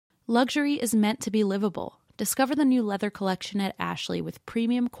Luxury is meant to be livable. Discover the new leather collection at Ashley with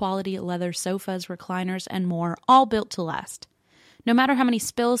premium quality leather sofas, recliners, and more, all built to last. No matter how many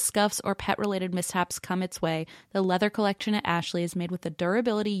spills, scuffs, or pet-related mishaps come its way, the leather collection at Ashley is made with the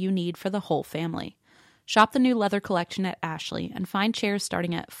durability you need for the whole family. Shop the new leather collection at Ashley and find chairs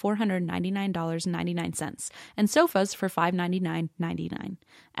starting at $499.99 and sofas for $599.99.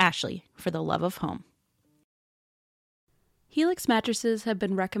 Ashley, for the love of home. Helix mattresses have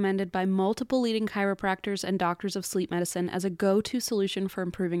been recommended by multiple leading chiropractors and doctors of sleep medicine as a go-to solution for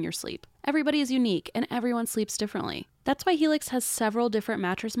improving your sleep. Everybody is unique, and everyone sleeps differently. That's why Helix has several different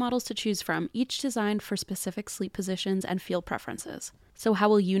mattress models to choose from, each designed for specific sleep positions and feel preferences. So how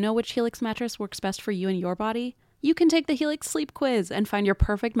will you know which Helix mattress works best for you and your body? You can take the Helix Sleep Quiz and find your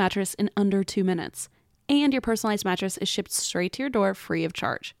perfect mattress in under 2 minutes. And your personalized mattress is shipped straight to your door free of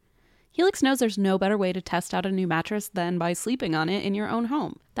charge. Helix knows there's no better way to test out a new mattress than by sleeping on it in your own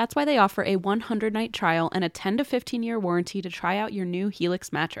home. That's why they offer a 100-night trial and a 10 to 15-year warranty to try out your new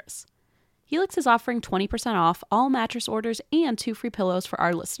Helix mattress. Helix is offering 20% off all mattress orders and 2 free pillows for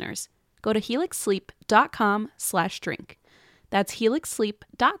our listeners. Go to helixsleep.com/drink. That's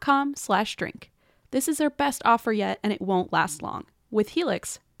helixsleep.com/drink. This is their best offer yet, and it won't last long. With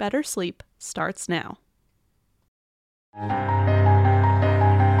Helix, better sleep starts now.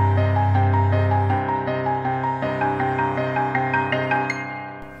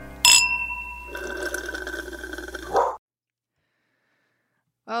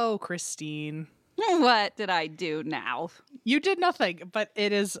 Oh, Christine. What did I do now? You did nothing, but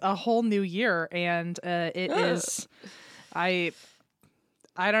it is a whole new year, and it is. I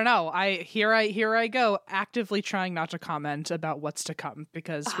don't know. Here I go, actively trying not to comment about what's to come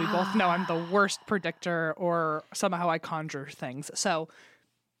because we both know I'm the worst predictor, or somehow I conjure things. So,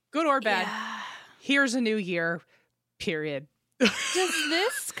 good or bad, here's a new year. Period. Does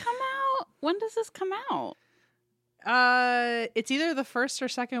this come out? When does this come out? It's either the first or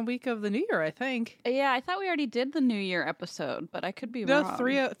second week of the new year, I think. Yeah, I thought we already did the New Year episode, but I could be wrong. No,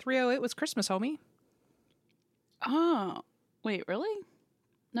 308 was Christmas, homie. Oh, wait, really?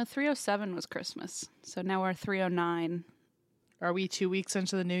 No, 307 was Christmas. So now we're 309. Are we 2 weeks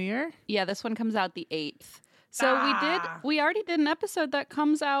into the new year? Yeah, this one comes out the 8th. So we already did an episode that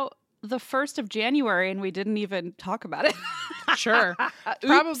comes out the 1st of January, and we didn't even talk about it. Sure.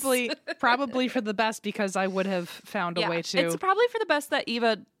 Probably for the best, because I would have found a way to. It's probably for the best that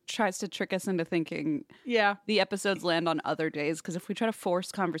Eva tries to trick us into thinking the episodes land on other days, because if we try to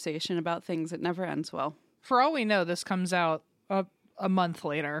force conversation about things, it never ends well. For all we know, this comes out a month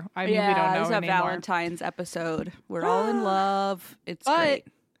later. I mean, we don't know anymore. Yeah, Valentine's episode. We're all in love. It's great.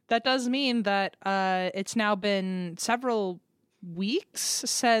 That does mean that it's now been several weeks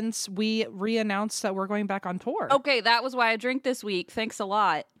since we re-announced that we're going back on tour. Okay, that was why I drink this week. Thanks a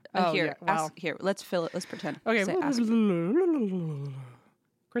lot. Here, let's fill it. Let's pretend. Okay.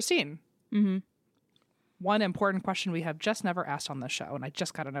 Christine. Mm-hmm. One important question we have just never asked on the show, and I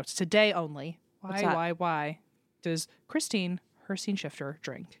just got a note today only. Why does Christine Herstein Shifter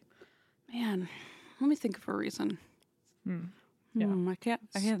drink? Man, let me think of a reason. Yeah. I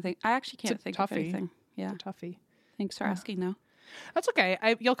can't think. I actually can't think of anything. Yeah. It's a toughie. Thanks for asking, though. That's okay.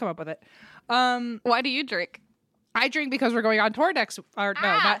 You'll come up with it. Why do you drink? I drink because we're going on tour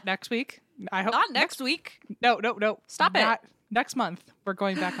not next week. I hope not next week. No. Stop it. Next month. We're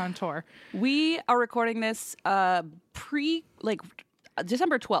going back on tour. We are recording this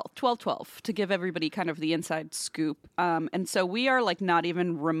December 12th, 12/12, to give everybody kind of the inside scoop. And so we are not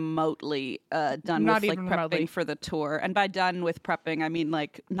even remotely done with prepping for the tour. And by done with prepping, I mean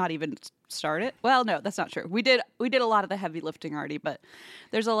not even start it. Well, no, that's not true. We did a lot of the heavy lifting already, but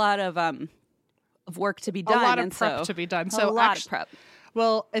there's a lot of work to be done. A lot of prep to be done. So a lot of prep.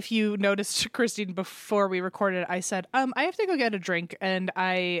 Well, if you noticed, Christine, before we recorded, I said, I have to go get a drink. And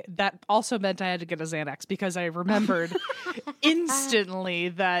that also meant I had to get a Xanax, because I remembered instantly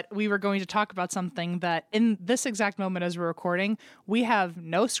that we were going to talk about something that in this exact moment as we're recording, we have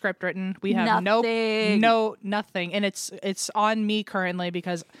no script written. We have nothing. And it's on me currently,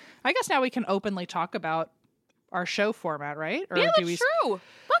 because I guess now we can openly talk about our show format, right? Or that's true.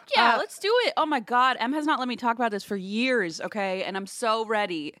 Fuck yeah, let's do it. Oh my God, Em has not let me talk about this for years, okay? And I'm so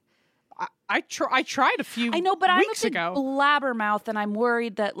ready. I tried a few weeks ago. I know, but I'm a big blabbermouth, and I'm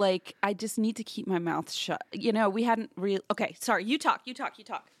worried that I just need to keep my mouth shut. We hadn't really. Okay, sorry. You talk.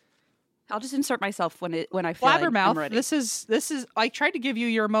 I'll just insert myself when I feel blabbermouth. I'm ready. This is. I tried to give you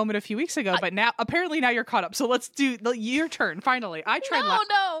your moment a few weeks ago, but now you're caught up. So let's do your turn. Finally, I tried.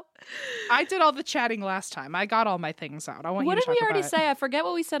 No. I did all the chatting last time. I got all my things out. I want you to talk about it. What did we already say? I forget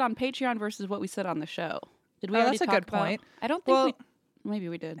what we said on Patreon versus what we said on the show. Did we already talk about? That's a good point. I don't think we. Maybe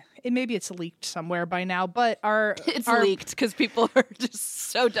we did. Maybe it's leaked somewhere by now, but it's leaked because people are just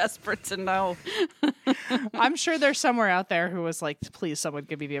so desperate to know. I'm sure there's somewhere out there who was like, please, someone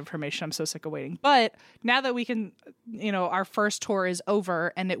give me the information. I'm so sick of waiting. But now that we can, our first tour is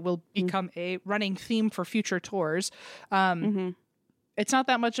over and it will become a running theme for future tours. It's not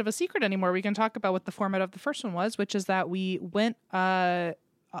that much of a secret anymore. We can talk about what the format of the first one was, which is that we went,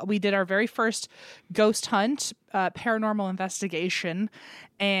 we did our very first ghost hunt, paranormal investigation,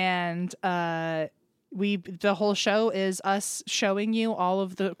 and the whole show is us showing you all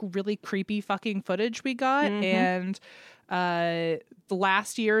of the really creepy fucking footage we got. And the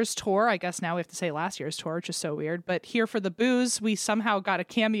last year's tour, I guess now we have to say last year's tour, which is so weird, but Here for the Booze, we somehow got a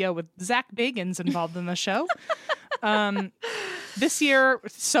cameo with Zach Bagans involved in the show. This year,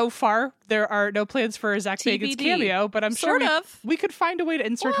 so far, there are no plans for a Zach Bagans cameo, but I'm sure we could find a way to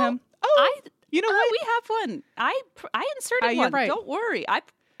insert him. You know what? We have one. I inserted one. Right. Don't worry. I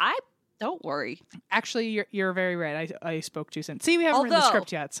don't worry. Actually, you're very right. I spoke too soon. See, we haven't written the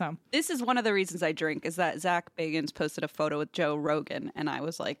script yet, so this is one of the reasons I drink is that Zach Bagans posted a photo with Joe Rogan, and I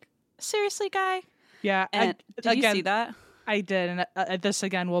was like, seriously, guy? Yeah. And did you see that? I did, and this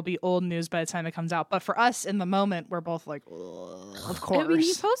again will be old news by the time it comes out. But for us, in the moment, we're both like, of course. I mean,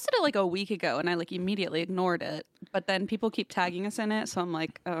 he posted it like a week ago, and I like immediately ignored it. But then people keep tagging us in it, so I'm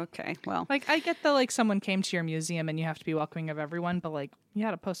like, oh, okay, well. Like, I get that like someone came to your museum and you have to be welcoming of everyone, but like you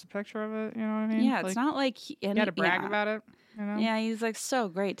had to post a picture of it. You know what I mean? Yeah, it's not like you had to brag about it. You know? Yeah, he's like, so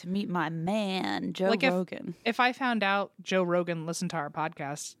great to meet my man, Joe Rogan. If I found out Joe Rogan listened to our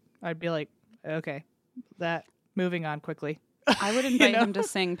podcast, I'd be like, okay, moving on quickly. I would invite him to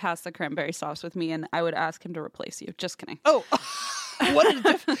sing Pass the Cranberry Sauce with me, and I would ask him to replace you. Just kidding. Oh,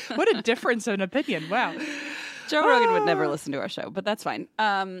 what a difference in opinion. Wow. Joe Rogan would never listen to our show, but that's fine.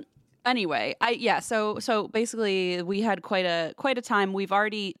 Anyway, so basically we had quite a time. We've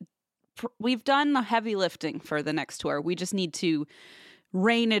done the heavy lifting for the next tour. We just need to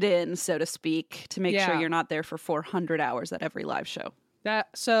rein it in, so to speak, to make sure you're not there for 400 hours at every live show.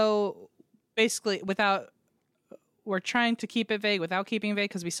 So basically, we're trying to keep it vague without keeping it vague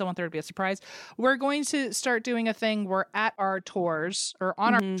because we still want there to be a surprise. We're going to start doing a thing where at our tours or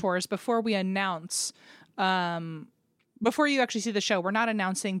on our tours, before we announce, before you actually see the show, we're not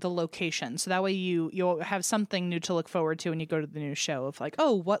announcing the location. So that way you'll have something new to look forward to when you go to the new show of like,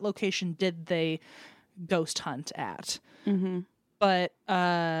 oh, what location did they ghost hunt at? But,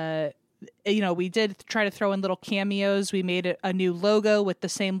 we did try to throw in little cameos. We made a new logo with the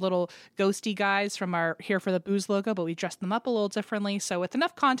same little ghosty guys from our Here for the Booze logo, but we dressed them up a little differently. So with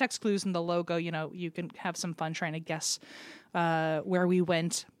enough context clues in the logo, you can have some fun trying to guess where we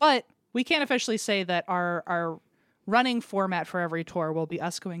went. But we can't officially say that our running format for every tour will be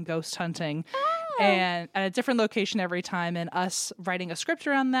us going ghost hunting and at a different location every time, and us writing a script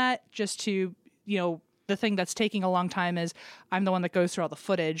around that just to, the thing that's taking a long time is I'm the one that goes through all the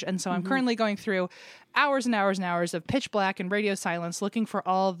footage. And so I'm currently going through hours and hours and hours of pitch black and radio silence, looking for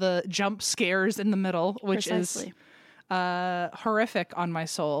all the jump scares in the middle, which is horrific on my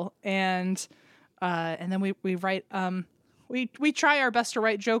soul. And then we write, we try our best to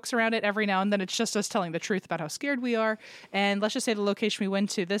write jokes around it every now and then. It's just us telling the truth about how scared we are. And let's just say the location we went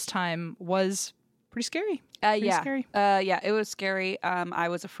to this time was pretty scary. Scary. It was scary. I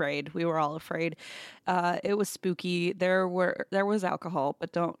was afraid. We were all afraid. It was spooky. There was alcohol,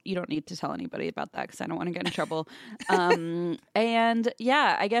 but you don't need to tell anybody about that because I don't want to get in trouble. And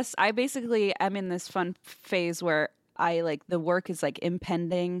yeah, I guess I basically am in this fun phase where the work is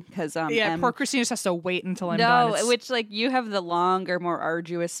impending because poor Christine just has to wait until I'm done. No, which you have the longer, more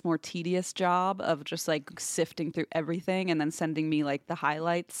arduous, more tedious job of just sifting through everything and then sending me the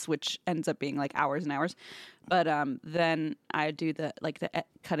highlights, which ends up being hours and hours. But then I do the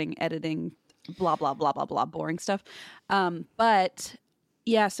cutting, editing, blah blah blah blah blah, boring stuff. But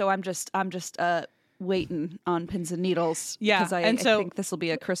yeah, so I'm just waiting on pins and needles. Yeah, because I think this will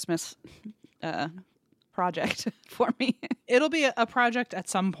be a Christmas project for me. It'll be a project at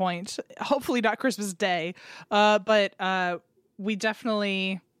some point, hopefully not Christmas Day, but we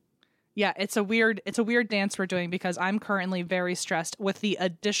definitely, it's a weird dance we're doing because I'm currently very stressed with the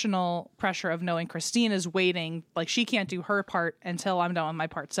additional pressure of knowing Christine is waiting, she can't do her part until I'm done with my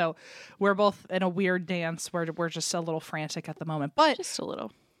part, so we're both in a weird dance where we're just a little frantic at the moment, but just a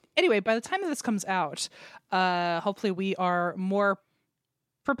little. Anyway, by the time that this comes out, hopefully we are more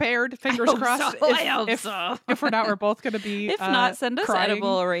prepared, fingers crossed. I hope so. If we're not, we're both going to be If not, send us crying.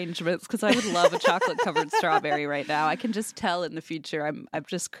 Edible arrangements because I would love a chocolate-covered strawberry right now. I can just tell in the future. I'm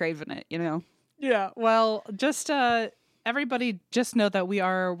just craving it, Yeah, well, just everybody just know that we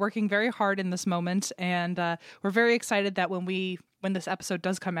are working very hard in this moment, and we're very excited that when we when this episode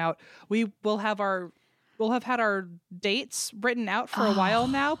does come out, we'll have had our dates written out for a while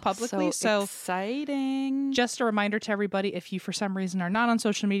now publicly. So exciting. Just a reminder to everybody, if you for some reason are not on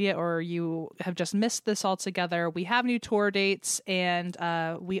social media or you have just missed this altogether, we have new tour dates and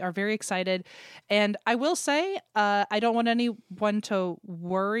we are very excited. And I will say, I don't want anyone to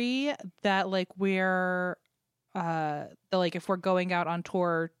worry that like if we're going out on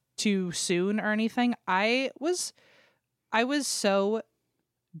tour too soon or anything. I was so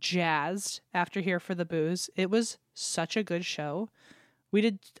jazzed after Here for the Booze. It was such a good show.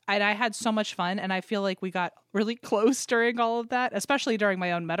 I had so much fun, and I feel like we got really close during all of that, especially during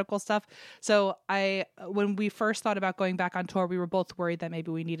my own medical stuff. So when we first thought about going back on tour, we were both worried that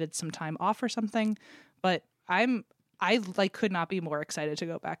maybe we needed some time off or something, but I like could not be more excited to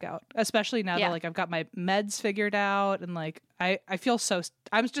go back out, especially now that like I've got my meds figured out and like I'm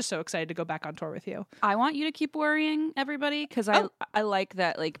just so excited to go back on tour with you. I want you to keep worrying everybody because I like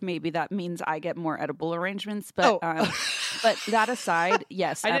that like maybe that means I get more edible arrangements, but but that aside,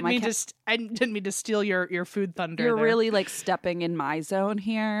 yes, I didn't mean to steal your food thunder. You're really like stepping in my zone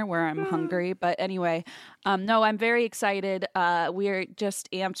here where I'm hungry, but anyway, no, I'm very excited. We're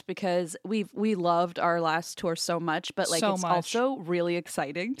just amped because we loved our last tour so much, but like it's also really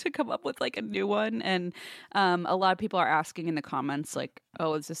exciting to come up with like a new one. And a lot of people are asking in the comments like,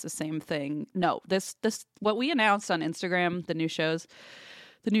 oh, is this the same thing? No, this what we announced on Instagram, the new shows,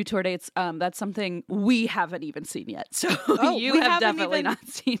 the new tour dates, that's something we haven't even seen yet. So you have definitely not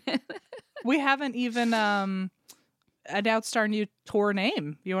seen it. We haven't even announced our new tour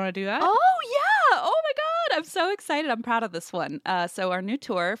name. You want to do that? Oh yeah. Oh my God. I'm so excited. I'm proud of this one. So our new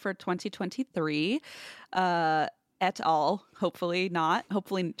tour for 2023, et al. Hopefully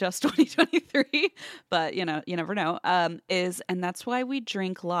just 2023, but you never know, and that's Why We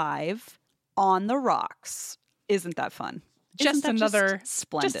Drink Live on the Rocks. Isn't that fun? Just another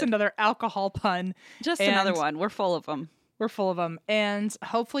alcohol pun. Just another one. We're full of them. And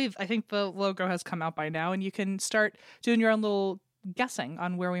hopefully, I think the logo has come out by now and you can start doing your own little guessing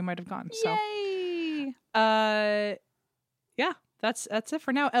on where we might have gone. Yay! So, yeah, that's it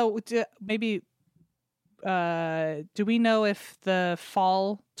for now. Oh, maybe do we know if the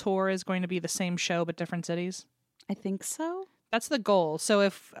fall tour is going to be the same show but different cities? I think so. That's the goal. So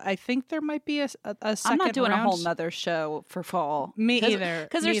I think there might be a second I'm not doing round. A whole nother show for fall. Me either.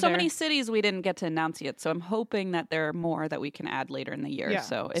 Because there's so many cities we didn't get to announce yet. So I'm hoping that there are more that we can add later in the year. Yeah.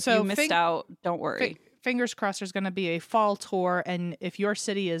 So if you missed out, don't worry. Fingers crossed there's going to be a fall tour. And if your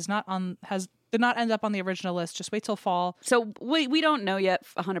city is did not end up on the original list, just wait till fall. So we don't know yet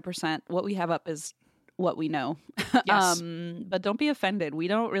 100%. What we have up is what we know. Yes. But don't be offended. We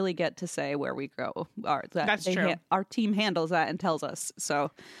don't really get to say where we go. That's true. Our team handles that and tells us.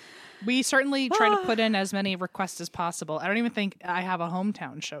 So we certainly try to put in as many requests as possible. I don't even think I have a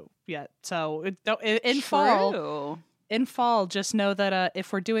hometown show yet. So in fall, just know that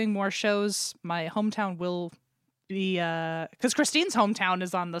if we're doing more shows, my hometown will be because Christine's hometown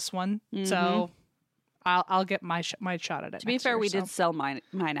is on this one. Mm-hmm. So I'll get my shot at it. To be fair, we did sell mine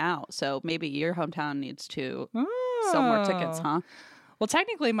out, so maybe your hometown needs to sell more tickets, huh? Well,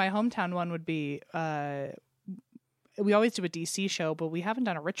 technically, my hometown one would be. We always do a DC show, but we haven't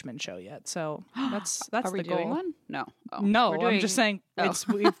done a Richmond show yet, so that's Are we the doing goal. One? No, I'm just saying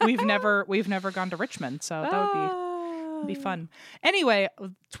we've never gone to Richmond, so that would be fun. Anyway,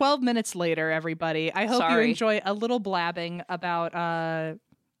 12 minutes later, everybody. I hope you enjoy a little blabbing about.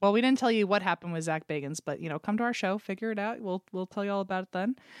 Well, we didn't tell you what happened with Zach Bagans, but come to our show, figure it out. We'll tell you all about it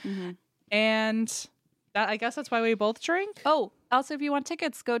then. Mm-hmm. And I guess that's why we both drink. Oh, also, if you want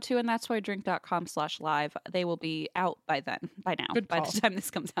tickets, go to andthat'swhydrink.com/live. They will be out by now. By the time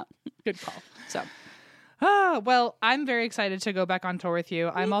this comes out. Good call. So, well, I'm very excited to go back on tour with you.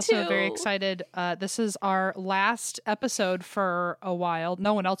 I'm also very excited. This is our last episode for a while.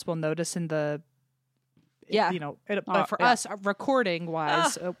 No one else will notice in the. Yeah. But for us, recording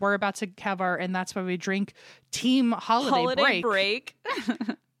wise, we're about to have and that's why we drink team holiday break.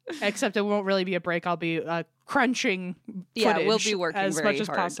 Except it won't really be a break. I'll be crunching footage we'll be working as very much as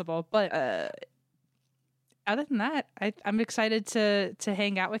hard. possible. But other than that, I'm excited to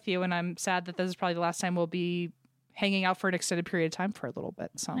hang out with you, and I'm sad that this is probably the last time we'll be hanging out for an extended period of time for a little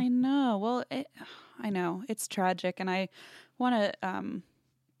bit. So I know. Well, I know it's tragic, and I want to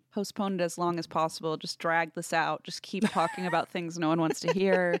postpone it as long as possible. Just drag this out. Just keep talking about things no one wants to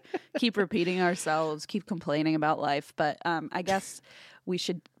hear. Keep repeating ourselves. Keep complaining about life. But I guess we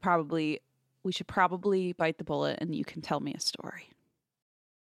should probably bite the bullet, and you can tell me a story.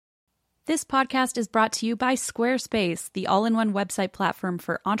 This podcast is brought to you by Squarespace, the all-in-one website platform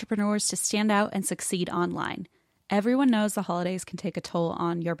for entrepreneurs to stand out and succeed online. Everyone knows the holidays can take a toll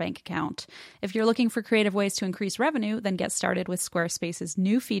on your bank account. If you're looking for creative ways to increase revenue, then get started with Squarespace's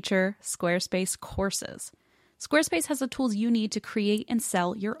new feature, Squarespace Courses. Squarespace has the tools you need to create and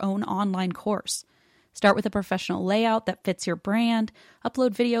sell your own online course. Start with a professional layout that fits your brand,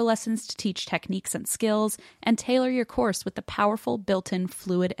 upload video lessons to teach techniques and skills, and tailor your course with the powerful built-in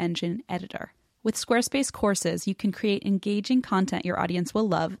Fluid Engine editor. With Squarespace Courses, you can create engaging content your audience will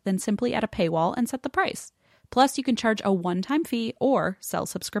love, then simply add a paywall and set the price. Plus, you can charge a one-time fee or sell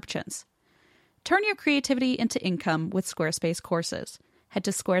subscriptions. Turn your creativity into income with Squarespace Courses. Head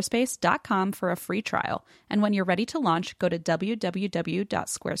to squarespace.com for a free trial, and when you're ready to launch, go to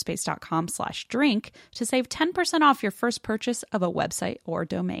www.squarespace.com/drink to save 10% off your first purchase of a website or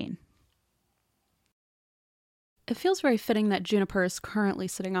domain. It feels very fitting that Juniper is currently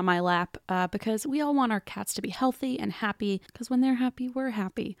sitting on my lap because we all want our cats to be healthy and happy because when they're happy, we're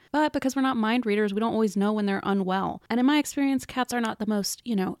happy. But because we're not mind readers, we don't always know when they're unwell. And in my experience, cats are not the most,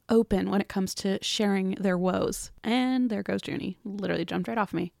 open when it comes to sharing their woes. And there goes Junie. Literally jumped right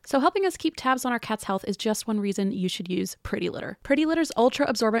off me. So helping us keep tabs on our cat's health is just one reason you should use Pretty Litter. Pretty Litter's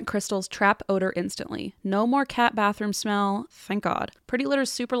ultra-absorbent crystals trap odor instantly. No more cat bathroom smell, thank God. Pretty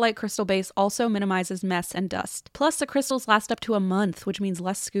Litter's super light crystal base also minimizes mess and dust. Plus, the crystals last up to a month, which means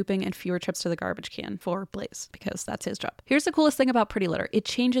less scooping and fewer trips to the garbage can for Blaze, because that's his job. Here's the coolest thing about Pretty Litter. It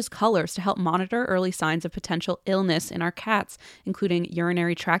changes colors to help monitor early signs of potential illness in our cats, including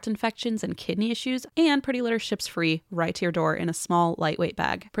urinary tract infections and kidney issues, and Pretty Litter ships free right to your door in a small, lightweight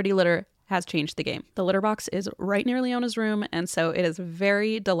bag. Pretty Litter has changed the game. The litter box is right near Leona's room, and so it is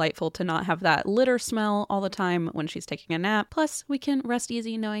very delightful to not have that litter smell all the time when she's taking a nap. Plus, we can rest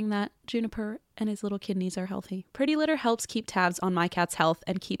easy knowing that Juniper and his little kidneys are healthy. Pretty Litter helps keep tabs on my cat's health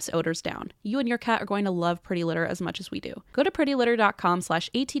and keeps odors down. You and your cat are going to love Pretty Litter as much as we do. Go to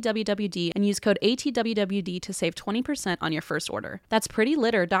prettylitter.com/ATWWD and use code ATWWD to save 20% on your first order. That's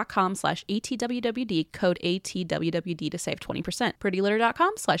prettylitter.com/ATWWD, code ATWWD to save 20%.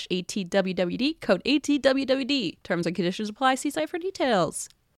 prettylitter.com/ATWWD, code ATWWD. Terms and conditions apply. See site for details.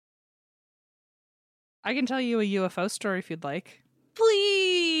 I can tell you a UFO story if you'd like.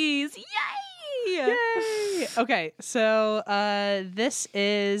 Please! Yay! Yay! Okay, so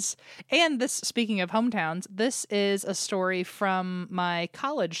speaking of hometowns, this is a story from my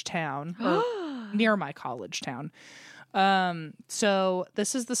college town, or near my college town. So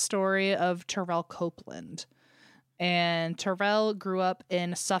this is the story of Terrell Copeland. And Terrell grew up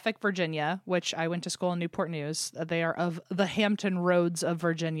in Suffolk, Virginia, which I went to school in Newport News. They are of the Hampton Roads of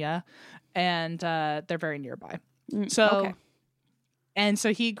Virginia, and they're very nearby. Okay. And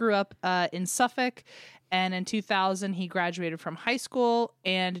so he grew up in Suffolk, and in 2000 he graduated from high school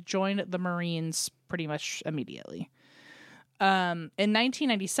and joined the Marines pretty much immediately. In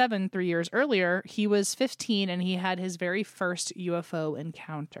 1997, 3 years earlier, he was 15 and he had his very first UFO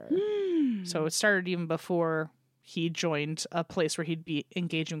encounter. So it started even before he joined a place where he'd be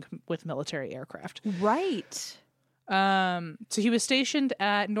engaging with military aircraft. Right. So he was stationed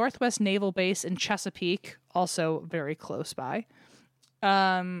at Northwest Naval Base in Chesapeake, also very close by,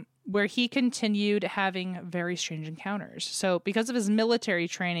 where he continued having very strange encounters. So because of his military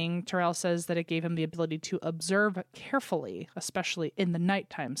training, Terrell says that it gave him the ability to observe carefully, especially in the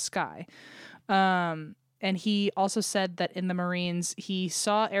nighttime sky. And he also said that in the Marines, he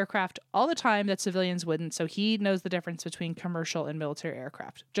saw aircraft all the time that civilians wouldn't. So he knows the difference between commercial and military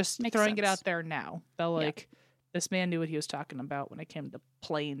aircraft. Just Makes throwing sense. It out there now. This man knew what he was talking about when it came to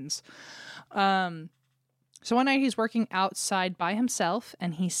planes. So one night he's working outside by himself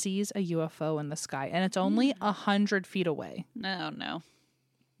and he sees a UFO in the sky, and it's only 100 feet away. No.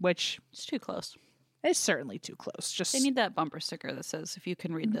 Which it's too close. It's certainly too close. They need that bumper sticker that says, if you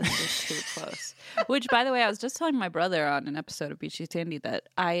can read this, it's too close. Which, by the way, I was just telling my brother on an episode of Beachy Sandy that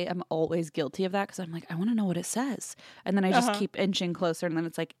I am always guilty of that because I'm like, I want to know what it says. And then I just keep inching closer. And then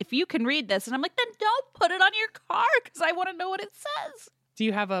it's like, if you can read this. And I'm like, then don't put it on your car because I want to know what it says. Do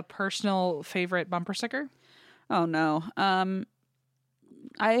you have a personal favorite bumper sticker? Oh, no.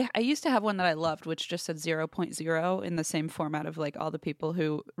 I used to have one that I loved, which just said 0.0 in the same format of like all the people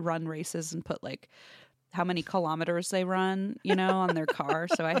who run races and put like how many kilometers they run, on their car.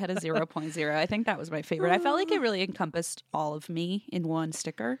 So I had a 0.0. I think that was my favorite. I felt like it really encompassed all of me in one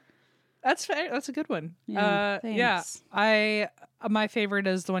sticker. That's fair. That's a good one. Yeah. My favorite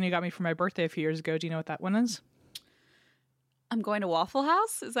is the one you got me for my birthday a few years ago. Do you know what that one is? I'm going to Waffle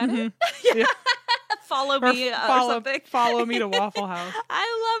House. Is that it? Yeah. follow me or something. Follow me to Waffle House.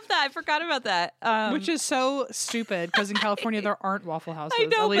 I love that. I forgot about that. Which is so stupid because in California there aren't Waffle Houses. I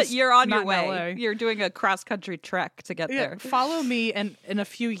know, but you're on your way. LA. You're doing a cross-country trek to get there. Follow me, and in a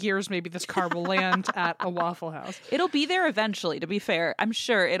few years maybe this car will land at a Waffle House. It'll be there eventually, to be fair. I'm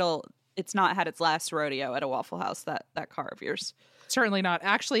sure it's not had its last rodeo at a Waffle House, that car of yours. Certainly not.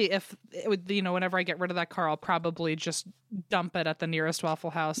 Actually, if it would, whenever I get rid of that car, I'll probably just dump it at the nearest Waffle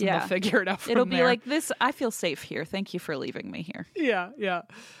House and they'll figure it out from It'll be there. like this. I feel safe here. Thank you for leaving me here. Yeah.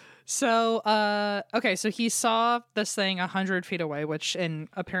 So, okay, so he saw this thing 100 feet away, which in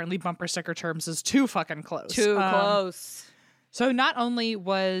apparently bumper sticker terms is too fucking close. Too close. So not only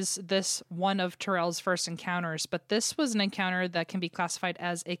was this one of Terrell's first encounters, but this was an encounter that can be classified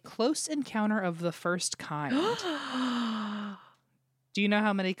as a close encounter of the first kind. Do you know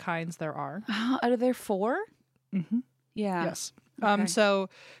how many kinds there are? Are there 4? Mm-hmm. Yeah. Yes. Okay. So,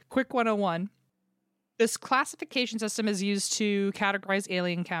 quick 101. This classification system is used to categorize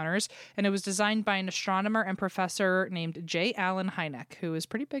alien encounters, and it was designed by an astronomer and professor named J. Allen Hynek, who is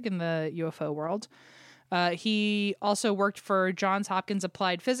pretty big in the UFO world. He also worked for Johns Hopkins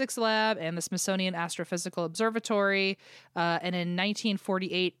Applied Physics Lab and the Smithsonian Astrophysical Observatory. And in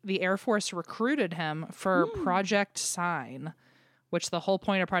 1948, the Air Force recruited him for Project Sign, which the whole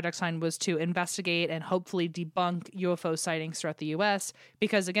point of Project Sign was to investigate and hopefully debunk UFO sightings throughout the U.S.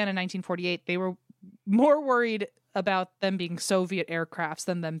 Because, again, in 1948, they were more worried about them being Soviet aircrafts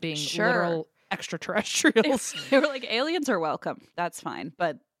than them being literal extraterrestrials. They were like, aliens are welcome. That's fine.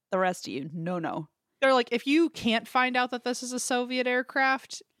 But the rest of you, no. They're like, if you can't find out that this is a Soviet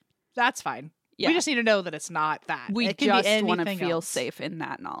aircraft, that's fine. Yeah. We just need to know that it's not that. We just want to feel safe in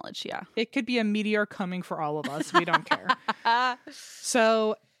that knowledge, yeah. It could be a meteor coming for all of us. We don't care.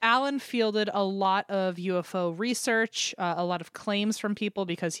 So Allen fielded a lot of UFO research, a lot of claims from people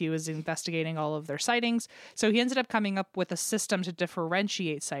because he was investigating all of their sightings. So he ended up coming up with a system to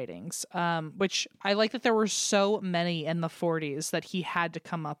differentiate sightings, which I like that there were so many in the 40s that he had to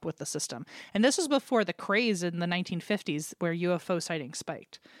come up with the system. And this was before the craze in the 1950s where UFO sightings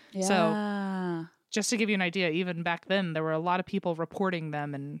spiked. Yeah. So just to give you an idea, even back then, there were a lot of people reporting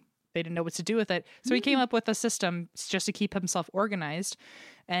them and they didn't know what to do with it. So he came up with a system just to keep himself organized.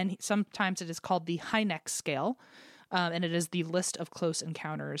 And sometimes it is called the Hynek scale. And it is the list of close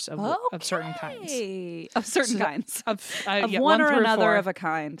encounters of certain kinds. Of certain kinds. Of one or another of a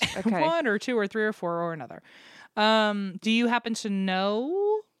kind. Okay. 1 or 2 or 3 or 4 or another. Do you happen to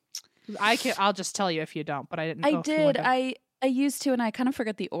know? I'll just tell you if you don't, but I didn't know. I did. I used to, and I kind of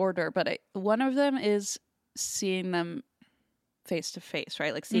forget the order, but one of them is seeing them face to face,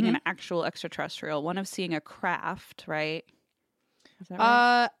 right? Like seeing an actual extraterrestrial. One of seeing a craft, right? Is that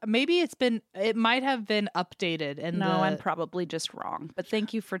right? Maybe it might have been updated. I'm probably just wrong. But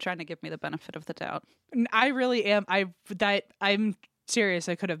thank you for trying to give me the benefit of the doubt. I really am. I'm serious.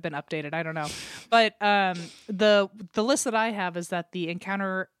 It could have been updated. I don't know. But the list that I have is that an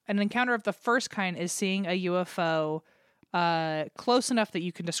encounter of the first kind is seeing a UFO close enough that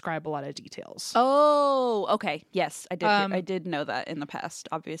you can describe a lot of details. Oh, okay. Yes, I did. I did know that in the past.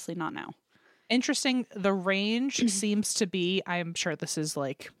 Obviously not now. Interesting. The range seems to be, I'm sure this is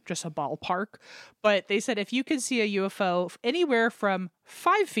like just a ballpark, but they said if you could see a UFO anywhere from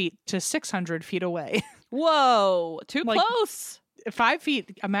 5 feet to 600 feet away. Whoa, too close. 5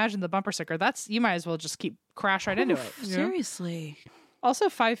 feet. Imagine the bumper sticker. You might as well just crash right into it. Seriously. Also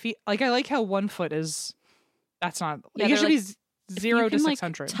 5 feet. Like I like how 1 foot is. That's not. It should be 0 to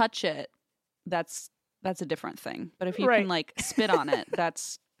 600. Touch it. That's a different thing. But if you can spit on it,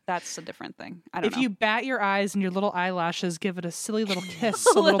 that's a different thing. I don't know. If you bat your eyes and your little eyelashes, give it a silly little kiss,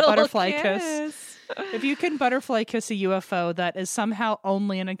 a little butterfly kiss. If you can butterfly kiss a UFO, that is somehow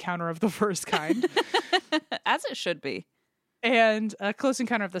only an encounter of the first kind. As it should be. And a close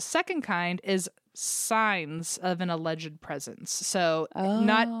encounter of the second kind is signs of an alleged presence. So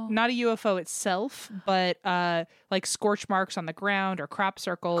not a UFO itself, but like scorch marks on the ground or crop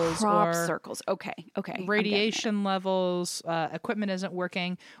circles. Okay. Radiation levels, equipment isn't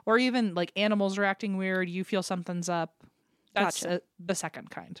working, or even like animals are acting weird. You feel something's up. That's the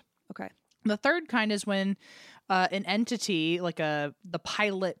second kind. Okay. The third kind is when an entity, like the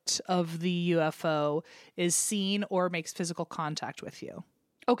pilot of the UFO, is seen or makes physical contact with you.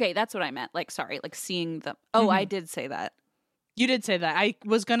 Okay, that's what I meant. Like seeing them. Oh, I did say that. You did say that. I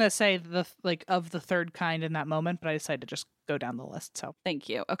was gonna say of the third kind in that moment, but I decided to just go down the list. So thank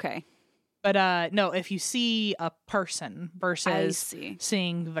you. Okay. But no, if you see a person versus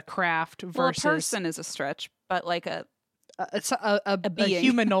seeing the craft versus a person is a stretch, but like a a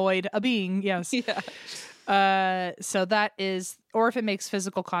humanoid, a being, yes. Yeah. So that is, or if it makes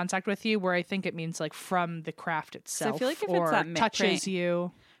physical contact with you, where I think it means like from the craft itself, so I feel like if or it's that touches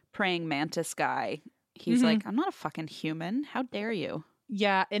you. Praying mantis guy, he's like, I'm not a fucking human. How dare you?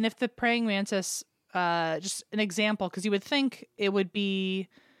 Yeah, and if the praying mantis, just an example, because you would think it would be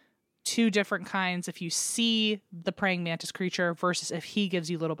two different kinds if you see the praying mantis creature versus if he gives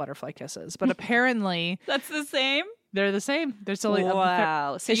you little butterfly kisses. But apparently that's the same. They're the same. They're still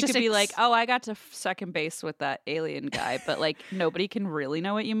wow. So you could be like, oh, I got to second base with that alien guy, but like nobody can really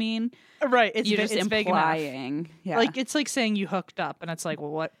know what you mean. Right. You're just implying. Yeah. Like it's like saying you hooked up, and it's like,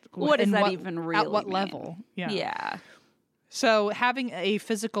 well, what is that even really? At what mean? level? Yeah. Yeah. So having a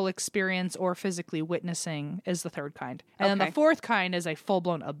physical experience or physically witnessing is the third kind. And then the fourth kind is a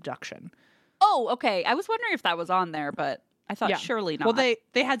full-blown abduction. Oh, okay. I was wondering if that was on there, but I thought surely not. Well,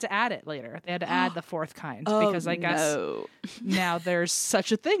 they had to add it later. They had to add the fourth kind because I guess now there's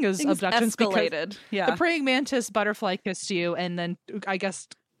such a thing as abductions. Escalated. The praying mantis butterfly kissed you and then I guess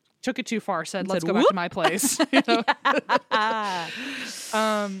took it too far, said, let's go back to my place. You know?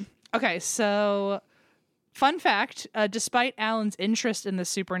 Okay, so... Fun fact, despite Alan's interest in the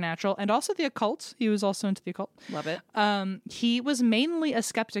supernatural and also the occult, he was also into the occult. Love it. He was mainly a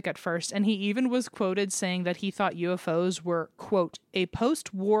skeptic at first, and he even was quoted saying that he thought UFOs were, quote, a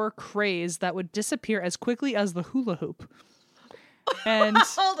post-war craze that would disappear as quickly as the hula hoop. And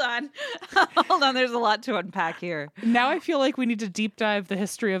Hold on. There's a lot to unpack here. Now I feel like we need to deep dive the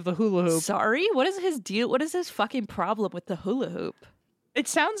history of the hula hoop. Sorry? What is his deal? What is his fucking problem with the hula hoop? It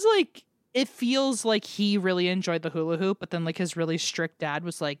sounds like... It feels like he really enjoyed the hula hoop, but then like his really strict dad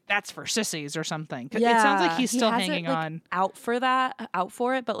was like, "That's for sissies" or something. Yeah, it sounds like he's still hanging on out for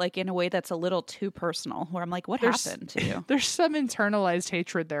it, but like in a way that's a little too personal. Where I'm like, "What happened to you?" There's some internalized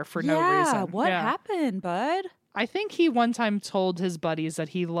hatred there for no reason. What happened, bud? I think he one time told his buddies that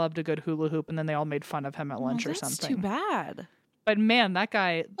he loved a good hula hoop, and then they all made fun of him at lunch or something. That's too bad. But man, that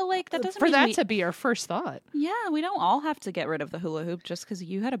guy, but like that doesn't for that to be our first thought. Yeah, we don't all have to get rid of the hula hoop just because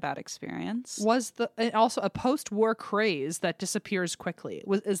you had a bad experience. Was also a post-war craze that disappears quickly?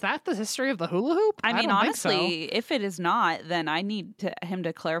 Is that the history of the hula hoop? I mean, honestly, if it is not, then I need him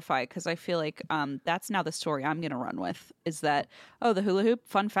to clarify because I feel like that's now the story I'm going to run with. Is that the hula hoop?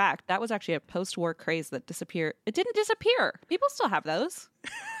 Fun fact: that was actually a post-war craze that disappeared. It didn't disappear. People still have those.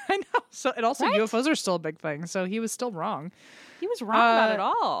 I know. So, and also UFOs are still a big thing. So he was still wrong. He was wrong about it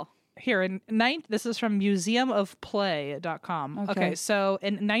all. Here, this is from museumofplay.com. Okay, so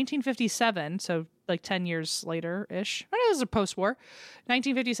in 1957, so like 10 years later-ish, this is a post-war,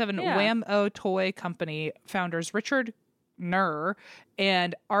 1957, Wham-O Toy Company founders Richard Nurr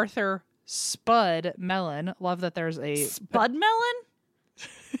and Arthur Spud Mellon, love that there's a... Spud Mellon?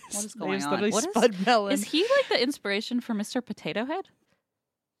 What is going on? Spud Mellon. Is he like the inspiration for Mr. Potato Head?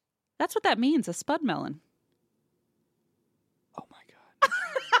 That's what that means, a Spud Mellon. Oh my God.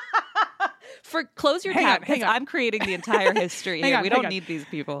 Close your tab, because I'm creating the entire history here. We don't need these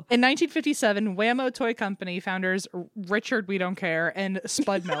people. In 1957, Wham-O Toy Company founders Richard We Don't Care and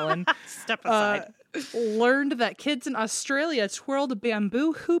Spud Mellon step aside. Learned that kids in Australia twirled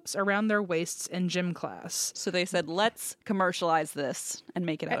bamboo hoops around their waists in gym class. So they said, let's commercialize this and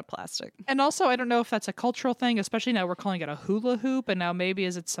make it out of plastic. And also, I don't know if that's a cultural thing, especially now we're calling it a hula hoop, and now maybe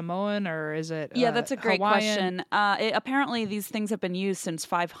is it Samoan or is it that's a great Hawaiian? question. Apparently, these things have been used since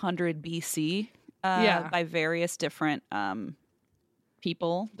 500 BC by various different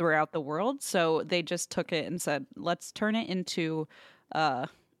people throughout the world. So they just took it and said, let's turn it into...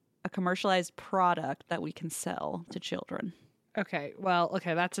 a commercialized product that we can sell to children. Okay,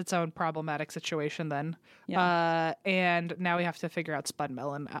 that's its own problematic situation then. Yeah. And now we have to figure out Spud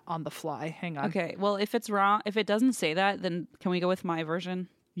Mellon on the fly. Hang on. Okay, well, if it's wrong, if it doesn't say that, then can we go with my version?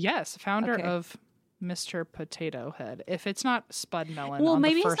 Yes, founder of Mr. Potato Head. If it's not Spud Mellon, well,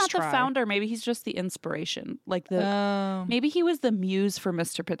 maybe he's not the founder. Maybe he's just the inspiration. Like maybe he was the muse for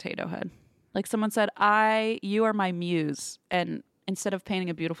Mr. Potato Head. Like someone said, you are my muse, and instead of painting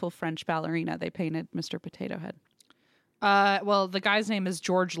a beautiful French ballerina, they painted Mr. Potato Head. Well, the guy's name is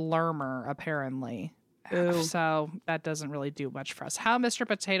George Lermer, apparently. Ooh. So that doesn't really do much for us. How Mr.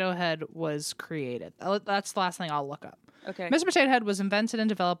 Potato Head was created. That's the last thing I'll look up. Okay. Mr. Potato Head was invented and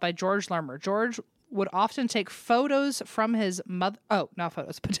developed by George Lermer. George would often take photos from his mother. Oh, not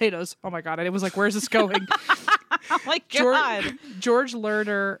photos, potatoes. Oh my God. It was like, where's this going? Oh my God. George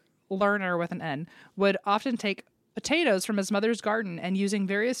Lerner with an N would often take potatoes from his mother's garden, and using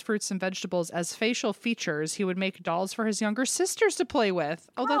various fruits and vegetables as facial features, he would make dolls for his younger sisters to play with.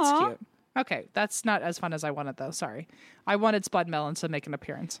 Oh, that's cute. Okay, that's not as fun as I wanted, though. Sorry. I wanted Spud Melon to make an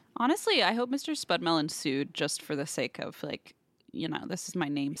appearance. Honestly, I hope Mr. Spud Melon sued just for the sake of, like, you know, this is my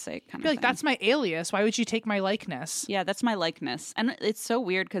namesake kind of thing. Like, that's my alias. Why would you take my likeness? Yeah, that's my likeness. And it's so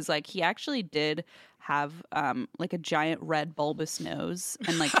weird because, like, he actually did have, like, a giant red bulbous nose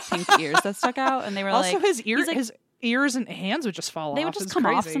and, like, pink ears that stuck out. And they were also, like... his ears and hands would just fall off. They would just come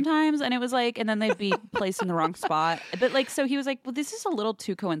off sometimes, and it was like, and then they'd be placed in the wrong spot. But like, so he was like, well, this is a little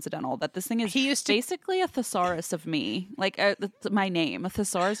too coincidental that this thing is basically a thesaurus of me, like my name, a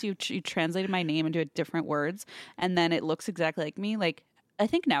thesaurus. You translated my name into different words, and then it looks exactly like me. Like, I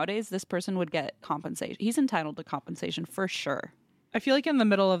think nowadays this person would get compensation. He's entitled to compensation for sure. I feel like in the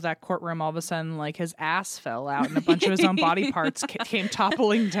middle of that courtroom, all of a sudden, like his ass fell out, and a bunch of his own body parts came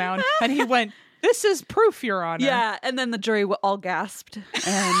toppling down, and he went, "This is proof, Your Honor." Yeah, and then the jury all gasped,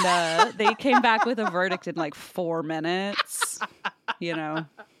 and they came back with a verdict in like 4 minutes, you know.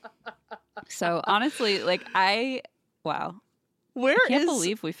 So honestly, like wow. I can't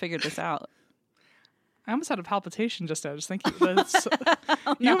believe we figured this out. I almost had a palpitation just now, just thinking this.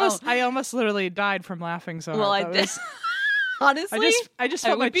 Oh, no. I almost literally died from laughing so hard. Well, I did. Honestly, I just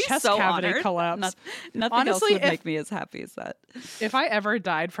felt my chest cavity collapse. Nothing else would make me as happy as that. If I ever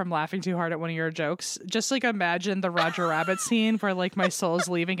died from laughing too hard at one of your jokes, just like imagine the Roger Rabbit scene where like my soul is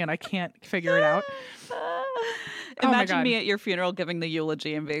leaving and I can't figure it out. Imagine me at your funeral giving the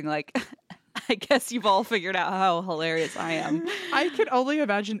eulogy and being like, I guess you've all figured out how hilarious I am. I could only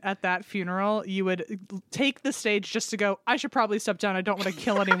imagine at that funeral you would take the stage just to go, I should probably step down. I don't want to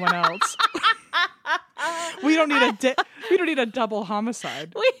kill anyone else. We don't need a double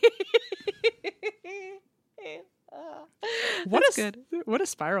homicide. What a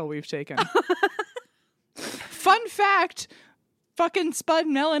spiral we've taken. Fun fact, fucking Spud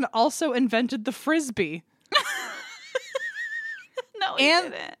Melon also invented the Frisbee. No, he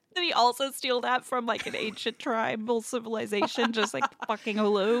didn't. Did he also steal that from like an ancient tribal civilization, just like fucking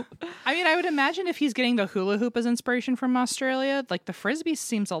hula hoop? I mean, I would imagine if he's getting the hula hoop as inspiration from Australia, like the Frisbee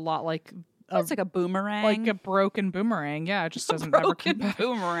seems a lot like it's like a boomerang, like a broken boomerang. Yeah, it just doesn't ever come back.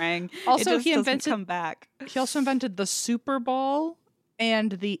 Boomerang. Also, he come back. He also invented the Super Ball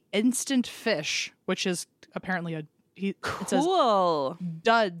and the instant fish, which is apparently cool. It says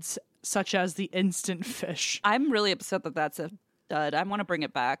duds such as the instant fish. I'm really upset that that's a dud. I want to bring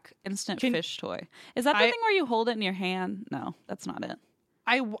it back. Instant fish toy. Is that the thing where you hold it in your hand? No, that's not it.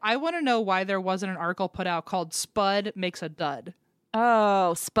 I want to know why there wasn't an article put out called Spud Makes a Dud.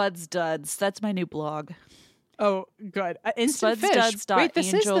 Oh, Spud's Duds. That's my new blog. Oh, good. Instant fish.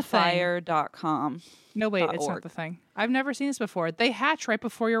 SpudsDuds.angelfire.com. No, wait, it's not the thing. I've never seen this before. They hatch right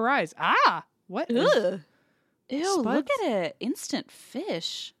before your eyes. Ah, what? Ew, look at it. Instant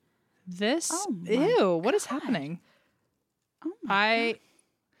fish. This? Ew, what is happening? Oh my God.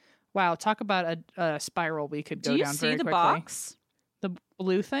 Wow, talk about a spiral we could go down very quickly. Do you see the box? The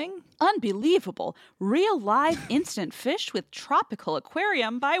blue thing? Unbelievable. Real live instant fish with tropical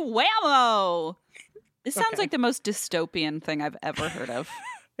aquarium by Whammo. This sounds like the most dystopian thing I've ever heard of.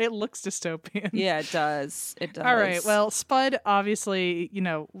 It looks dystopian. Yeah, it does. It does. All right. Well, Spud, obviously, you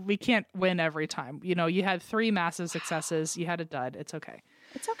know, we can't win every time. You know, you had 3 massive successes. You had a dud. It's okay.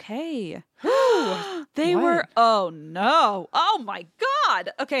 It's okay. They were, oh no. Oh my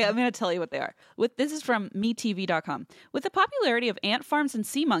God. Okay, I'm going to tell you what they are. This is from MeTV.com. With the popularity of ant farms and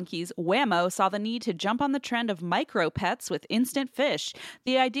sea monkeys, Whammo saw the need to jump on the trend of micro pets with instant fish.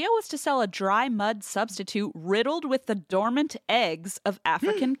 The idea was to sell a dry mud substitute riddled with the dormant eggs of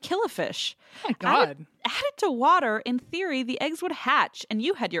African killifish. Oh my God. Added to water, in theory, the eggs would hatch and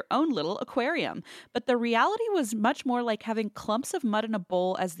you had your own little aquarium. But the reality was much more like having clumps of mud in a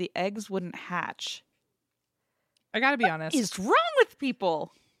bowl as the eggs wouldn't hatch. I gotta be honest. What is wrong with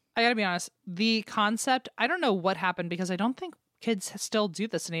people? I gotta be honest. The concept, I don't know what happened because I don't think kids still do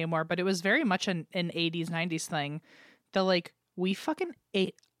this anymore, but it was very much an 80s, 90s thing. Like, we fucking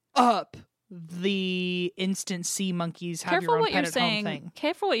ate up the instant sea monkeys have your own pet at home thing.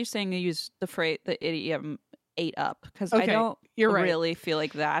 Careful what you're saying. You use the phrase, the idiom ate up, because I don't really feel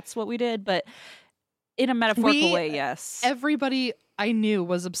like that's what we did, but in a metaphorical way, yes. Everybody I knew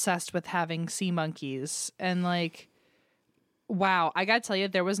was obsessed with having sea monkeys, and like, wow, I gotta tell you,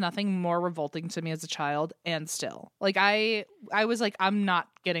 there was nothing more revolting to me as a child, and still, like, I was like, I'm not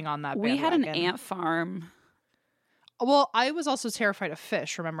getting on that bandwagon. We had an ant farm. Well, I was also terrified of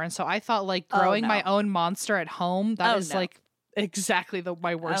fish, remember? And so I thought, like, growing my own monster at home, that is like exactly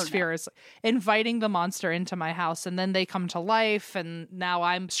my worst fear is inviting the monster into my house, and then they come to life, and now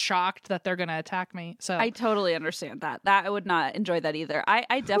I'm shocked that they're going to attack me. So I totally understand that. I would not enjoy that either.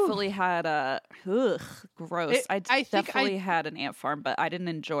 I definitely had a gross. I definitely had an ant farm, but I didn't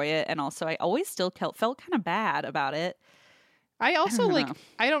enjoy it, and also I always still felt kind of bad about it. I also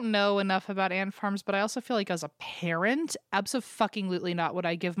I don't know enough about ant farms, but I also feel like as a parent, absolutely not would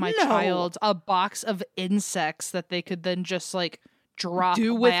I give my child a box of insects that they could then just like drop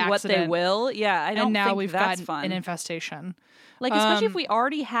do with what they will. Yeah, I don't and now think we've that's got fun. An infestation. Like especially if we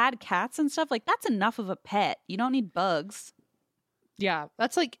already had cats and stuff, like that's enough of a pet. You don't need bugs. Yeah,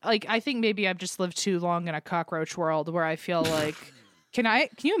 that's like I think maybe I've just lived too long in a cockroach world where I feel like Can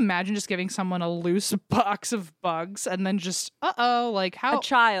you imagine just giving someone a loose box of bugs and then just like how a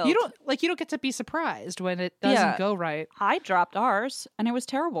child you don't get to be surprised when it doesn't go right. I dropped ours and it was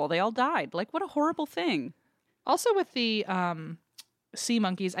terrible. They all died. Like what a horrible thing. Also with the sea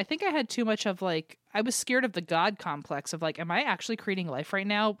monkeys, I think I had too much of I was scared of the God complex of am I actually creating life right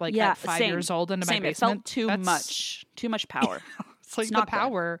now? At 5 years old into my basement. It felt too much power. It's like the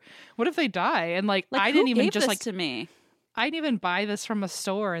power. Good. What if they die? And I didn't even just to me. I didn't even buy this from a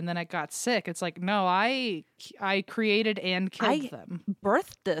store and then it got sick. It's like, no, I created and killed them.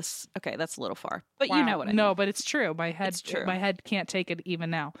 Birthed this. Okay, that's a little far. But you know what I mean. No, but it's true. My head can't take it even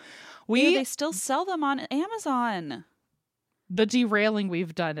now. They still sell them on Amazon. The derailing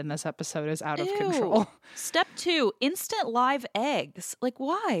we've done in this episode is out of control. Step 2, instant live eggs.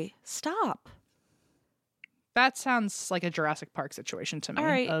 Why? Stop. That sounds like a Jurassic Park situation to me. All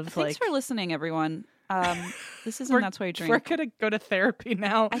right. Thanks for listening, everyone. This isn't That's Why You Drink. We're going to go to therapy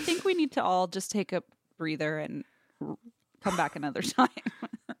now. I think we need to all just take a breather and come back another time.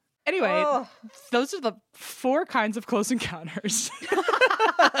 Anyway, those are the 4 kinds of close encounters.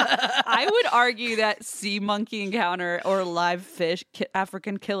 I would argue that sea monkey encounter or live fish,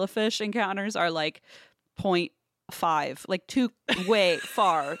 African killifish encounters are 0.5, too way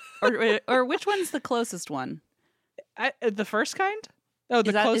far. Or which one's the closest one? The first kind? Oh,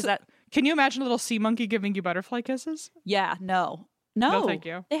 the closest. Can you imagine a little sea monkey giving you butterfly kisses? Yeah, no, thank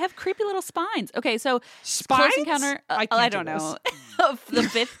you. They have creepy little spines. Okay, so spines? Close encounter. I don't know. The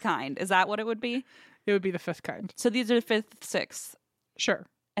 5th kind, is that what it would be? It would be the 5th kind. So these are the 5th, 6th, sure,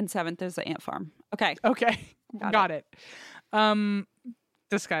 and 7th is the ant farm. Okay, got it.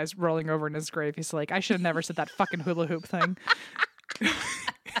 This guy's rolling over in his grave. He's like, I should have never said that fucking hula hoop thing.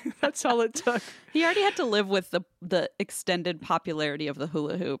 That's all it took. He already had to live with the extended popularity of the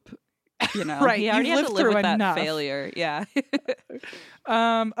hula hoop. Right. He already had to live with that failure. Yeah.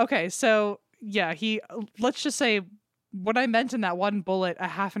 Okay. So yeah, let's just say what I meant in that one bullet a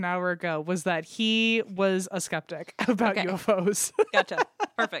half an hour ago was that he was a skeptic about UFOs. Gotcha.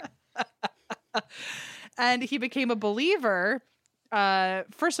 Perfect. And he became a believer.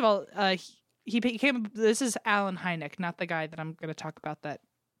 First of all, this is Alan Hynek, not the guy that I'm going to talk about that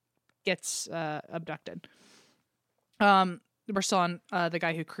gets abducted. We're still on the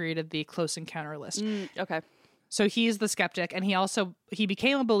guy who created the close encounter list. Okay. So he's the skeptic, and he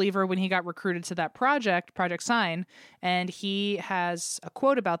became a believer when he got recruited to that Project Sign, and he has a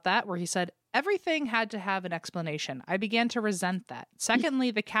quote about that where he said, "Everything had to have an explanation. I began to resent that.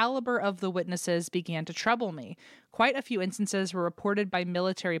 Secondly, the caliber of the witnesses began to trouble me. Quite a few instances were reported by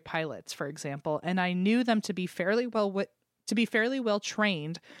military pilots, for example, and I knew them to be fairly well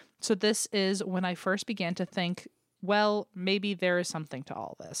trained. So this is when I first began to think, well, maybe there is something to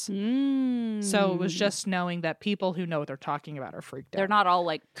all this." So it was just knowing that people who know what they're talking about are freaked out. They're not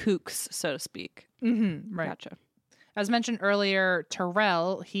all kooks, so to speak. Mm-hmm, right. Gotcha. As mentioned earlier,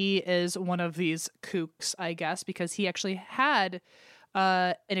 Terrell, he is one of these kooks, I guess, because he actually had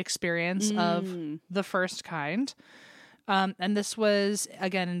an experience of the first kind. And this was,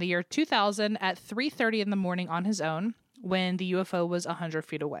 again, in the year 2000 at 3:30 in the morning on his own when the UFO was 100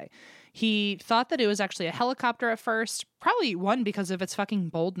 feet away. He thought that it was actually a helicopter at first, probably one because of its fucking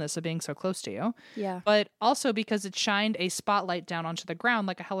boldness of being so close to you. Yeah. But also because it shined a spotlight down onto the ground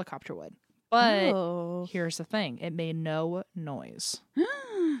like a helicopter would. But here's the thing. It made no noise.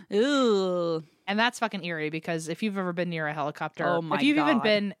 Ooh. And that's fucking eerie because if you've ever been near a helicopter, if you've even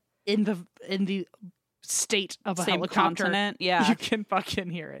been in the state of a helicopter, continent, yeah, you can fucking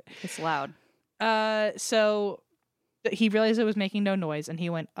hear it. It's loud. So he realized it was making no noise and he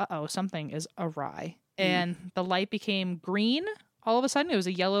went, uh-oh, something is awry. And the light became green. All of a sudden, it was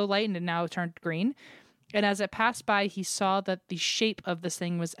a yellow light and it now turned green. And as it passed by, he saw that the shape of this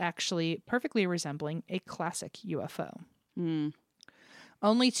thing was actually perfectly resembling a classic UFO.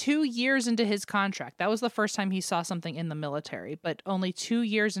 Only 2 years into his contract, that was the first time he saw something in the military, but only 2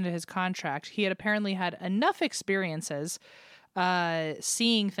 years into his contract, he had apparently had enough experiences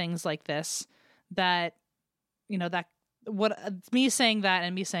seeing things like this, that, that what me saying that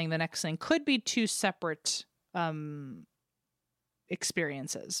and me saying the next thing could be two separate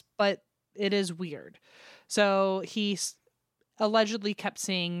experiences, but it is weird. So he allegedly kept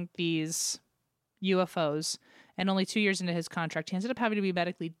seeing these UFOs, and only 2 years into his contract, he ended up having to be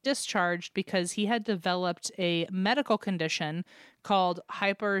medically discharged because he had developed a medical condition called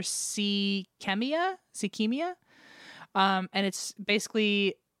hypercemia. And it's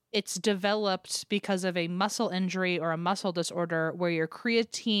basically, it's developed because of a muscle injury or a muscle disorder where your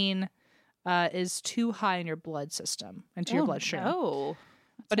creatine is too high in your blood system and to your bloodstream. Oh,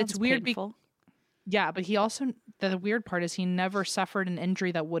 but it's weird. Yeah, but he also, the weird part is he never suffered an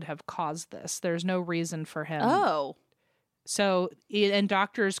injury that would have caused this. There's no reason for him. Oh. So, and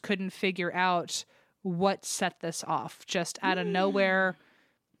doctors couldn't figure out what set this off. Just out of nowhere,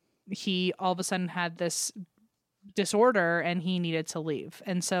 he all of a sudden had this disorder and he needed to leave.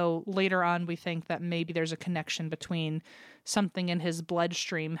 And so later on, we think that maybe there's a connection between something in his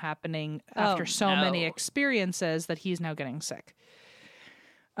bloodstream happening after many experiences that he's now getting sick.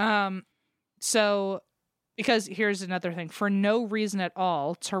 So, because here's another thing, for no reason at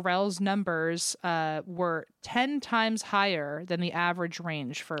all, Terrell's numbers were 10 times higher than the average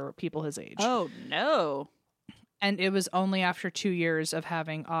range for people his age. Oh, no. And it was only after 2 years of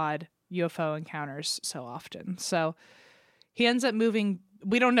having odd UFO encounters so often. So he ends up moving.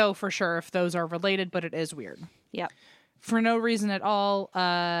 We don't know for sure if those are related, but it is weird. Yep. For no reason at all,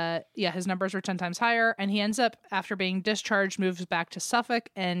 his numbers were 10 times higher, and he ends up, after being discharged, moves back to Suffolk,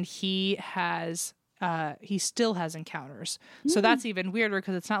 and he still has encounters. So that's even weirder,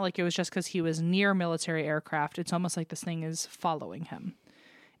 because it's not like it was just because he was near military aircraft. It's almost like this thing is following him.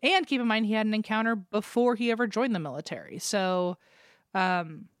 And keep in mind, he had an encounter before he ever joined the military. So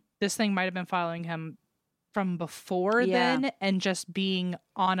this thing might have been following him from before then, and just being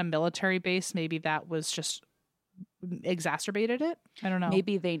on a military base, maybe that was just exacerbated it. I don't know.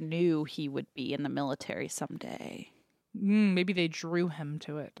 Maybe they knew he would be in the military someday. Maybe they drew him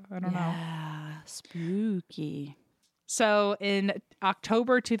to it. I don't know. Yeah, spooky. So in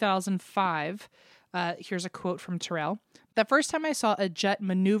October 2005, here's a quote from Terrell. "The first time I saw a jet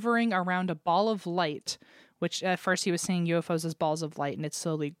maneuvering around a ball of light," which at first he was seeing UFOs as balls of light, and it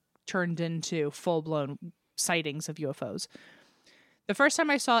slowly turned into full-blown sightings of UFOs. "The first time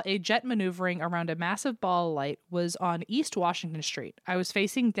I saw a jet maneuvering around a massive ball of light was on East Washington Street. I was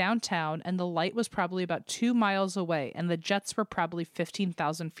facing downtown, and the light was probably about 2 miles away, and the jets were probably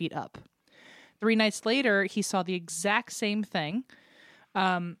 15,000 feet up. 3 nights later, he saw the exact same thing.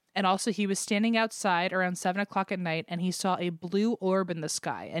 And also, he was standing outside around 7 o'clock at night, and he saw a blue orb in the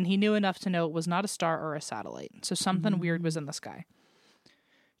sky, and he knew enough to know it was not a star or a satellite. So something weird was in the sky.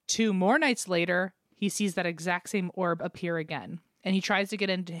 2 more nights later, he sees that exact same orb appear again. And he tries to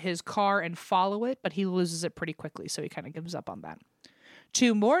get into his car and follow it, but he loses it pretty quickly, so he kind of gives up on that.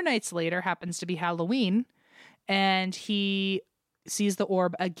 2 more nights later happens to be Halloween, and he sees the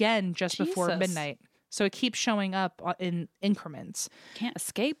orb again just before midnight. So it keeps showing up in increments. Can't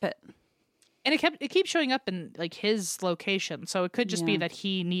escape it. And it keeps showing up in like his location. So it could just be that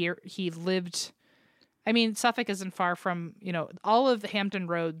he lived. I mean, Suffolk isn't far from, all of Hampton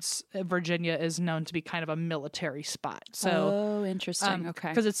Roads, Virginia is known to be kind of a military spot. So, interesting. Okay.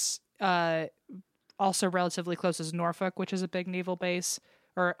 Because it's also relatively close as Norfolk, which is a big naval base,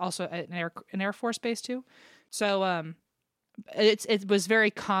 or also an Air Force base too. So it was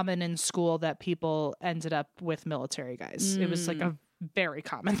very common in school that people ended up with military guys. It was like a very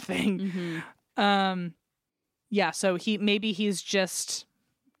common thing. So he's just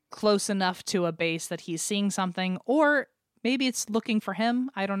close enough to a base that he's seeing something, or maybe it's looking for him.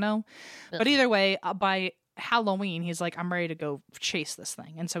 I don't know. But either way, by Halloween, he's like, I'm ready to go chase this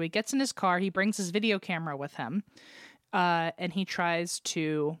thing. And so he gets in his car, he brings his video camera with him, and he tries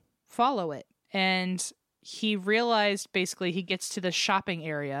to follow it. And he realized, basically, he gets to the shopping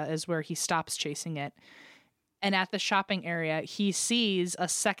area is where he stops chasing it. And at the shopping area, he sees a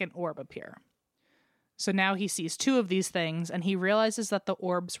second orb appear. So now he sees 2 of these things, and he realizes that the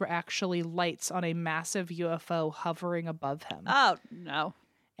orbs were actually lights on a massive UFO hovering above him. Oh, no.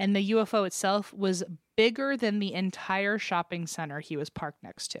 And the UFO itself was bigger than the entire shopping center he was parked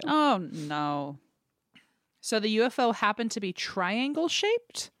next to. Oh, no. So the UFO happened to be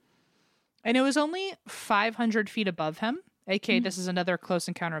triangle-shaped, and it was only 500 feet above him, aka this is another close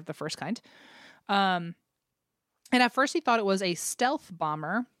encounter of the first kind. And at first he thought it was a stealth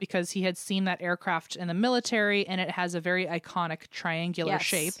bomber because he had seen that aircraft in the military, and it has a very iconic triangular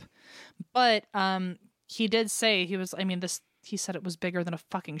shape. But he did say, he said it was bigger than a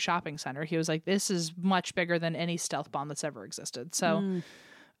fucking shopping center. He was like, this is much bigger than any stealth bomb that's ever existed. So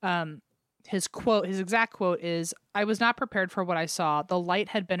his exact quote is, "I was not prepared for what I saw. The light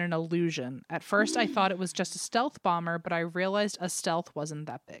had been an illusion. At first, I thought it was just a stealth bomber, but I realized a stealth wasn't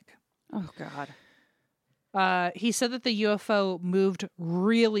that big." Oh, God. He said that the UFO moved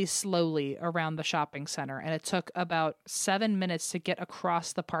really slowly around the shopping center, and it took about 7 minutes to get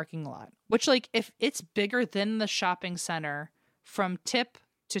across the parking lot. Which, like, if it's bigger than the shopping center from tip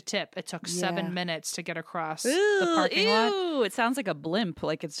to tip, it took 7 minutes to get across the parking lot. It sounds like a blimp,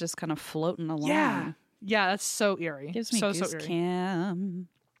 like it's just kind of floating along. Yeah, that's so eerie. Gives me so eerie.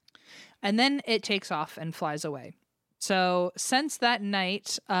 And then it takes off and flies away. So since that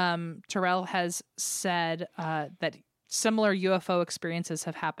night, Terrell has said that similar UFO experiences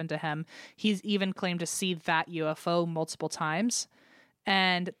have happened to him. He's even claimed to see that UFO multiple times.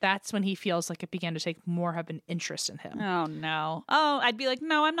 And that's when he feels like it began to take more of an interest in him. Oh, no. Oh, I'd be like,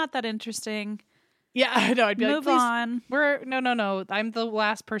 no, I'm not that interesting. Yeah, I know. I'd be Move like, on. No. I'm the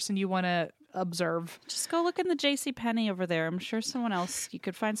last person you want to observe. Just go look in the JCPenney over there. I'm sure you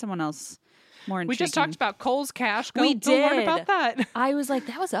could find someone else. More intriguing. We just talked about Kohl's Cash. Go We did. learn about that. I was like,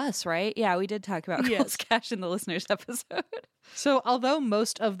 that was us, right? Yeah, we did talk about Kohl's Cash in the listeners episode. So although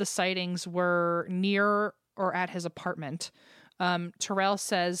most of the sightings were near or at his apartment, Terrell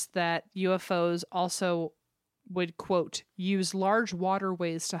says that UFOs also would, quote, use large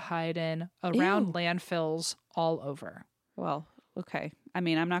waterways to hide in around landfills all over. Well, okay. I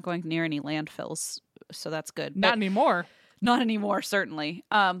mean, I'm not going near any landfills, so that's good. Not anymore. Not anymore, certainly.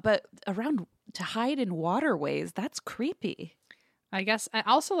 But around to hide in waterways, that's creepy. I guess. I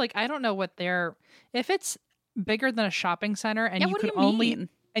also, like, I don't know what if it's bigger than a shopping center and you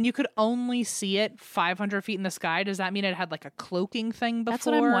could only see it 500 feet in the sky, does that mean it had like a cloaking thing before? That's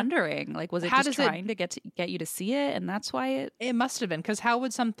what I'm wondering. Like, was it just trying to get you to see it, and that's why it must have been, because how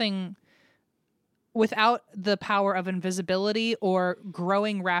would something without the power of invisibility or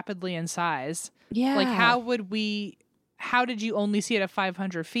growing rapidly in size, like how did you only see it at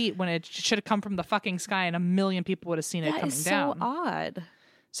 500 feet when it should have come from the fucking sky and a million people would have seen it coming down? So odd.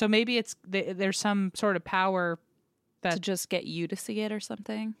 So maybe there's some sort of power that to just get you to see it or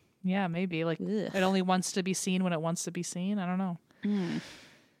something. Yeah, maybe. Like, it only wants to be seen when it wants to be seen. I don't know. Mm.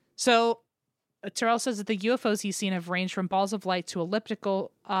 So Terrell says that the UFOs he's seen have ranged from balls of light to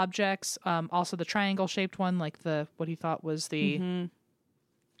elliptical objects. Also the triangle-shaped one, like what he thought was the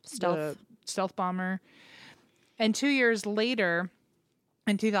stealth bomber. And 2 years later,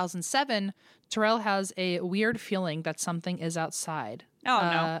 in 2007, Terrell has a weird feeling that something is outside.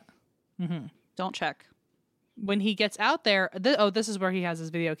 Oh, no. Don't check. When he gets out there, this is where he has his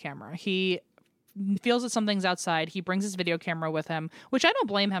video camera. He feels that something's outside. He brings his video camera with him, which I don't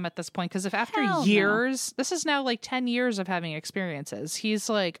blame him at this point, because if after years, this is now like 10 years of having experiences, he's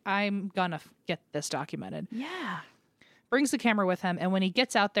like, I'm gonna get this documented. Yeah. Brings the camera with him, and when he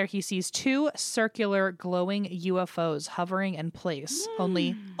gets out there, he sees two circular glowing UFOs hovering in place,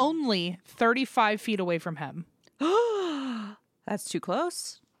 only 35 feet away from him. That's too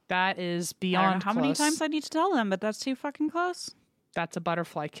close. That is beyond how many times I need to tell them, but that's too fucking close. That's a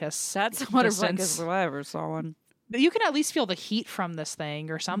butterfly kiss. That's a butterfly kiss if I ever saw one. You can at least feel the heat from this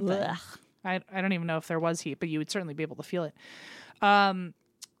thing or something. Blech. I don't even know if there was heat, but you would certainly be able to feel it.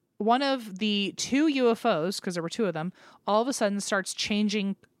 One of the two UFOs, because there were two of them, all of a sudden starts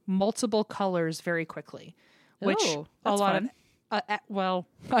changing multiple colors very quickly. Which a lot fun. of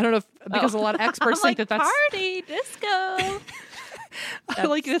I don't know because a lot of experts think that's party disco.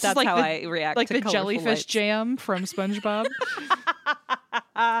 Like this is like how I react like to the jellyfish lights. jam from SpongeBob.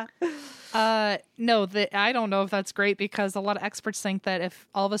 No, I don't know if that's great, because a lot of experts think that if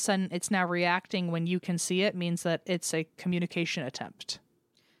all of a sudden it's now reacting when you can see it, means that it's a communication attempt.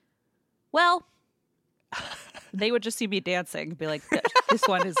 Well, they would just see me dancing and be like, this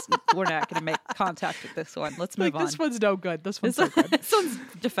one is, we're not going to make contact with this one. Let's move on. This one's no good. This one's no good. This one's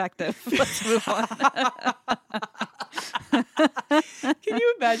defective. Let's move on. Can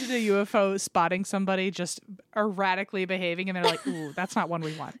you imagine a UFO spotting somebody just erratically behaving and they're like, ooh, that's not one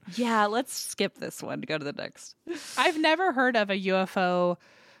we want? Yeah, let's skip this one to go to the next. I've never heard of a UFO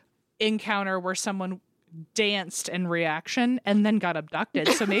encounter where someone danced in reaction and then got abducted.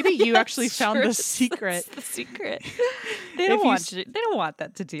 So maybe you actually found the secret. That's the secret. They don't want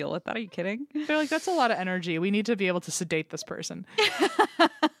that to deal with that. Are you kidding? They're like, that's a lot of energy. We need to be able to sedate this person.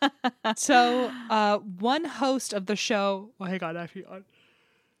 So one host of the show, hang on, I have you on.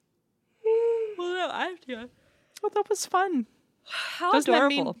 Well, no, I have to. Well, that was fun. How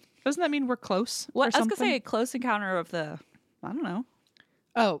adorable. Doesn't that mean we're close? What? I was gonna say a close encounter of the. I don't know.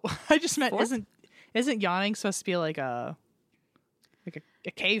 Oh, I just meant isn't yawning supposed to be like a like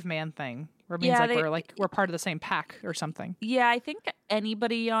a caveman thing, where it means we're part of the same pack or something. Yeah, I think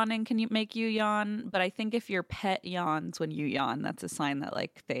anybody yawning can make you yawn, but I think if your pet yawns when you yawn, that's a sign that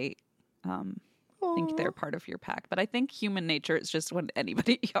like they think they're part of your pack. But I think human nature is just when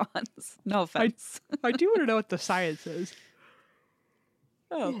anybody yawns. No offense. I do want to know what the science is.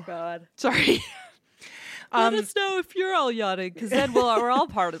 Oh God, sorry. Let us know if you're all yawning, because then we're all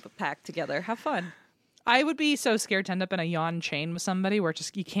part of the pack together. Have fun. I would be so scared to end up in a yawn chain with somebody where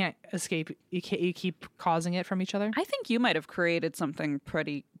just you can't escape. You keep causing it from each other. I think you might have created something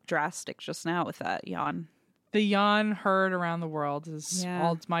pretty drastic just now with that yawn. The yawn heard around the world is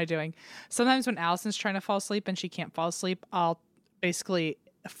all it's my doing. Sometimes when Allison's trying to fall asleep and she can't fall asleep, I'll basically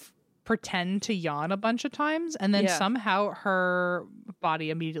pretend to yawn a bunch of times, and then somehow her body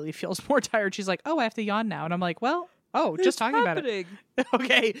immediately feels more tired. She's like, "Oh, I have to yawn now," and I'm like, "Well, just talking happening. About it."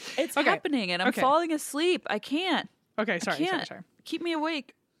 Okay, it's happening, and I'm falling asleep. I can't. Okay, sorry. Keep me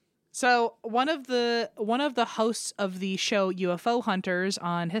awake. So one of the hosts of the show UFO Hunters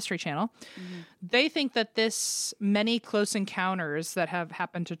on History Channel, they think that this many close encounters that have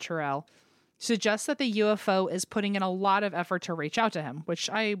happened to Terrell suggests that the UFO is putting in a lot of effort to reach out to him, which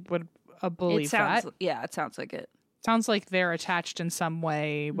I would believe that. Yeah, it sounds like it. Sounds like they're attached in some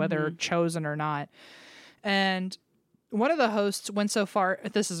way, whether chosen or not. And one of the hosts went so far,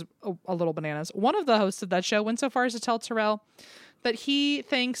 this is a little bananas, one of the hosts of that show went so far as to tell Terrell that he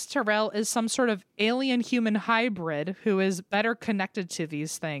thinks Terrell is some sort of alien-human hybrid who is better connected to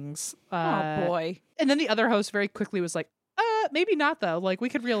these things. Oh, boy. And then the other host very quickly was like, maybe not, though. Like, we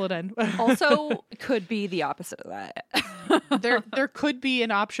could reel it in. Also, could be the opposite of that. There could be an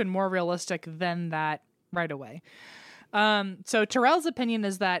option more realistic than that right away. So Terrell's opinion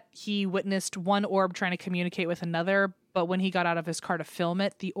is that he witnessed one orb trying to communicate with another, but when he got out of his car to film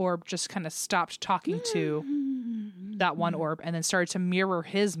it, the orb just kind of stopped talking to that one orb and then started to mirror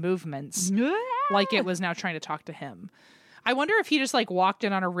his movements like it was now trying to talk to him. I wonder if he just like walked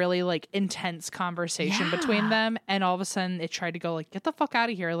in on a really like intense conversation between them, and all of a sudden it tried to go like, get the fuck out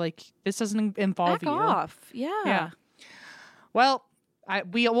of here. Like, this doesn't involve Back off. Yeah. Well,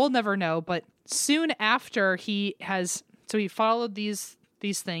 we'll never know, but soon after he followed these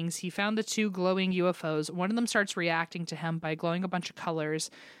things, he found the two glowing UFOs. One of them starts reacting to him by glowing a bunch of colors.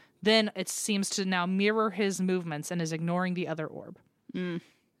 Then it seems to now mirror his movements and is ignoring the other orb.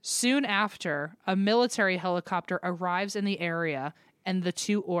 Soon after, a military helicopter arrives in the area and the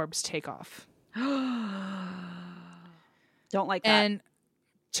two orbs take off. Don't like that. And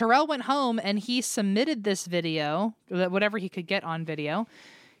Terrell went home and he submitted this video, whatever he could get on video.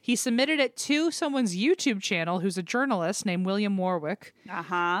 He submitted it to someone's YouTube channel who's a journalist named William Warwick.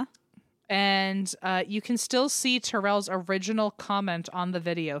 And you can still see Terrell's original comment on the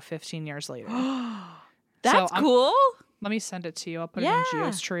video 15 years later. That's cool. Let me send it to you. I'll put it in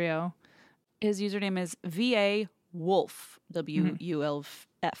Geo's Trio. His username is VA Wolf, WULF.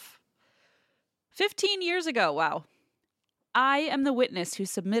 15 years ago, wow. I am the witness who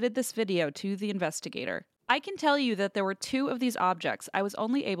submitted this video to the investigator. I can tell you that there were two of these objects. I was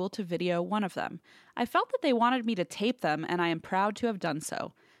only able to video one of them. I felt that they wanted me to tape them, and I am proud to have done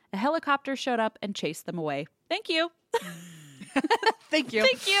so. A helicopter showed up and chased them away. Thank you. Thank you.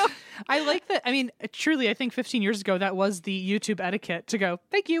 Thank you. I like that. I mean, truly, I think 15 years ago, that was the YouTube etiquette to go,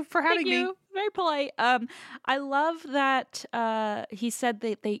 thank you for having me. Very polite. I love that he said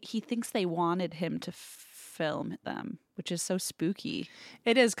that he thinks they wanted him to film them, which is so spooky.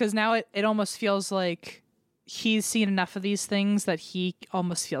 It is, because now it almost feels like he's seen enough of these things that he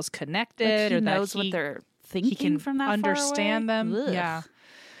almost feels connected. Like he or knows that what they're thinking he can from that understand far away. them. Ugh.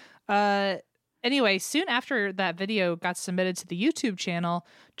 Yeah. Anyway, soon after that video got submitted to the YouTube channel,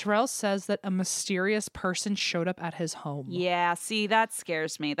 Terrell says that a mysterious person showed up at his home. Yeah, see, that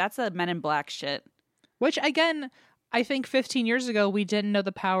scares me. That's a Men in Black shit. Which, again, I think 15 years ago, we didn't know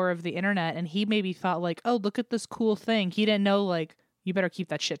the power of the internet, and he maybe thought, like, oh, look at this cool thing. He didn't know, like, you better keep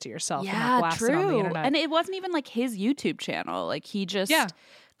that shit to yourself. Yeah, and not blast it on the internet. And it wasn't even, like, his YouTube channel. Like, he just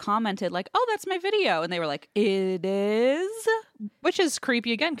commented, like, oh, that's my video. And they were like, it is? Which is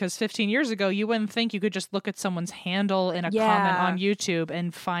creepy again, because 15 years ago, you wouldn't think you could just look at someone's handle in a comment on YouTube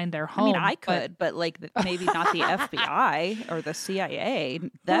and find their home. I mean, I could, but like maybe not the FBI or the CIA.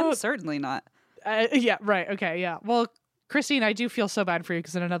 Them certainly not. Yeah, right. Okay, yeah. Well, Christine, I do feel so bad for you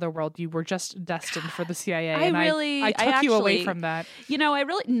because in another world, you were just destined for the CIA. I took you away from that. You know,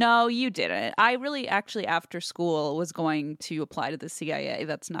 no, you didn't. I really actually after school was going to apply to the CIA.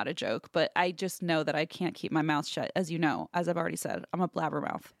 That's not a joke, but I just know that I can't keep my mouth shut. As you know, as I've already said, I'm a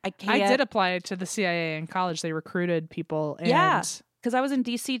blabbermouth. I did apply to the CIA in college. They recruited people. And because I was in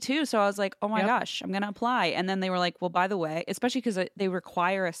DC too. So I was like, oh my gosh, I'm going to apply. And then they were like, well, by the way, especially because they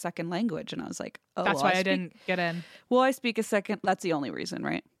require a second language. And I was like, oh, that's why I didn't get in. Well, I speak a second. That's the only reason,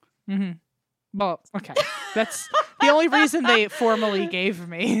 right? Mm-hmm. Well, okay. That's the only reason they formally gave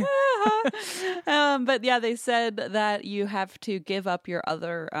me. But yeah, they said that you have to give up your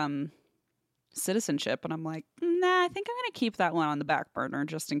other citizenship, and I'm like, nah, I think I'm gonna keep that one on the back burner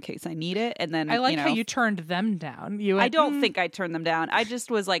just in case I need it. And then I like how you turned them down. I don't think I turned them down. I just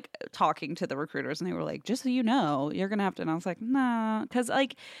was like talking to the recruiters, and they were like, just so you know, you're gonna have to. And I was like, nah, because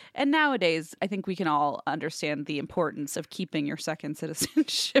like, and nowadays I think we can all understand the importance of keeping your second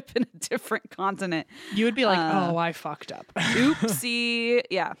citizenship in a different continent. You would be like, oh, I fucked up. Oopsie.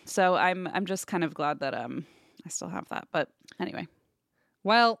 Yeah. So I'm just kind of glad that I still have that. But anyway.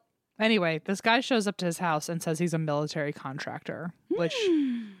 Well. Anyway, this guy shows up to his house and says he's a military contractor, which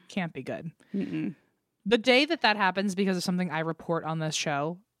can't be good. Mm-mm. The day that happens, because of something I report on this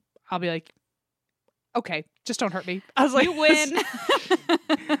show, I'll be like, okay, just don't hurt me. I was like, you win.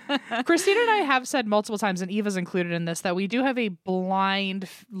 Christina and I have said multiple times, and Eva's included in this, that we do have a blind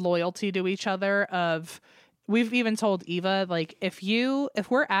loyalty to each other of... We've even told Eva, like, if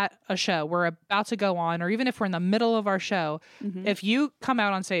we're at a show, we're about to go on, or even if we're in the middle of our show, if you come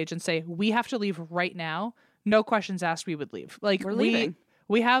out on stage and say, we have to leave right now, no questions asked, we would leave. Like, we're leaving.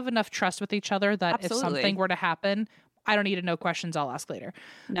 We have enough trust with each other that Absolutely. If something were to happen, I don't need to know questions, I'll ask later.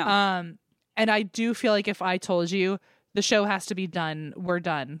 No. And I do feel like if I told you the show has to be done, we're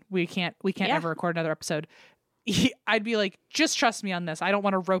done. We can't ever record another episode. I'd be like, just trust me on this. I don't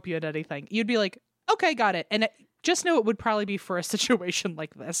want to rope you at anything. You'd be like, okay, got it. And just know it would probably be for a situation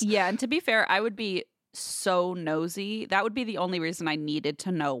like this. Yeah, and to be fair, I would be so nosy. That would be the only reason I needed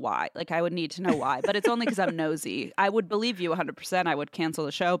to know why. Like, I would need to know why. But it's only because I'm nosy. I would believe you 100%. I would cancel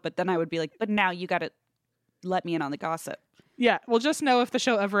the show. But then I would be like, but now you got to let me in on the gossip. Yeah, well, just know if the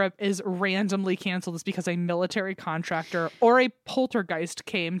show ever is randomly canceled, it's because a military contractor or a poltergeist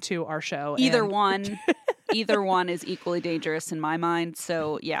came to our show. Either one is equally dangerous in my mind.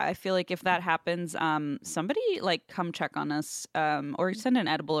 So yeah, I feel like if that happens, somebody like come check on us, or send an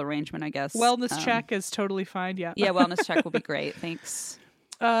edible arrangement, I guess. Wellness check is totally fine. Yeah. Yeah, wellness check will be great. Thanks.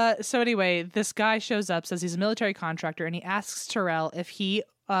 So anyway, this guy shows up, says he's a military contractor, and he asks Terrell if he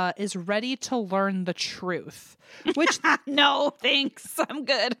is ready to learn the truth. Which no, thanks. I'm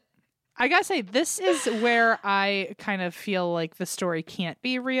good. I gotta say, this is where I kind of feel like the story can't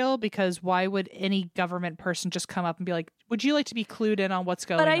be real, because why would any government person just come up and be like, would you like to be clued in on what's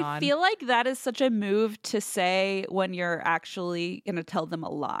going on? But I feel like that is such a move to say when you're actually going to tell them a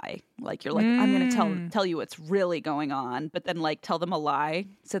lie. Like, you're like, I'm going to tell you what's really going on, but then like tell them a lie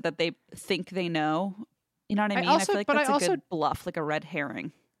so that they think they know. You know what I mean? I feel like that's a good bluff, like a red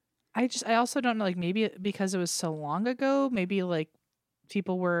herring. I also don't know, like, maybe because it was so long ago, maybe like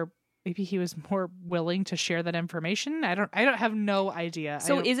maybe he was more willing to share that information. I don't have no idea.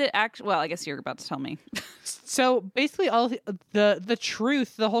 So is it actually, well, I guess you're about to tell me. So basically all the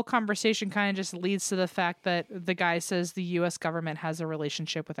truth, the whole conversation kind of just leads to the fact that the guy says the US government has a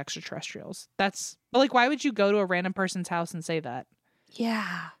relationship with extraterrestrials. But like, why would you go to a random person's house and say that?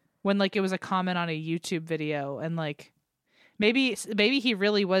 Yeah. When like it was a comment on a YouTube video, and like maybe he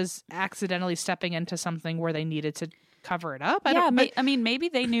really was accidentally stepping into something where they needed to cover it up. I mean, maybe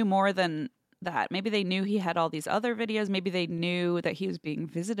they knew more than that. Maybe they knew he had all these other videos. Maybe they knew that he was being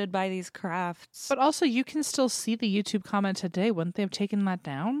visited by these crafts. But also, you can still see the YouTube comment today. Wouldn't they have taken that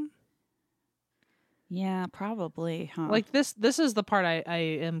down? Yeah, probably. Huh? Like this is the part I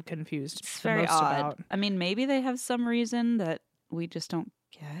am confused. It's very odd. About. I mean, maybe they have some reason that we just don't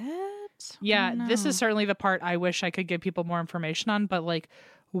get. Yeah, this is certainly the part I wish I could give people more information on. But like,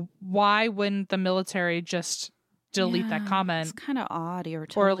 why wouldn't the military just delete that comment? It's kind of odd. You're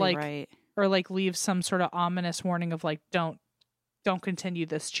totally right. Or like leave some sort of ominous warning of like, don't continue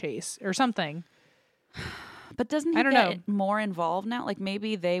this chase or something. But doesn't he get more involved now? Like,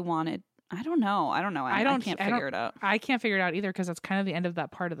 maybe they wanted. I don't know. I can't figure it out. I can't figure it out either, because that's kind of the end of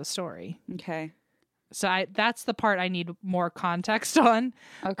that part of the story. Okay. So that's the part I need more context on.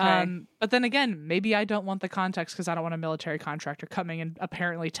 Okay. But then again, maybe I don't want the context because I don't want a military contractor coming and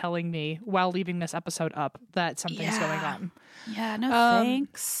apparently telling me while leaving this episode up that something's going on. Yeah, no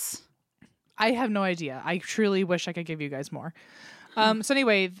thanks. I have no idea. I truly wish I could give you guys more. So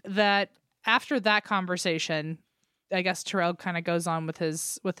anyway, that after that conversation, I guess Terrell kind of goes on with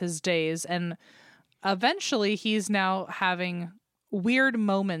his days, and eventually he's now having weird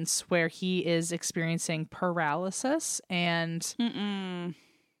moments where he is experiencing paralysis and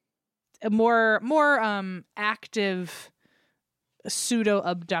more active pseudo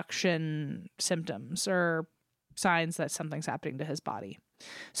abduction symptoms, or signs that something's happening to his body.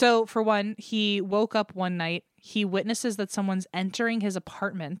 So for one, he woke up one night. He witnesses that someone's entering his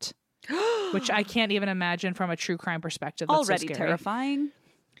apartment, which I can't even imagine from a true crime perspective. That's already so scary. Terrifying.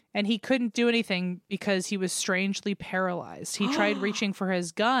 And he couldn't do anything because he was strangely paralyzed. He tried reaching for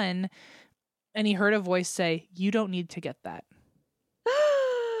his gun, and he heard a voice say, "You don't need to get that."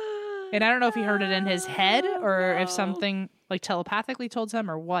 And I don't know if he heard it in his head or if something like telepathically told him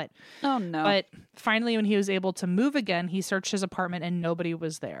or what. Oh, no. But finally, when he was able to move again, he searched his apartment and nobody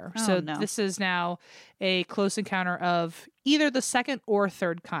was there. Oh, so no. This is now a close encounter of either the second or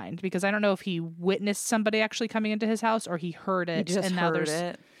third kind, because I don't know if he witnessed somebody actually coming into his house or he heard it. He just and now heard there's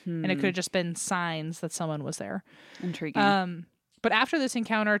it. And it could have just been signs that someone was there. Intriguing. But after this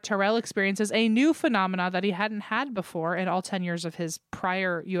encounter, Terrell experiences a new phenomena that he hadn't had before in all 10 years of his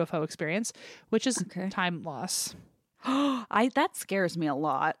prior UFO experience, which is time loss. That scares me a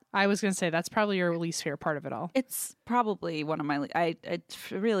lot. I was going to say, that's probably your least favorite part of it all. It's probably one of my... it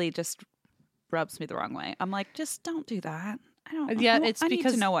really just rubs me the wrong way. I'm like, just don't do that. I need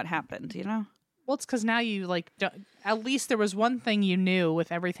to know what happened, you know? Well, it's because now you at least there was one thing you knew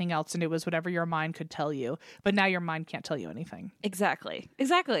with everything else, and it was whatever your mind could tell you. But now your mind can't tell you anything. Exactly. You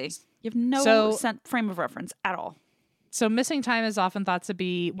have no frame of reference at all. So missing time is often thought to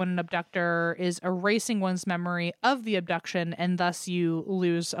be when an abductor is erasing one's memory of the abduction, and thus you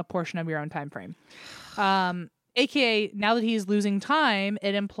lose a portion of your own time frame. AKA, now that he's losing time,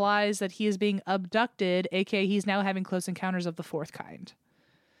 it implies that he is being abducted, AKA he's now having close encounters of the fourth kind.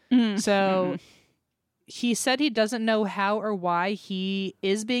 So he said he doesn't know how or why he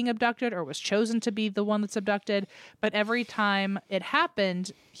is being abducted or was chosen to be the one that's abducted. But every time it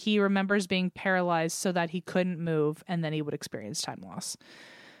happened, he remembers being paralyzed so that he couldn't move, and then he would experience time loss.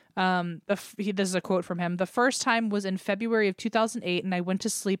 This is a quote from him. "The first time was in February of 2008, and I went to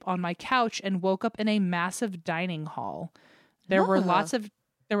sleep on my couch and woke up in a massive dining hall. There were lots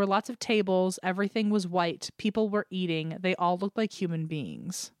of tables. Everything was white. People were eating. They all looked like human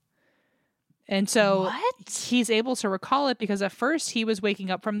beings." And so he's able to recall it because at first he was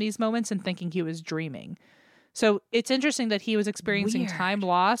waking up from these moments and thinking he was dreaming. So it's interesting that he was experiencing time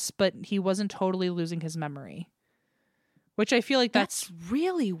loss, but he wasn't totally losing his memory. Which I feel like that's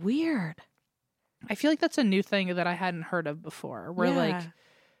really weird. I feel like that's a new thing that I hadn't heard of before, where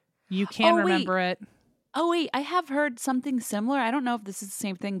you can remember it. Oh, wait, I have heard something similar. I don't know if this is the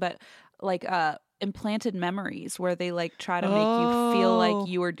same thing, but implanted memories where they try to make you feel like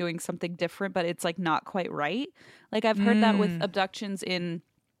you are doing something different, but it's not quite right. I've heard that with abductions in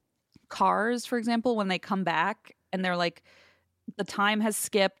cars, for example, when they come back and they're the time has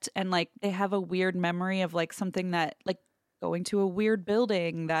skipped and they have a weird memory of something that going to a weird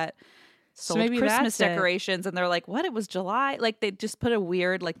building that sold Christmas decorations, and they're like, what? It was July. They just put a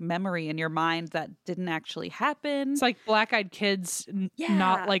weird memory in your mind that didn't actually happen. It's like Black-Eyed Kids,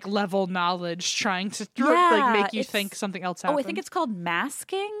 not level knowledge, trying to make you think something else happened. Oh, I think it's called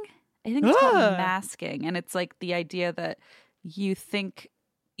masking. And it's the idea that you think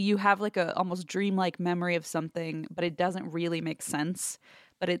you have a almost dreamlike memory of something, but it doesn't really make sense.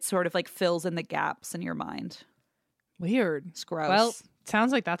 But it sort of like fills in the gaps in your mind. Weird. It's gross. Well,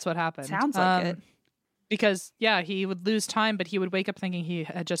 sounds like that's what happened. Sounds like it. Because, yeah, he would lose time, but he would wake up thinking he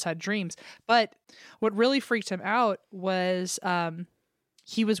had just had dreams. But what really freaked him out was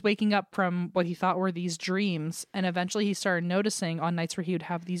he was waking up from what he thought were these dreams. And eventually he started noticing on nights where he would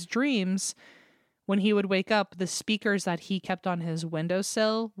have these dreams, when he would wake up, the speakers that he kept on his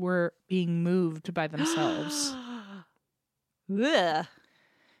windowsill were being moved by themselves. Ugh.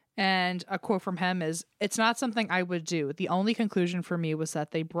 And a quote from him is, "It's not something I would do. The only conclusion for me was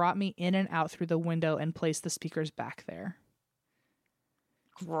that they brought me in and out through the window and placed the speakers back there."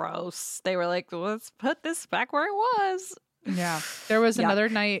 Gross. They were like, let's put this back where it was. Yeah. There was another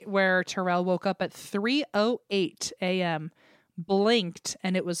night where Terrell woke up at 3:08 a.m., blinked,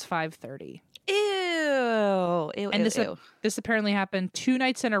 and it was 5:30. Ew. And this apparently happened 2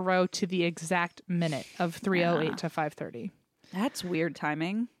 nights in a row to the exact minute of 3:08 to 5:30. That's weird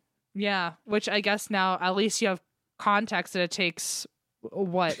timing. Yeah, which I guess now at least you have context that it takes,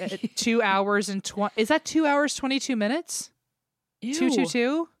 2 hours and 20... Is that 2 hours, 22 minutes? Ew.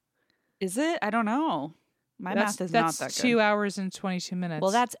 222? Is it? I don't know. My math is not that good. That's 2 hours and 22 minutes.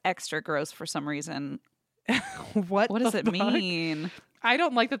 Well, that's extra gross for some reason. What does it mean? I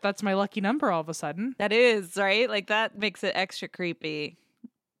don't like that that's my lucky number all of a sudden. That is, right? That makes it extra creepy.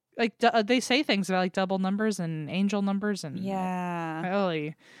 They say things about double numbers and angel numbers and yeah.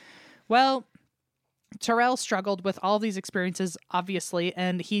 Really. Well, Terrell struggled with all these experiences, obviously,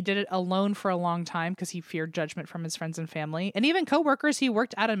 and he did it alone for a long time because he feared judgment from his friends and family. And even coworkers. He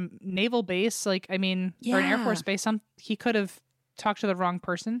worked at a naval base, or an Air Force base. He could have talked to the wrong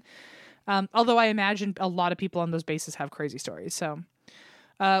person. Although I imagine a lot of people on those bases have crazy stories. So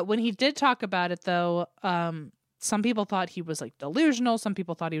when he did talk about it, though, some people thought he was like delusional. Some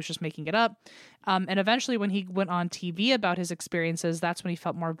people thought he was just making it up. And eventually when he went on TV about his experiences, that's when he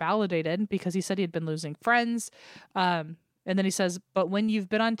felt more validated because he said he had been losing friends. And then he says, but when you've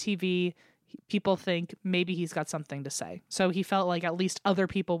been on TV, people think maybe he's got something to say. So he felt like at least other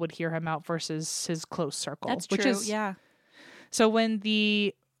people would hear him out versus his close circle. That's true. Yeah. So when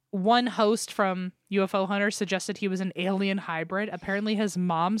the one host from UFO Hunters suggested he was an alien hybrid, apparently his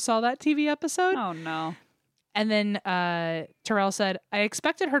mom saw that TV episode. Oh, no. And then Terrell said, I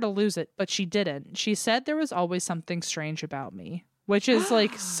expected her to lose it, but she didn't. She said there was always something strange about me, which is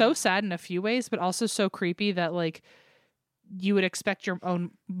like so sad in a few ways, but also so creepy that like you would expect your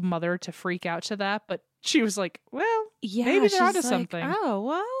own mother to freak out to that. But she was like, well, maybe they're onto something. Oh,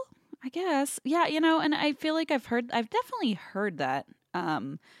 well, I guess. Yeah, and I feel like I've definitely heard that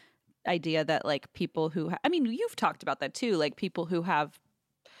idea that like people who, you've talked about that too, like people who have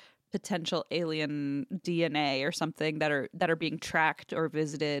potential alien DNA or something that are being tracked or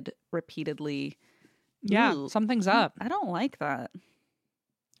visited repeatedly. Yeah, Ooh, something's up. I don't like that.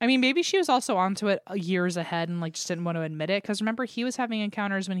 I mean, maybe she was also onto it years ahead and like just didn't want to admit it. Because remember, he was having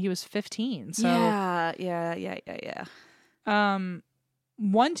encounters when he was 15. So yeah.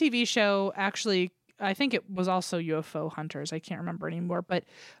 One TV show actually, I think it was also UFO Hunters. I can't remember anymore. But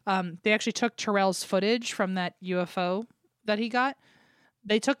they actually took Terrell's footage from that UFO that he got.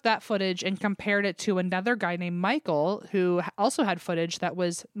 They took that footage and compared it to another guy named Michael who also had footage that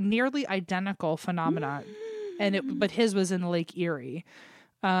was nearly identical phenomena, but his was in Lake Erie.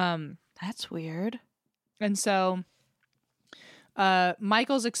 That's weird. And so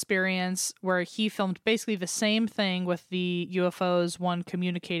Michael's experience where he filmed basically the same thing with the UFOs, one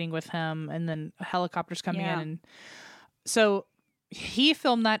communicating with him and then helicopters coming in. And so he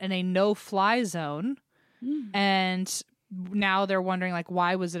filmed that in a no-fly zone. And now they're wondering, like,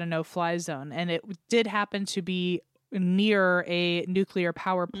 why was it a no-fly zone? And it did happen to be near a nuclear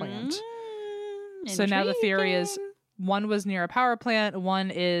power plant. So now the theory is one was near a power plant, one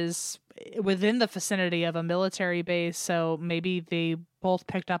is within the vicinity of a military base. So maybe they both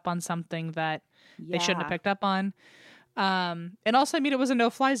picked up on something that they shouldn't have picked up on. And also, it was a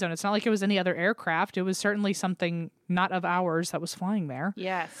no-fly zone. It's not like it was any other aircraft. It was certainly something not of ours that was flying there.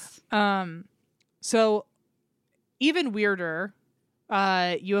 Yes. So even weirder,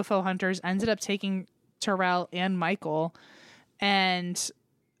 UFO Hunters ended up taking Terrell and Michael, and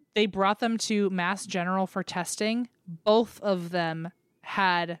they brought them to Mass General for testing. Both of them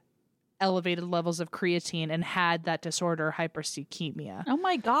had elevated levels of creatine and had that disorder, hypercalcemia. Oh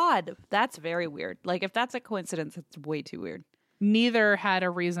my God. That's very weird. Like, if that's a coincidence, it's way too weird. Neither had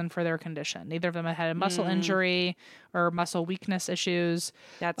a reason for their condition. Neither of them had a muscle injury or muscle weakness issues.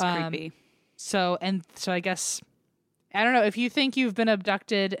 That's creepy. So I guess, I don't know, if you think you've been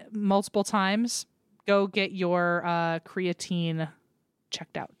abducted multiple times, go get your creatine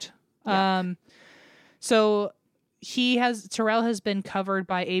checked out. Yeah. So Terrell has been covered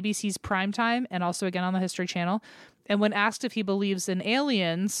by ABC's Primetime and also again on the History Channel. And when asked if he believes in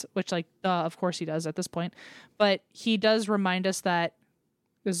aliens, which of course he does at this point, but he does remind us that,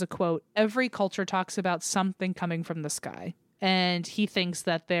 there's a quote, every culture talks about something coming from the sky. And he thinks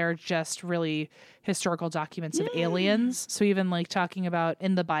that they're just really historical documents of aliens. So even like talking about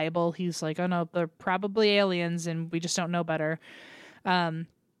in the Bible, he's like, oh no, they're probably aliens and we just don't know better.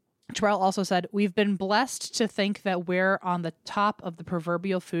 Terrell also said, we've been blessed to think that we're on the top of the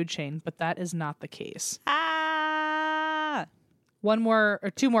proverbial food chain, but that is not the case.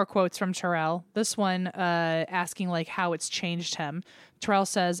 Two more quotes from Terrell. This one asking like how it's changed him. Terrell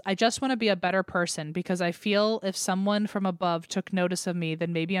says, I just want to be a better person because I feel if someone from above took notice of me,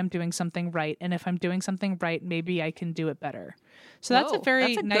 then maybe I'm doing something right. And if I'm doing something right, maybe I can do it better. So that's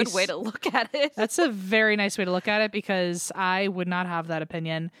a nice good way to look at it. That's a very nice way to look at it because I would not have that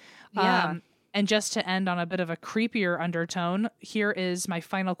opinion. Yeah. And just to end on a bit of a creepier undertone, here is my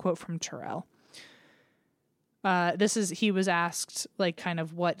final quote from Terrell. He was asked like kind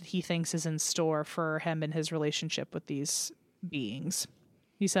of what he thinks is in store for him in his relationship with these beings.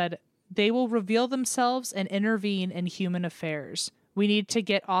 He said, they will reveal themselves and intervene in human affairs. We need to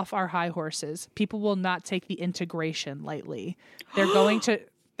get off our high horses. People will not take the integration lightly. They're going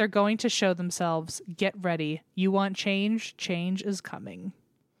to show themselves. Get ready. You want change? Change is coming.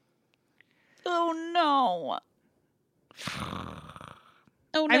 Oh no.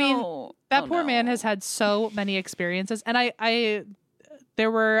 Oh no. I mean, That poor man has had so many experiences. And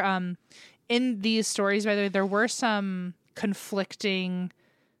there were, in these stories, by the way, there were some conflicting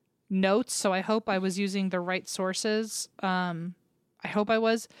notes. So I hope I was using the right sources. I hope I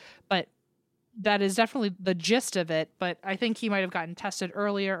was, but that is definitely the gist of it. But I think he might have gotten tested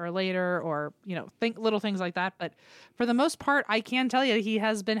earlier or later, or, little things like that. But for the most part, I can tell you he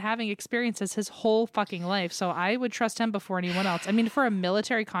has been having experiences his whole fucking life. So I would trust him before anyone else. I mean, for a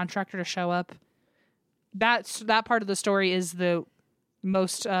military contractor to show up, that part of the story is the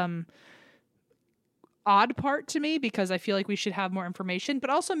most odd part to me, because I feel like we should have more information, but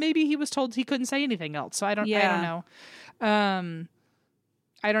also maybe he was told he couldn't say anything else. So I don't know.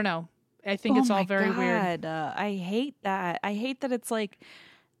 I don't know. I think it's all very weird. I hate that. I hate that it's like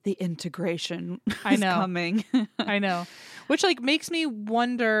the integration is coming. I know. Which makes me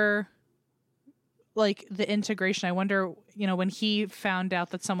wonder, the integration. I wonder, when he found out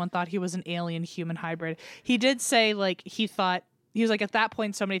that someone thought he was an alien human hybrid, he did say he thought, he was at that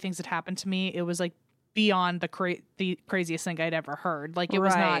point, so many things had happened to me. It was beyond the craziest thing I'd ever heard. It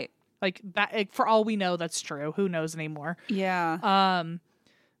was not that, for all we know, that's true. Who knows anymore? Yeah.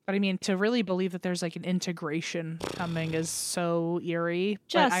 But I mean, to really believe that there's an integration coming is so eerie.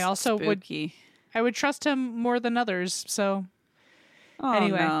 Just but I also spooky. would trust him more than others. So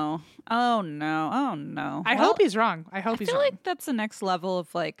anyway. No. Oh no. I hope he's wrong. I hope he's wrong. I feel like that's the next level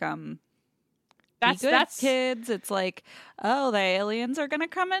of that's kids. It's the aliens are gonna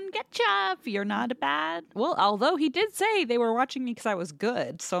come and get you if you're not a bad. Well, although he did say they were watching me because I was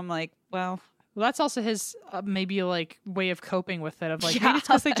good, so I'm well, that's also his maybe way of coping with it. Of maybe it's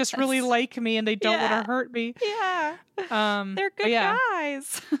because they just really like me and they don't want to hurt me. Yeah, they're good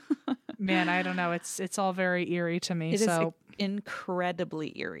guys. Man, I don't know. It's all very eerie to me. It is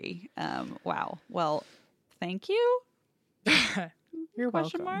incredibly eerie. Wow. Well, thank you. You're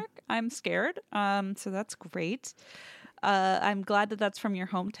welcome. I'm scared. So that's great. I'm glad that that's from your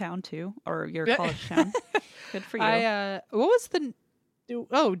hometown too, or your college town. Good for you. What was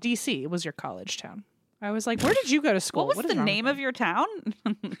DC was your college town. I was where did you go to school? What was the name of your town?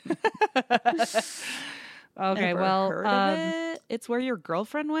 Okay, heard of it? It's where your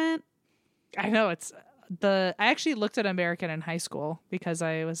girlfriend went. I know I actually looked at American in high school because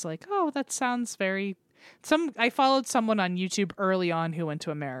I was that sounds very. I followed someone on YouTube early on who went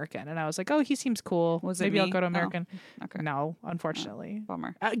to American, and I was he seems cool. Maybe I'll go to American. Oh, okay. No, unfortunately.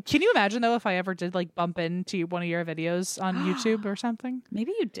 Bummer. Can you imagine though if I ever did bump into one of your videos on YouTube or something?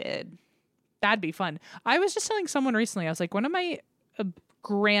 Maybe you did. That'd be fun. I was just telling someone recently, I was one of my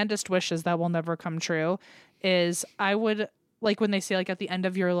grandest wishes that will never come true is I would when they say at the end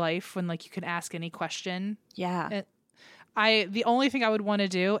of your life when you can ask any question. Yeah. The only thing I would want to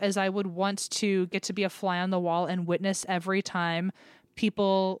do is I would want to get to be a fly on the wall and witness every time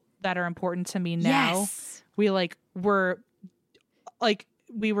people that are important to me now, we were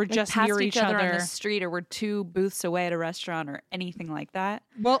just near each other on the street, or we're 2 booths away at a restaurant or anything like that.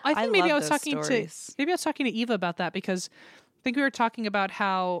 Well, I think maybe I was talking to Eva about that, because I think we were talking about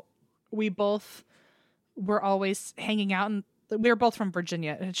how we both were always hanging out, and we were both from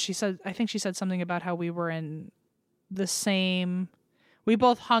Virginia. And I think she said something about how we were in we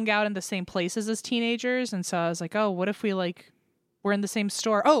both hung out in the same places as teenagers. And so I was what if we we're in the same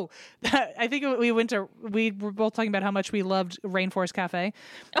store? Oh, I think we were both talking about how much we loved Rainforest Cafe,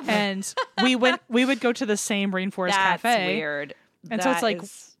 and we would go to the same Rainforest Cafe. That's weird. And so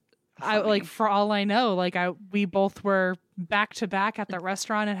it's for all I know, we both were back to back at the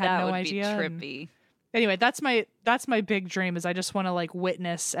restaurant and had no idea. That would be trippy. Anyway, that's my big dream, is I just want to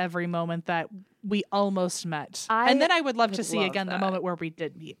witness every moment that we almost met. And then I would love to see again the moment where we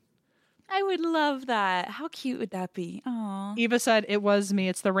did meet. I would love that. How cute would that be? Aww. Eva said it was me.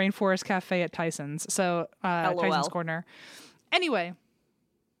 It's the Rainforest Cafe at Tyson's. So Tyson's Corner. Anyway,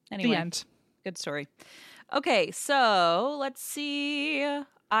 the end. Good story. Okay, so let's see.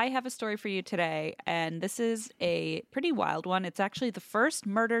 I have a story for you today, and this is a pretty wild one. It's actually the first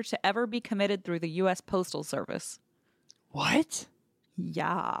murder to ever be committed through the U.S. Postal Service. What?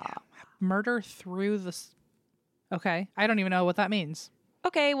 Yeah. Murder through the... Okay. I don't even know what that means.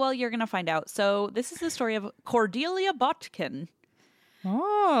 Okay, well, you're going to find out. So this is the story of Cordelia Botkin.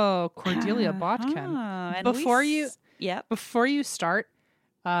 Oh, Cordelia Botkin. Before you start,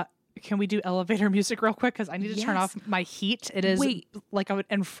 can we do elevator music real quick? Because I need to turn off my heat. It is like an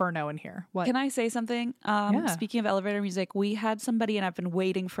inferno in here. What? Can I say something? Speaking of elevator music, we had somebody, and I've been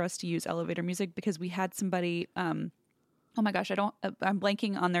waiting for us to use elevator music because we had somebody, oh my gosh, I'm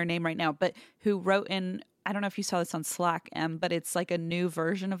blanking on their name right now, but who wrote in, I don't know if you saw this on Slack, but it's like a new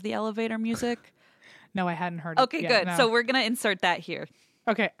version of the elevator music. No, I hadn't heard it. Okay, good. No. So we're going to insert that here.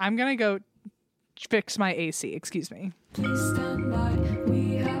 Okay, I'm going to go fix my AC. Excuse me. Please stand by.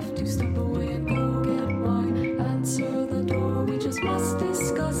 We have to step away and go get wine. Answer the door. We just must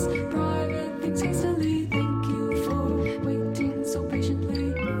discuss private things hastily. Thank you for waiting so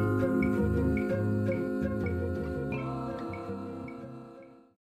patiently.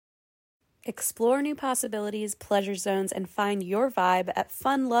 Explore new possibilities, pleasure zones, and find your vibe at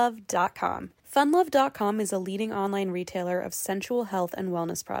funlove.com. Funlove.com is a leading online retailer of sensual health and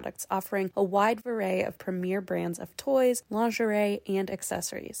wellness products, offering a wide array of premier brands of toys, lingerie, and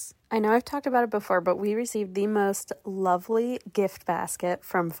accessories. I know I've talked about it before, but we received the most lovely gift basket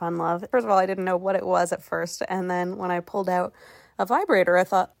from Funlove. First of all, I didn't know what it was at first, and then when I pulled out a vibrator, I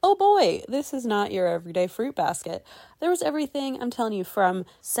thought, oh boy, this is not your everyday fruit basket. There was everything, I'm telling you, from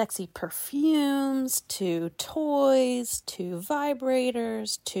sexy perfumes to toys to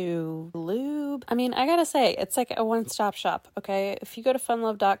vibrators to lube. I mean, I gotta say, it's like a one-stop shop, okay? If you go to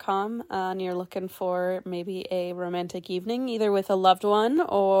funlove.com and you're looking for maybe a romantic evening, either with a loved one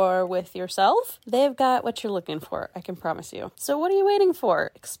or with yourself, they've got what you're looking for, I can promise you. So what are you waiting for?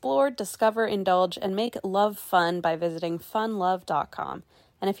 Explore, discover, indulge, and make love fun by visiting funlove.com.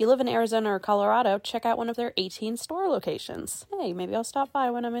 And if you live in Arizona or Colorado, check out one of their 18 store locations. Hey, maybe I'll stop by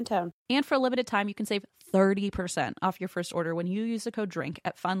when I'm in town. And for a limited time, you can save 30% off your first order when you use the code DRINK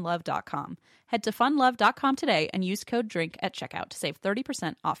at funlove.com. Head to funlove.com today and use code DRINK at checkout to save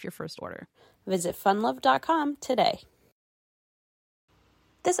 30% off your first order. Visit funlove.com today.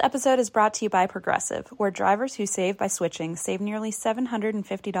 This episode is brought to you by Progressive, where drivers who save by switching save nearly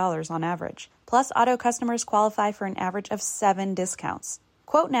 $750 on average. Plus, auto customers qualify for an average of 7 discounts.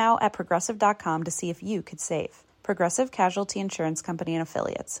 Quote now at Progressive.com to see if you could save. Progressive Casualty Insurance Company and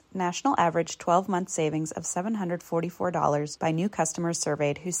Affiliates. National average 12-month savings of $744 by new customers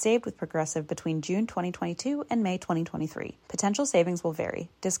surveyed who saved with Progressive between June 2022 and May 2023. Potential savings will vary.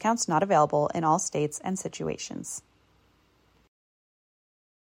 Discounts not available in all states and situations.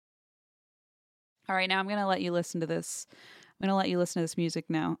 All right, now I'm going to let you listen to this. I'm going to let you listen to this music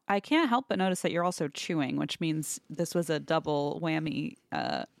now. I can't help but notice that you're also chewing, which means this was a double whammy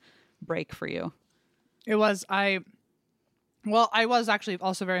break for you. It was. I was actually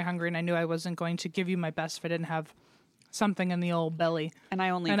also very hungry, and I knew I wasn't going to give you my best if I didn't have something in the old belly. And I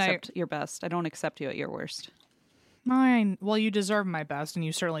only accept your best. I don't accept you at your worst. Mine. Well, you deserve my best, and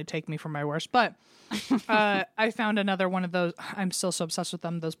you certainly take me for my worst. But I found another one of those. I'm still so obsessed with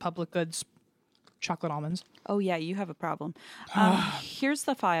them. Those Public Goods chocolate almonds. Oh, yeah, you have a problem. Here's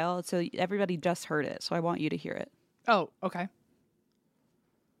the file. So everybody just heard it, so I want you to hear it. Oh, okay.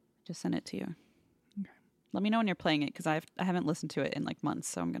 Just send it to you. Okay. Let me know when you're playing it, because I haven't listened to it in like months,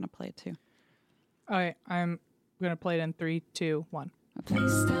 so I'm going to play it too. All right, I'm going to play it in 3, 2, 1. Okay.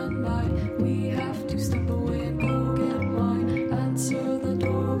 Please stand by. We have to step away and go get wine. Answer the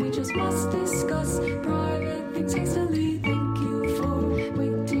door. We just must discuss private things hastily. Thank you for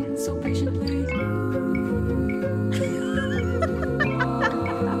waiting so patiently.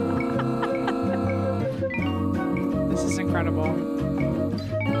 This is incredible.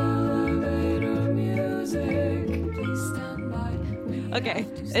 Okay,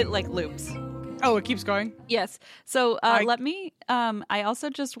 it like loops. Oh, it keeps going? Yes. So let me, I also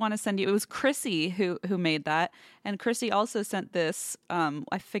just want to send you, it was Chrissy who made that. And Chrissy also sent this.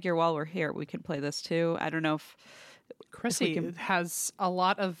 I figure while we're here, we can play this too. I don't know if Chrissy has a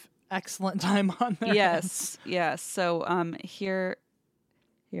lot of excellent time on there. Yes. Yes. So here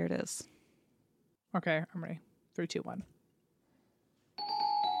it is. Okay, I'm ready. 3, 2, 1.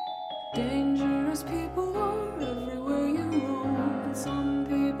 Dangerous people are everywhere you roam, and some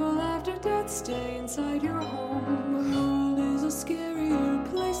people after death stay inside your home. The world is a scarier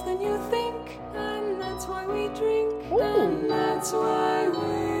place than you think, and that's why we drink. Ooh. And that's why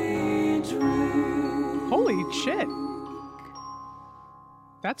we drink. Holy shit.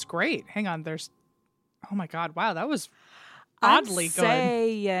 That's great. Hang on, oh my god, wow, that was oddly good.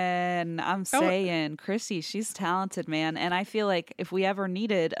 I'm saying, Chrissy, she's talented, man. And I feel like if we ever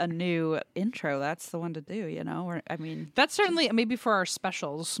needed a new intro, that's the one to do, you know? Or, I mean, that's certainly maybe for our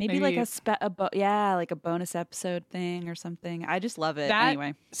specials. Maybe like like a bonus episode thing or something. I just love it. That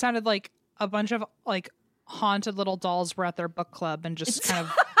anyway, sounded like a bunch of like haunted little dolls were at their book club and just kind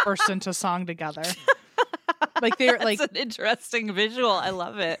of burst into song together. Like they're like an interesting visual. I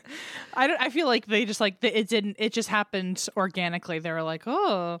love it. I feel like they just like it just happened organically. They were like,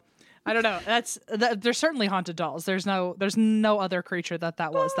 oh, I don't know. They're certainly haunted dolls. There's no other creature that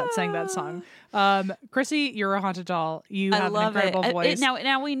sang that song. Chrissy, you're a haunted doll. You have an incredible voice.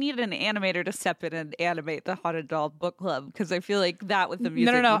 Now we need an animator to step in and animate the haunted doll book club, because I feel like that with the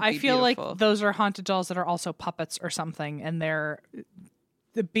music. No. Would be I feel beautiful. like those are haunted dolls that are also puppets or something, and they're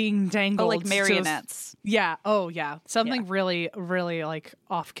being dangled. Oh, like marionettes. Yeah. Oh, yeah. Something really, really like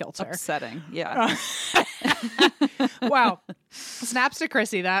off kilter. Upsetting. Yeah. Wow. Snaps to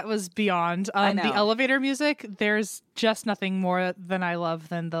Chrissy. That was beyond. I know. The elevator music, there's just nothing more than I love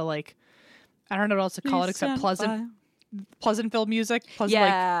than the like, I don't know what else to call it except Pleasantville music. Like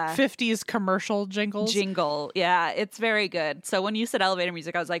 50s commercial jingles. Yeah, it's very good. So when you said elevator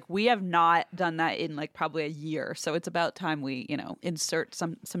music, I was like, we have not done that in like probably a year. So it's about time we, insert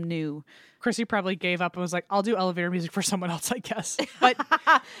some new. Chrissy probably gave up and was like, I'll do elevator music for someone else, I guess. But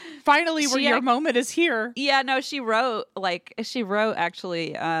finally, your moment is here. Yeah, no, she wrote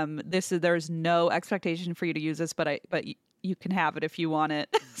actually, there's no expectation for you to use this, but you can have it if you want it.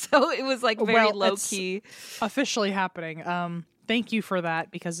 So it was like very low key. Officially happening. Thank you for that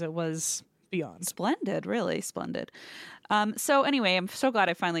because it was beyond splendid, really splendid. So anyway, I'm so glad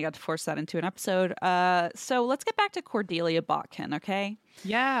I finally got to force that into an episode. So let's get back to Cordelia Botkin, okay?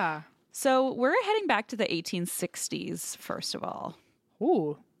 Yeah. So we're heading back to the 1860s, first of all.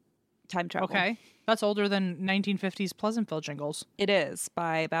 Ooh. Time travel. Okay. That's older than 1950s Pleasantville jingles. It is,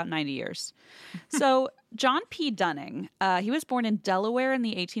 by about 90 years. So John P. Dunning, he was born in Delaware in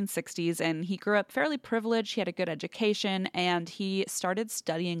the 1860s, and he grew up fairly privileged. He had a good education, and he started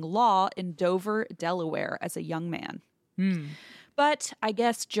studying law in Dover, Delaware as a young man. But I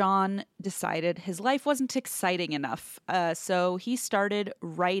guess John decided his life wasn't exciting enough. So he started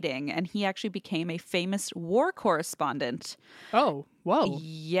writing, and he actually became a famous war correspondent. Oh, whoa.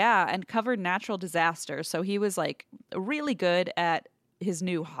 Yeah, and covered natural disasters. So he was like really good at his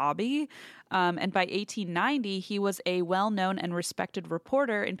new hobby. And by 1890, he was a well-known and respected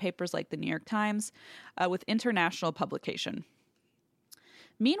reporter in papers like the New York Times with international publication.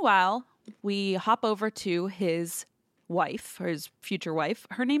 Meanwhile, we hop over to his wife, or his future wife.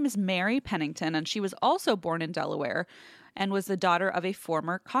 Her name is Mary Pennington, and she was also born in Delaware and was the daughter of a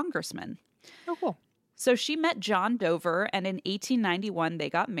former congressman. Oh, cool. So she met John Dover, and in 1891 they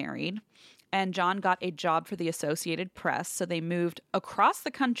got married, and John got a job for the Associated Press. So they moved across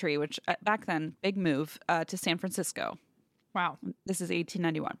the country, which back then, big move, to San Francisco. Wow. This is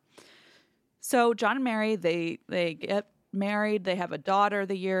 1891. So John and Mary, they get married. They have a daughter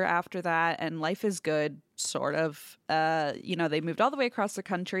the year after that, and life is good, sort of. They moved all the way across the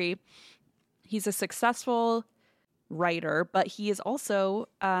country. He's a successful writer, but he is also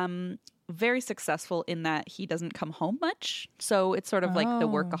very successful in that he doesn't come home much. So it's sort of like the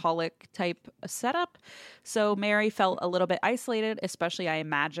workaholic type setup. So Mary felt a little bit isolated, especially, I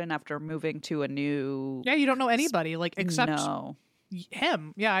imagine, after moving to a new... Yeah, you don't know anybody, except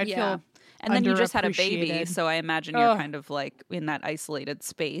him. Yeah, I feel... And then you just had a baby, so I imagine you're kind of like in that isolated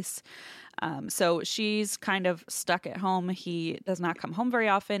space. So she's kind of stuck at home. He does not come home very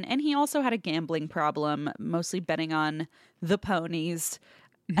often. And he also had a gambling problem, mostly betting on the ponies,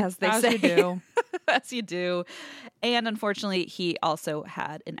 as they say. As you do. As you do. And unfortunately, he also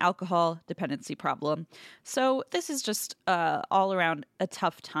had an alcohol dependency problem. So this is just all around a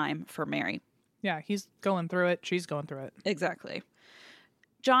tough time for Mary. Yeah, he's going through it. She's going through it. Exactly.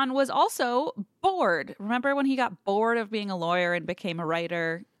 John was also bored. Remember when he got bored of being a lawyer and became a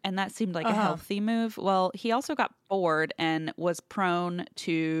writer? And that seemed like a healthy move. Well, he also got bored and was prone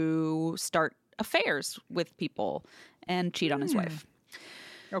to start affairs with people and cheat on his wife.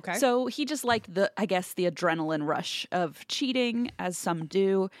 Okay. So he just liked the adrenaline rush of cheating, as some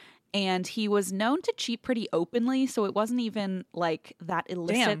do. And he was known to cheat pretty openly, so it wasn't even like that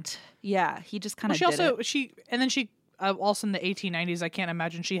illicit. Damn. Yeah, he just kind of did it. Also in the 1890s, I can't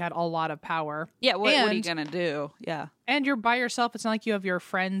imagine she had a lot of power. Yeah, what are you going to do? Yeah. And you're by yourself. It's not like you have your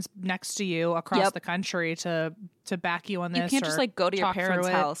friends next to you across the country to back you on this. You can't just go to your parents'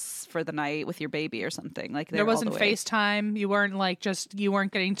 house for the night with your baby or something. There wasn't FaceTime. You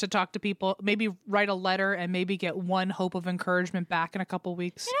weren't getting to talk to people. Maybe write a letter and maybe get one hope of encouragement back in a couple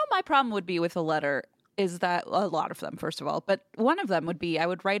weeks. My problem would be with a letter is that a lot of them, first of all, but one of them would be I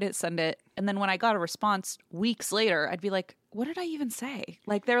would write it, send it, and then when I got a response weeks later, I'd be like, what did I even say?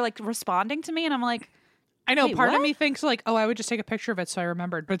 They're responding to me, and I'm like, I know, part of me thinks I would just take a picture of it so I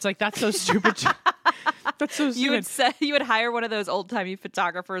remembered, but it's that's so stupid. That's so stupid. You would hire one of those old-timey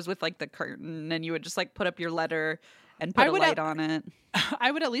photographers with the curtain, and you would just put up your letter and put a light on it.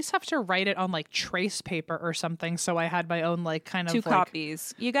 I would at least have to write it on trace paper or something, so I had my own kind of two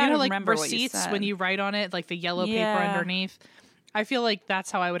copies. You gotta remember receipts what you said. when you write on it, the yellow paper underneath. I feel like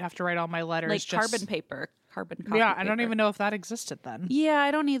that's how I would have to write all my letters. Carbon paper. Carbon copy Yeah, paper. I don't even know if that existed then. Yeah,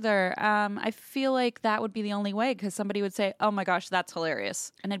 I don't either. I feel like that would be the only way, because somebody would say, oh my gosh, that's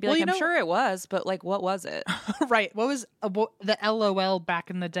hilarious. And I'd be I'm sure it was, but what was it? Right. What was the LOL back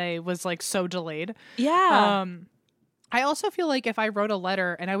in the day was so delayed. Yeah. I also feel like if I wrote a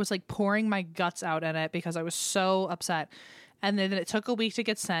letter and I was like pouring my guts out in it because I was so upset, and then it took a week to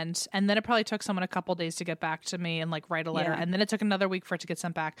get sent, and then it probably took someone a couple days to get back to me and like write a letter, and then it took another week for it to get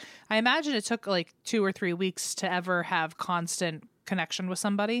sent back. I imagine it took like 2 or 3 weeks to ever have constant connection with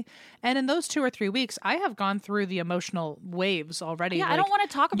somebody. And in those 2 or 3 weeks, I have gone through the emotional waves already. Yeah, like, I don't want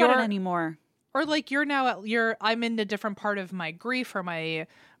to talk about it anymore. Or like I'm in a different part of my grief or my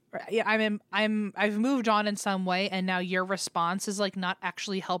I've moved on in some way, and now your response is like not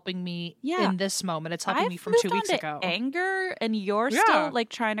actually helping me in this moment. It's helping me from 2 weeks ago. Anger, and you're still like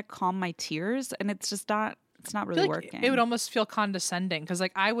trying to calm my tears, and it's just not. It's not really working. It would almost feel condescending because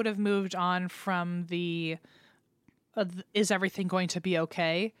like I would have moved on from the is everything going to be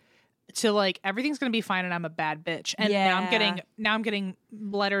okay to like everything's going to be fine and I'm a bad bitch. And now I'm getting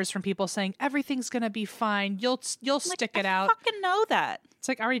letters from people saying everything's going to be fine. You'll stick it out. I fucking know that. It's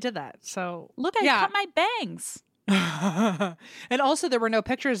like I already did that. So look, I cut my bangs. And also there were no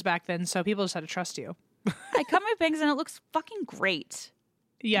pictures back then, so people just had to trust you. I cut my bangs and it looks fucking great.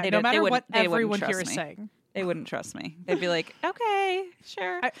 Yeah, no matter what everyone here is saying. They wouldn't trust me. They'd be like, okay,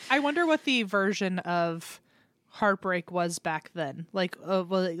 sure. I wonder what the version of heartbreak was back then. Like,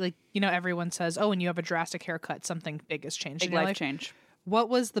 everyone says, oh, when you have a drastic haircut, something big has changed. Big life change. What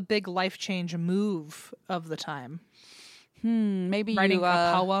was the big life change move of the time? Maybe writing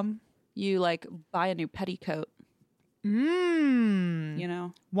a poem. You like buy a new petticoat. You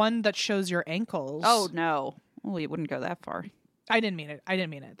know, one that shows your ankles. Oh no, well, you wouldn't go that far. I didn't mean it.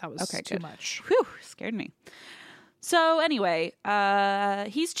 That was too much. Whew, scared me. So anyway,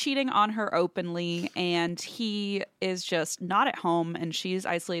 he's cheating on her openly, and he is just not at home, and she's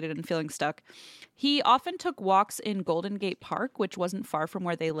isolated and feeling stuck. He often took walks in Golden Gate Park, which wasn't far from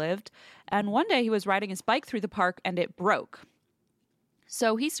where they lived. And one day he was riding his bike through the park and it broke.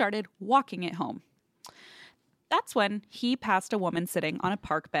 So he started walking it home. That's when he passed a woman sitting on a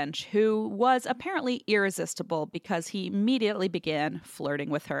park bench who was apparently irresistible because he immediately began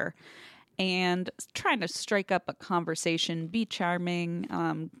flirting with her and trying to strike up a conversation, be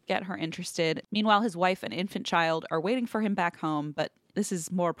charming, get her interested. Meanwhile, his wife and infant child are waiting for him back home, but this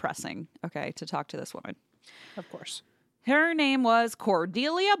is more pressing, okay, to talk to this woman. Of course. Her name was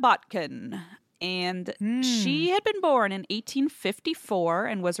Cordelia Botkin, and she had been born in 1854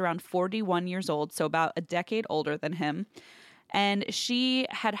 and was around 41 years old, so about a decade older than him. And she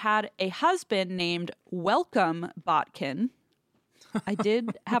had had a husband named Welcome Botkin. I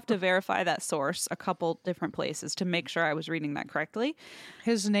did have to verify that source a couple different places to make sure I was reading that correctly.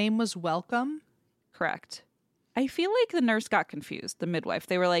 His name was Welcome? Correct. I feel like the nurse got confused, the midwife.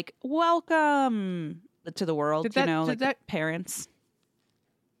 They were like, welcome to the world, parents.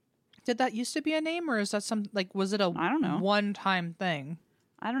 Did that used to be a name, or is that some, like, was it a I don't know. One-time thing?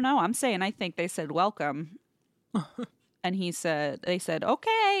 I don't know. I'm saying I think they said welcome. And they said,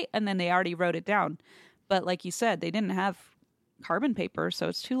 okay. And then they already wrote it down. But like you said, they didn't have carbon paper, so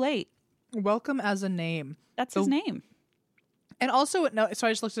it's too late. Welcome as a name. That's his name. And also, no, so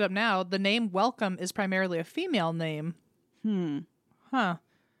I just looked it up now. The name Welcome is primarily a female name. Huh.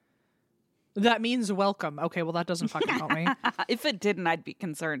 That means welcome. Okay, well, that doesn't fucking help me. If it didn't, I'd be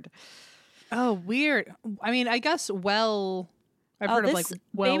concerned. Oh, weird. I mean, I guess I've heard of like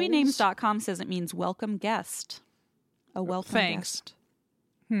wells. Babynames.com says it means welcome guest. A welcome guest.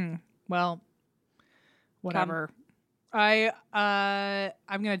 Well, whatever. I'm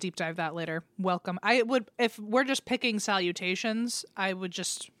gonna deep dive that later. Welcome. I would, if we're just picking salutations, I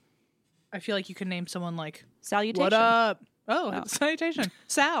feel like you could name someone like Salutation. What up? Oh. Salutation.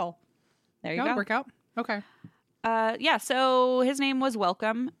 Sal. There you that go. Would work out. Okay. Yeah. So his name was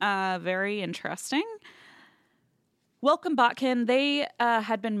Welcome. Very interesting. Welcome Botkin. They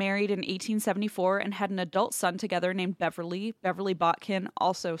had been married in 1874 and had an adult son together named Beverly. Beverly Botkin,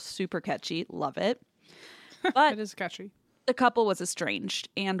 also super catchy. Love it. But it is catchy. The couple was estranged,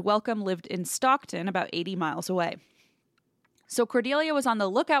 and Welcome lived in Stockton, about 80 miles away. So Cordelia was on the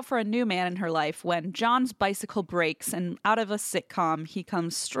lookout for a new man in her life when John's bicycle breaks, and out of a sitcom, he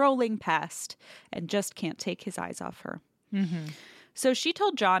comes strolling past and just can't take his eyes off her. So she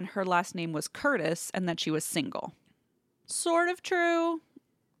told John her last name was Curtis and that she was single. Sort of true.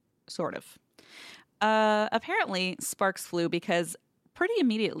 Sort of. Apparently, sparks flew because pretty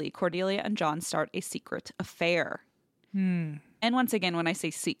immediately, Cordelia and John start a secret affair. And once again, when I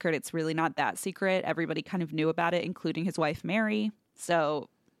say secret, it's really not that secret. Everybody kind of knew about it, including his wife, Mary. So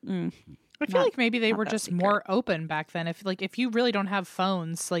I feel like maybe they were just more open back then. If you really don't have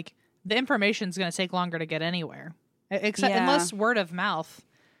phones, like the information's going to take longer to get anywhere, unless word of mouth.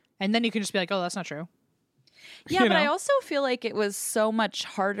 And then you can just be like, oh, that's not true. Yeah, but I also feel like it was so much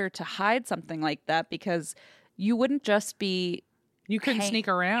harder to hide something like that because you wouldn't just be you couldn't sneak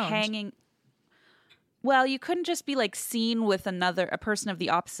around hanging. Well, you couldn't just be like seen with a person of the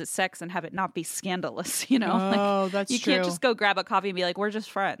opposite sex and have it not be scandalous, you know? Oh, like, that's you true. You can't just go grab a coffee and be like, we're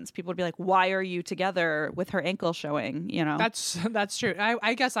just friends. People would be like, why are you together with her ankle showing, you know? That's true.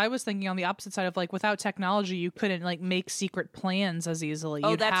 I guess I was thinking on the opposite side of like, without technology, you couldn't like make secret plans as easily.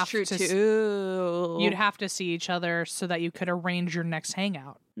 Oh, that's true too. You'd have to see each other so that you could arrange your next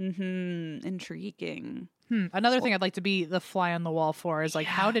hangout. Mm-hmm. Intriguing. Another thing I'd like to be the fly on the wall for is like,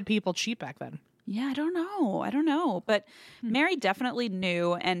 how did people cheat back then? Yeah, I don't know. But Mary definitely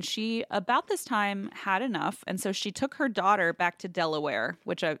knew, and she, about this time, had enough. And so she took her daughter back to Delaware,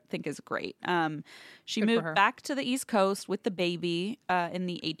 which I think is great. She moved back to the East Coast with the baby in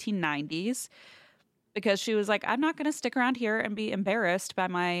the 1890s because she was like, I'm not going to stick around here and be embarrassed by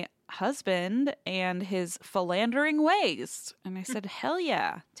my husband and his philandering ways. And I said, hell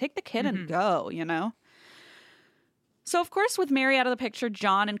yeah, take the kid and go, you know? So, of course, with Mary out of the picture,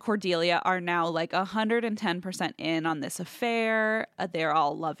 John and Cordelia are now like 110% in on this affair. They're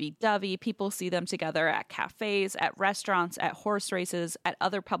all lovey-dovey. People see them together at cafes, at restaurants, at horse races, at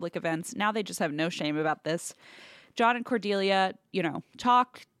other public events. Now they just have no shame about this. John and Cordelia, you know,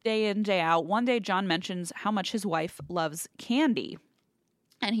 talk day in, day out. One day, John mentions how much his wife loves candy.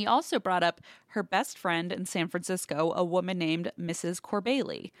 And he also brought up her best friend in San Francisco, a woman named Mrs.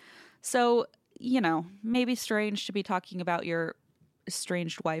 Corbailey. So, you know, maybe strange to be talking about your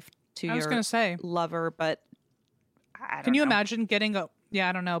estranged wife to your lover, but I don't Can you know. imagine getting I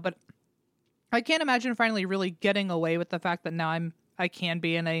don't know, but I can't imagine finally really getting away with the fact that now I can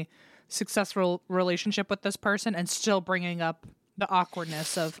be in a successful relationship with this person and still bringing up the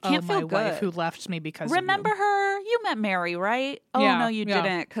awkwardness of my wife who left me because Remember of you. her? You met Mary, right? Oh, yeah, no, you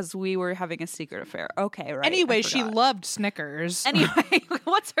didn't, because we were having a secret affair. Okay, right. Anyway, she loved Snickers. Anyway,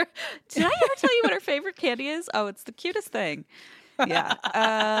 what's her... Did I ever tell you what her favorite candy is? Oh, it's the cutest thing.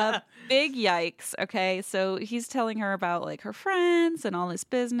 Yeah. Big yikes. Okay, so he's telling her about like her friends and all this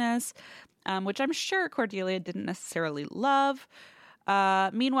business, which I'm sure Cordelia didn't necessarily love.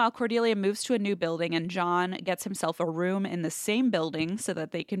 Meanwhile, Cordelia moves to a new building and John gets himself a room in the same building so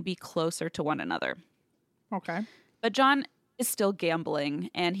that they can be closer to one another. Okay. But John is still gambling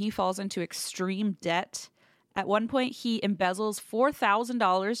and he falls into extreme debt. At one point, he embezzles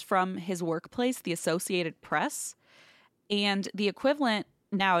 $4,000 from his workplace, the Associated Press, and the equivalent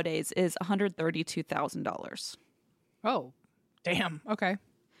nowadays is $132,000. Oh, damn. Okay.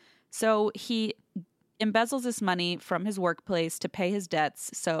 So he embezzles this money from his workplace to pay his debts.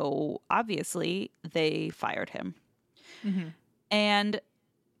 So obviously they fired him. Mm-hmm. And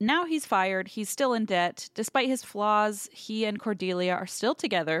now he's fired. He's still in debt. Despite his flaws, he and Cordelia are still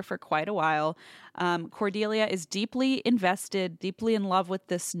together for quite a while. Cordelia is deeply invested, deeply in love with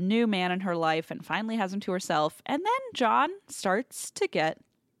this new man in her life and finally has him to herself. And then John starts to get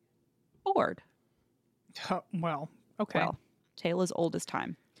bored. Well, okay. Well, tale as old as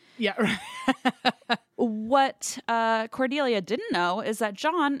time. Yeah. What Cordelia didn't know is that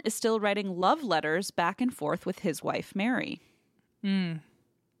John is still writing love letters back and forth with his wife, Mary.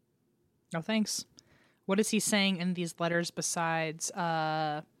 No, thanks. What is he saying in these letters besides,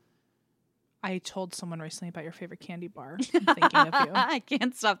 I told someone recently about your favorite candy bar. I'm thinking of you. I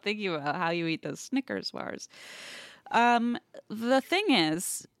can't stop thinking about how you eat those Snickers bars. The thing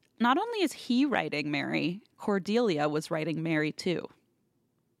is, not only is he writing Mary, Cordelia was writing Mary too.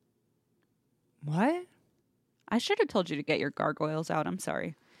 What? I should have told you to get your gargoyles out. I'm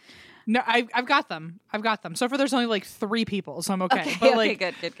sorry. No, I've got them. So far, there's only like 3 people, so I'm okay. Okay, But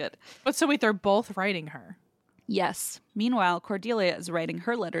okay, good. But so wait, they're both writing her. Yes. Meanwhile, Cordelia is writing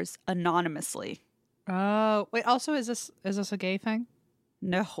her letters anonymously. Oh, wait. Also, is this a gay thing?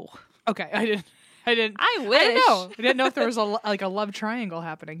 No. Okay, I didn't. I wish. I don't know. I didn't know if there was a love triangle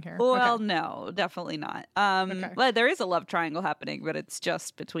happening here. Well, okay. no, definitely not. Okay. Well, there is a love triangle happening, but it's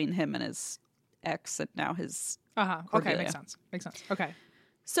just between him and his ex, and now his. Okay, Cordelia. makes sense. Okay.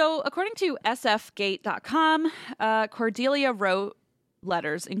 So, according to sfgate.com, Cordelia wrote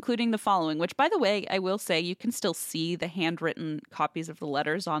letters, including the following, which, by the way, I will say you can still see the handwritten copies of the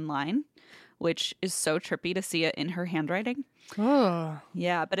letters online, which is so trippy to see it in her handwriting. Oh.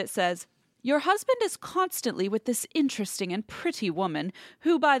 Yeah, but it says, "Your husband is constantly with this interesting and pretty woman,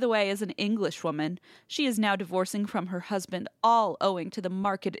 who, by the way, is an English woman. She is now divorcing from her husband, all owing to the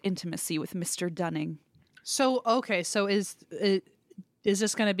marked intimacy with Mr. Dunning." So, okay, so is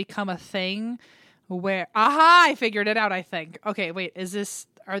this going to become a thing where... Aha! I figured it out, I think. Okay, wait,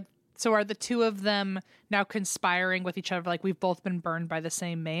 are the two of them now conspiring with each other like we've both been burned by the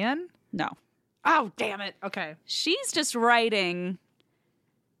same man? No. Oh, damn it. Okay. She's just writing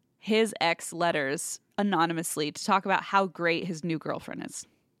his ex letters anonymously to talk about how great his new girlfriend is.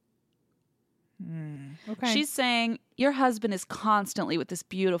 Okay. She's saying, your husband is constantly with this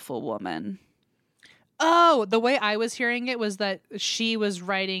beautiful woman. Oh, the way I was hearing it was that she was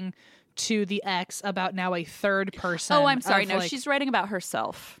writing to the ex about now a third person. Oh, I'm sorry. No, she's writing about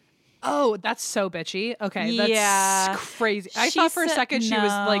herself. Oh, that's so bitchy. Okay, that's crazy. I thought for a second she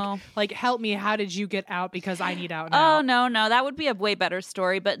was like, help me. How did you get out? Because I need out now. Oh, no. That would be a way better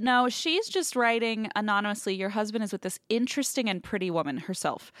story. But no, she's just writing anonymously. Your husband is with this interesting and pretty woman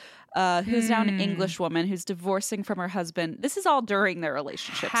herself, who's now an English woman who's divorcing from her husband. This is all during their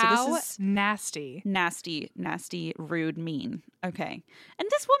relationship. How so this is nasty. Nasty, rude, mean. Okay. And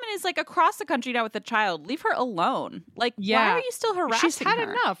this woman is like across the country now with a child. Leave her alone. Like, why are you still harassing She's had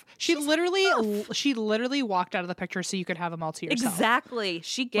her? enough. She literally walked out of the picture so you could have them all to yourself. Exactly.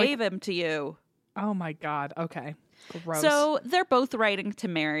 She gave him to you. Oh my God. Okay. Gross. So they're both writing to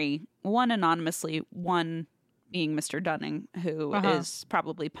Mary, one anonymously, one being Mr. Dunning, who is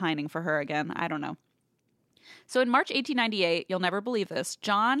probably pining for her again. I don't know. So in March 1898, you'll never believe this,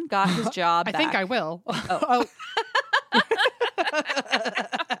 John got his job back. I think I will. Oh.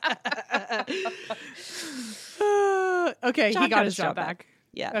 Okay, John he got his job back.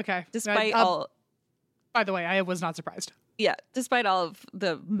 Yeah. Okay. Despite all... By the way, I was not surprised. Yeah. Despite all of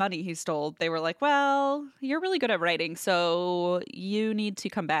the money he stole, they were like, well, you're really good at writing, so you need to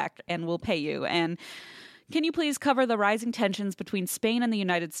come back and we'll pay you. And can you please cover the rising tensions between Spain and the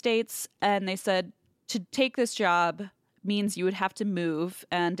United States? And they said to take this job means you would have to move,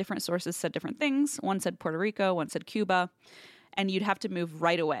 and different sources said different things. One said Puerto Rico, one said Cuba. And you'd have to move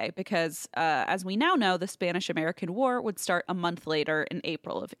right away because, as we now know, the Spanish-American War would start a month later in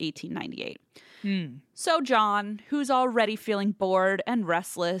April of 1898. So John, who's already feeling bored and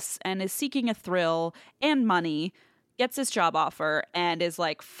restless and is seeking a thrill and money, gets this job offer and is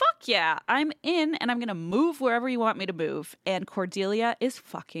like, fuck yeah, I'm in and I'm going to move wherever you want me to move. And Cordelia is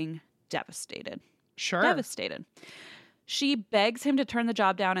fucking devastated. Sure. Devastated. She begs him to turn the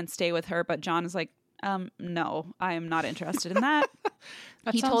job down and stay with her, but John is like, no, I am not interested in that.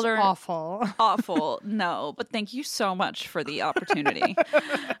 He told her awful. No, but thank you so much for the opportunity.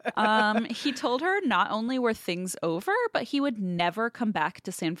 He told her not only were things over, but he would never come back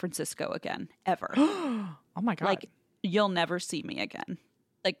to San Francisco again, ever. Oh my God. Like, you'll never see me again.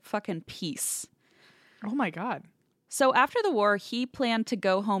 Like, fucking peace. Oh my God. So after the war, he planned to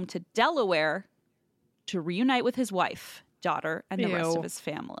go home to Delaware to reunite with his wife, daughter, and the rest of his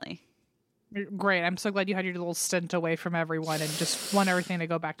family. Great. I'm so glad you had your little stint away from everyone and just want everything to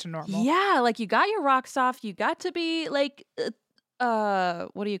go back to normal. Yeah, like you got your rocks off. You got to be like,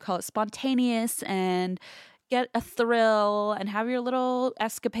 what do you call it? Spontaneous and get a thrill and have your little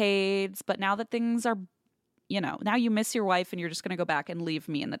escapades. But now that things are, now you miss your wife and you're just going to go back and leave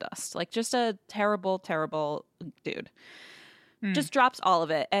me in the dust. Like just a terrible, terrible dude. Just drops all of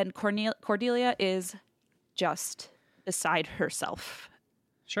it. And Cordelia is just beside herself.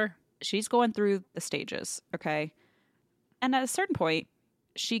 Sure. She's going through the stages, okay? And at a certain point,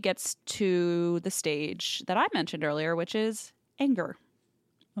 she gets to the stage that I mentioned earlier, which is anger.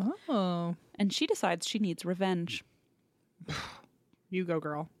 Oh. And she decides she needs revenge. You go,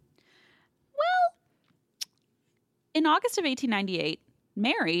 girl. Well, in August of 1898,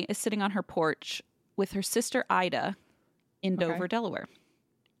 Mary is sitting on her porch with her sister Ida in Dover, Delaware.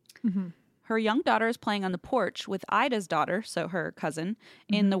 Mm-hmm. Her young daughter is playing on the porch with Ida's daughter, so her cousin,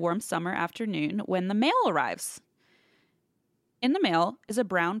 in the warm summer afternoon when the mail arrives. In the mail is a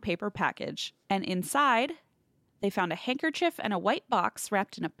brown paper package, and inside they found a handkerchief and a white box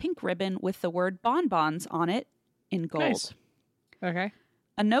wrapped in a pink ribbon with the word bonbons on it in gold. Nice. Okay.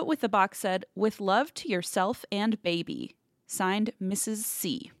 A note with the box said, "With love to yourself and baby." Signed, Mrs.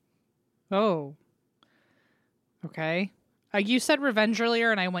 C. Oh. Okay. You said revenge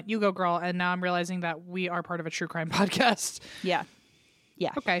earlier, and I went, you go, girl. And now I'm realizing that we are part of a true crime podcast. Yeah.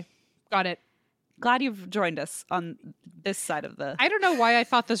 Yeah. Okay. Got it. Glad you've joined us on this side of the... I don't know why I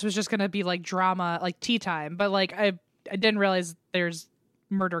thought this was just going to be like drama, like tea time. But like I didn't realize there's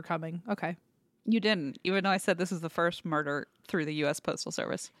murder coming. Okay. You didn't, even though I said this is the first murder through the U.S. Postal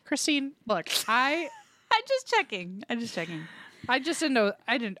Service. Christine, look, I'm just checking. I just didn't know.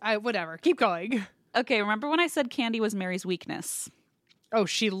 Whatever. Keep going. Okay, remember when I said candy was Mary's weakness? Oh,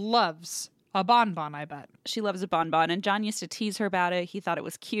 she loves a bonbon, I bet. She loves a bonbon, and John used to tease her about it. He thought it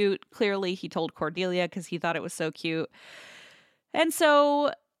was cute. Clearly, he told Cordelia because he thought it was so cute. And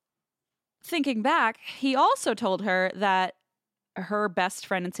so, thinking back, he also told her that her best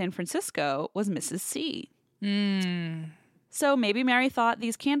friend in San Francisco was Mrs. C. So maybe Mary thought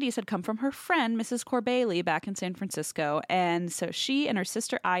these candies had come from her friend, Mrs. Corbailey, back in San Francisco. And so she and her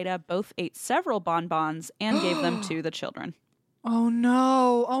sister Ida both ate several bonbons and gave them to the children. Oh,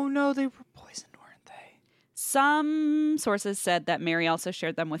 no. They were poisoned, weren't they? Some sources said that Mary also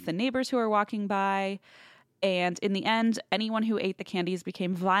shared them with the neighbors who were walking by. And in the end, anyone who ate the candies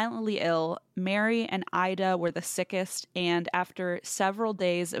became violently ill. Mary and Ida were the sickest. And after several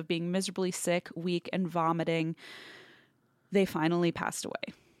days of being miserably sick, weak, and vomiting, they finally passed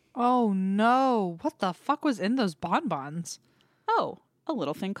away. Oh, no. What the fuck was in those bonbons? Oh, a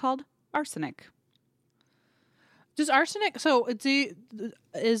little thing called arsenic. Does arsenic... So,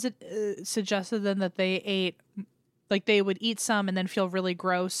 is it suggested then that they ate... Like, they would eat some and then feel really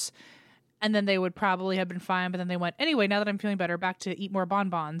gross, and then they would probably have been fine, but then they went, anyway, now that I'm feeling better, back to eat more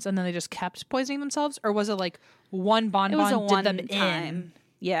bonbons, and then they just kept poisoning themselves? Or was it like one bonbon did them in?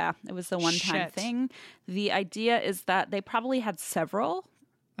 Yeah, it was the one-time thing. The idea is that they probably had several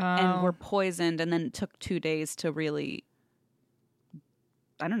and were poisoned, and then it took 2 days to really,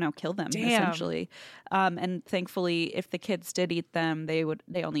 I don't know, kill them, essentially. And thankfully, if the kids did eat them, they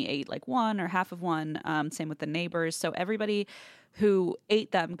only ate like one or half of one. Same with the neighbors. So everybody who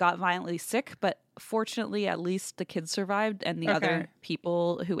ate them got violently sick, but fortunately, at least the kids survived, and the other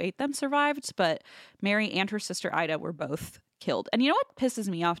people who ate them survived. But Mary and her sister Ida were both killed. And you know what pisses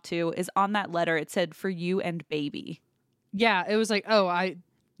me off too is on that letter it said for you and baby. Yeah, it was like, oh, I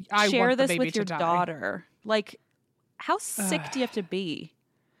share want the this baby with your to die. daughter. Like, how sick do you have to be?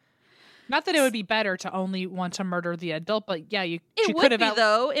 Not that it would be better to only want to murder the adult, but yeah, it would be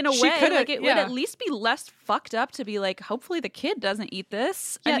though, in a way. Like it would at least be less fucked up to be like, hopefully the kid doesn't eat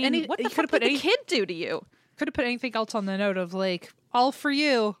this. Yeah, I mean, what the fuck did the kid do to you? Could have put anything else on the note of like, all for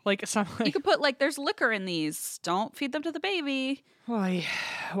you. Like something. You could put like, there's liquor in these. Don't feed them to the baby.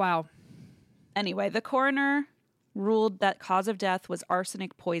 Wow. Anyway, the coroner ruled that cause of death was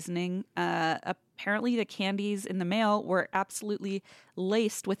arsenic poisoning. Apparently, the candies in the mail were absolutely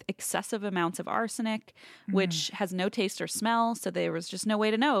laced with excessive amounts of arsenic, which has no taste or smell. So there was just no way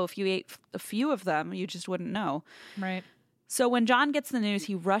to know. If you ate a few of them, you just wouldn't know. Right. So when John gets the news,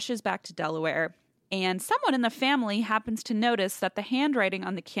 he rushes back to Delaware. And someone in the family happens to notice that the handwriting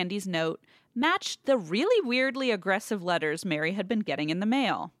on the candy's note matched the really weirdly aggressive letters Mary had been getting in the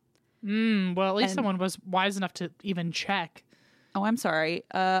mail. Well, at least someone was wise enough to even check. Oh, I'm sorry.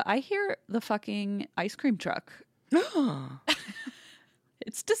 I hear the fucking ice cream truck.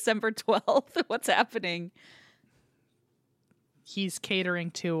 It's December 12th. What's happening? He's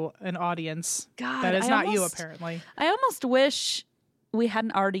catering to an audience. God, that is not you, apparently. I almost wish we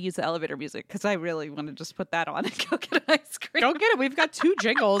hadn't already used the elevator music, because I really want to just put that on and go get an ice cream. Go get it. We've got 2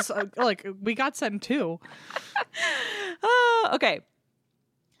 jingles. Like, we got sent 2. Okay.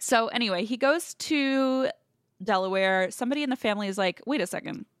 So anyway, he goes to Delaware. Somebody in the family is like, wait a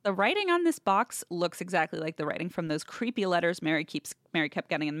second. The writing on this box looks exactly like the writing from those creepy letters Mary kept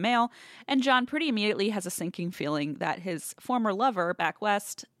getting in the mail. And John pretty immediately has a sinking feeling that his former lover back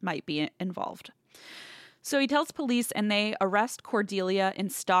west might be involved. So he tells police, and they arrest Cordelia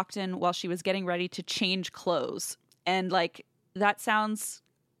in Stockton while she was getting ready to change clothes. And like, that sounds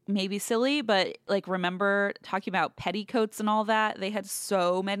maybe silly, but like, remember talking about petticoats and all that? They had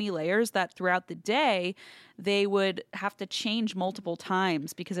so many layers that throughout the day they would have to change multiple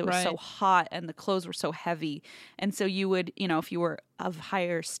times because it was so hot and the clothes were so heavy. And so you would, if you were of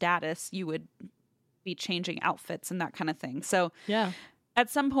higher status, you would be changing outfits and that kind of thing. So yeah. At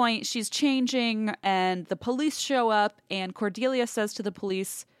some point, she's changing and the police show up, and Cordelia says to the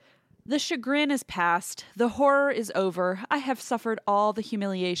police, "The chagrin is past. The horror is over. I have suffered all the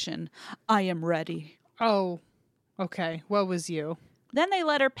humiliation. I am ready." Oh, okay. What was you? Then they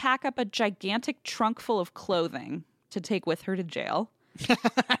let her pack up a gigantic trunk full of clothing to take with her to jail.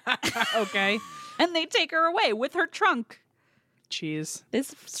 Okay. And they take her away with her trunk. Jeez.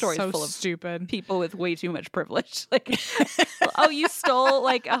 This story is full of stupid people with way too much privilege. Like, oh, you stole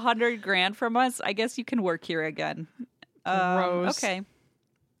like $100,000 from us? I guess you can work here again. Okay.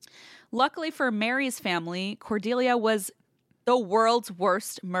 Luckily for Mary's family, Cordelia was the world's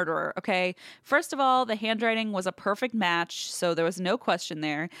worst murderer, okay? First of all, the handwriting was a perfect match, so there was no question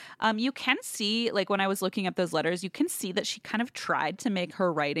there. You can see, like when I was looking up those letters, you can see that she kind of tried to make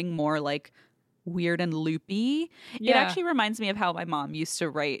her writing more like weird and loopy. Yeah. It actually reminds me of how my mom used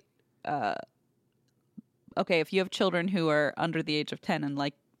to write. Okay, if you have children who are under the age of 10 and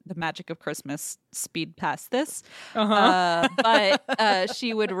like the magic of Christmas, speed past this. But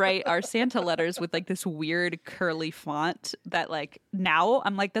she would write our Santa letters with like this weird curly font that like now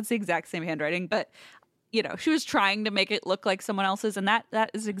I'm like, that's the exact same handwriting. But she was trying to make it look like someone else's. And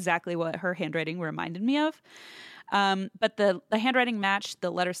that is exactly what her handwriting reminded me of. But the handwriting matched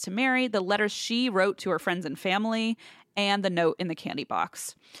the letters to Mary, the letters she wrote to her friends and family, and the note in the candy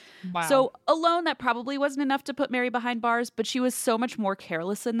box. Wow. So alone, that probably wasn't enough to put Mary behind bars, but she was so much more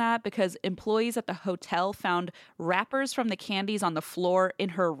careless than that because employees at the hotel found wrappers from the candies on the floor in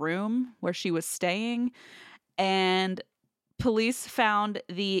her room where she was staying. And police found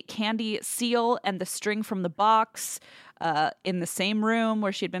the candy seal and the string from the box in the same room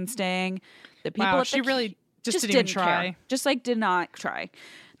where she'd been staying. The people wow, she really just didn't even try. Care. Just did not try.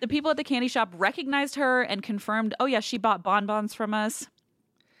 The people at the candy shop recognized her and confirmed, oh yeah, she bought bonbons from us.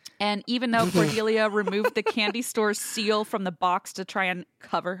 And even though Cordelia removed the candy store's seal from the box to try and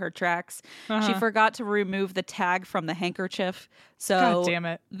cover her tracks, she forgot to remove the tag from the handkerchief. So God damn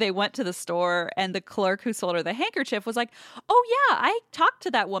it. They went to the store and the clerk who sold her the handkerchief was like, oh yeah, I talked to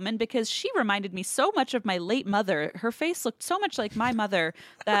that woman because she reminded me so much of my late mother. Her face looked so much like my mother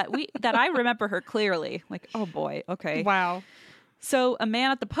that I remember her clearly. Like, oh boy, okay. Wow. So a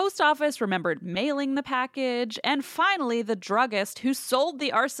man at the post office remembered mailing the package. And finally, the druggist who sold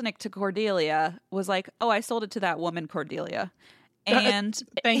the arsenic to Cordelia was like, oh, I sold it to that woman, Cordelia. And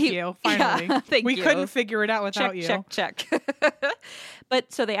thank you. Finally. Yeah, we you. Couldn't figure it out without you. Check.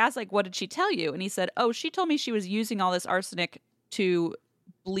 But so they asked, like, what did she tell you? And he said, oh, she told me she was using all this arsenic to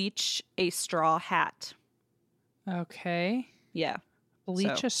bleach a straw hat. Okay. Yeah.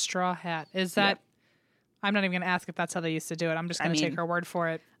 Bleach a straw hat. Is that... Yeah. I'm not even going to ask if that's how they used to do it. I'm just going to take her word for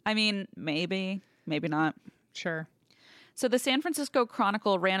it. I mean, maybe not. Sure. So the San Francisco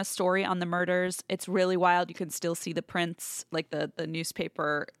Chronicle ran a story on the murders. It's really wild. You can still see the prints, like the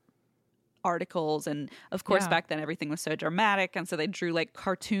newspaper articles. And of course, back then everything was so dramatic. And so they drew like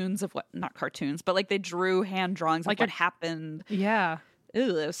cartoons of not cartoons, but like they drew hand drawings of what happened. Yeah.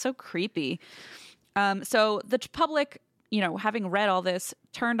 Ew, it was so creepy. So the public, having read all this,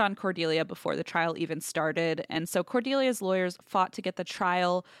 turned on Cordelia before the trial even started. And so Cordelia's lawyers fought to get the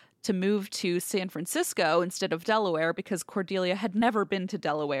trial to move to San Francisco instead of Delaware because Cordelia had never been to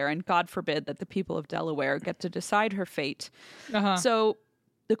Delaware, and God forbid that the people of Delaware get to decide her fate. So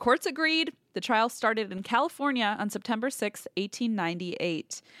the courts agreed. The trial started in California on September 6th,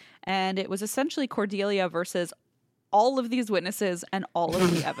 1898. And it was essentially Cordelia versus all of these witnesses and all of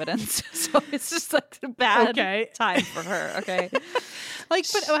the evidence. So it's just like a bad time for her. Okay. But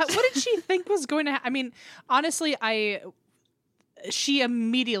what did she think was going to happen? I mean, honestly, she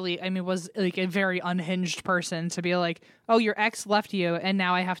immediately, was like a very unhinged person to be like, oh, your ex left you and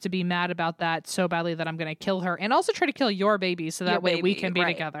now I have to be mad about that so badly that I'm going to kill her and also try to kill your baby so that way we can be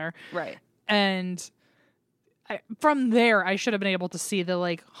together. Right. And from there, I should have been able to see that,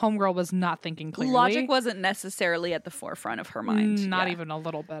 like, homegirl was not thinking clearly. Logic wasn't necessarily at the forefront of her mind. Not even a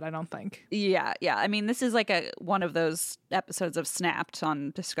little bit, I don't think. Yeah. I mean, this is like one of those episodes of Snapped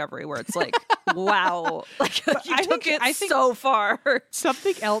on Discovery where it's like, wow, like you took it so far.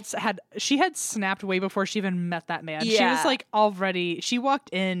 Something else she had snapped way before she even met that man. Yeah. She was like she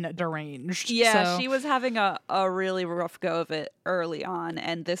walked in deranged. Yeah, she was having a really rough go of it early on,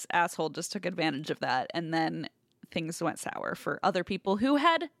 and this asshole just took advantage of that, and then things went sour for other people who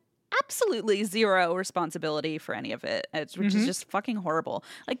had absolutely zero responsibility for any of it, which is just fucking horrible.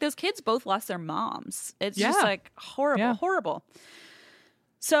 Like, those kids both lost their moms. It's just like horrible.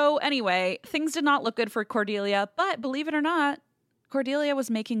 So anyway, things did not look good for Cordelia, but believe it or not, Cordelia was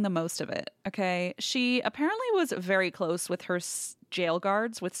making the most of it. Okay. She apparently was very close with her jail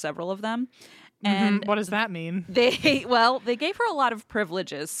guards, with several of them. And what does that mean? They gave her a lot of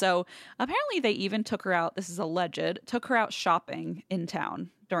privileges. So apparently they even took her out, this is alleged, took her out shopping in town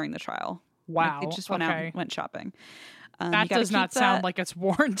during the trial. Wow. Like, they just went out and went shopping. That does not sound like it's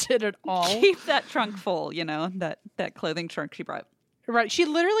warranted at all. Keep that trunk full, that clothing trunk she brought. Right. She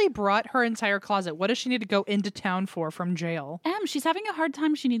literally brought her entire closet. What does she need to go into town for from jail? She's having a hard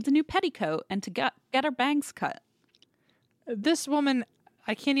time. She needs a new petticoat and to get her bangs cut. This woman,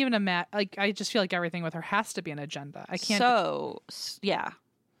 I can't even imagine. Like, I just feel like everything with her has to be an agenda. I can't. So, yeah.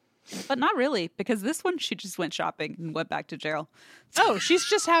 But not really, because this one, she just went shopping and went back to jail. Oh, she's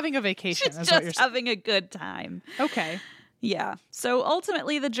just having a vacation. She's just having a good time. Okay. Yeah. So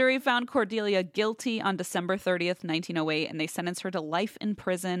ultimately, the jury found Cordelia guilty on December 30th, 1908, and they sentenced her to life in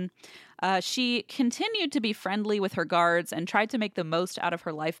prison. She continued to be friendly with her guards and tried to make the most out of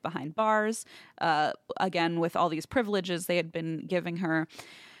her life behind bars, again, with all these privileges they had been giving her.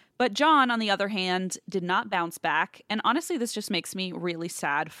 But John, on the other hand, did not bounce back. And honestly, this just makes me really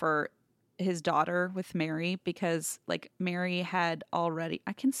sad for his daughter with Mary, because, like, Mary had already...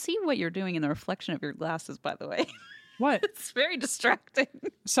 I can see what you're doing in the reflection of your glasses, by the way. What? It's very distracting.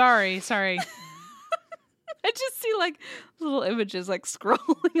 Sorry. I just see like little images like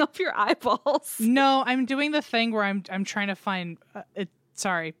scrolling up your eyeballs. No, I'm doing the thing where I'm trying to find it.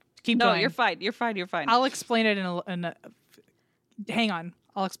 Sorry, keep going. No, you're fine. You're fine. You're fine. I'll explain it in a hang on.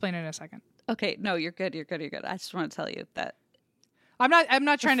 I'll explain it in a second. Okay, no, you're good. You're good. You're good. I just want to tell you that I'm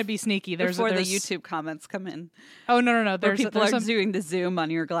not trying to be sneaky. There's the YouTube comments come in. Oh no. People are doing the zoom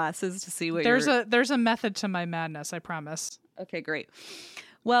on your glasses to see what there's a method to my madness, I promise. Okay, great.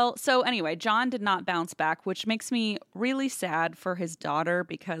 Well, so anyway, John did not bounce back, which makes me really sad for his daughter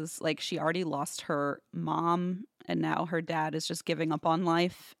because like she already lost her mom and now her dad is just giving up on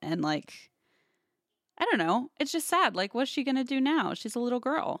life and like I don't know. It's just sad. Like what's she going to do now? She's a little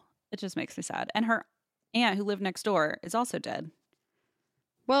girl. It just makes me sad. And her aunt who lived next door is also dead.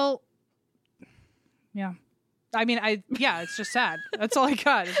 Well, yeah. I mean, it's just sad. That's all I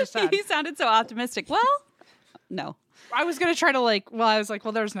got. It's just sad. He sounded so optimistic. Well, no. I was going to try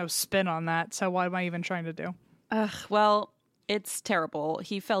to there's no spin on that. So what am I even trying to do? Well, it's terrible.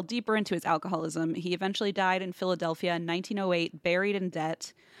 He fell deeper into his alcoholism. He eventually died in Philadelphia in 1908, buried in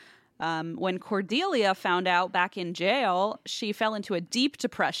debt. When Cordelia found out back in jail, she fell into a deep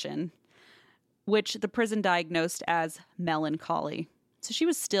depression, which the prison diagnosed as melancholy. So she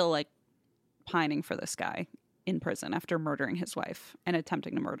was still like pining for this guy in prison after murdering his wife and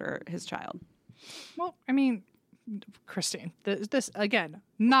attempting to murder his child. Well, I mean, Christine, this again,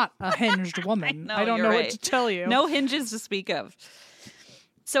 not a hinged woman. I don't know right. what to tell you. No hinges to speak of.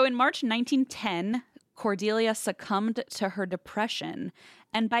 So in March 1910, Cordelia succumbed to her depression.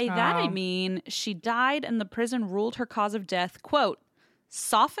 And by that, I mean she died and the prison ruled her cause of death, quote,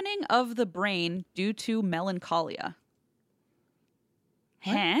 softening of the brain due to melancholia.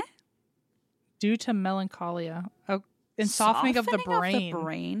 What? Huh? Due to melancholia. Oh, and softening of the brain. Of the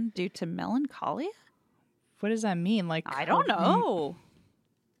brain due to melancholia? What does that mean? Like I don't know.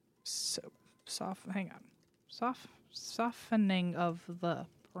 Hang on. Softening of the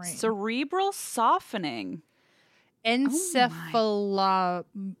brain. Cerebral softening.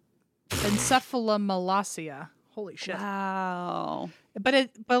 Encephalomalacia. Holy shit. Wow. But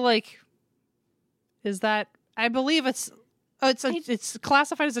is that? I believe it's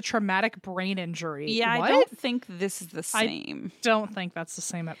classified as a traumatic brain injury. Yeah, what? I don't think this is the same. I don't think that's the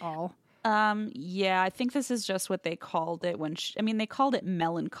same at all. Yeah, I think this is just what they called it when they called it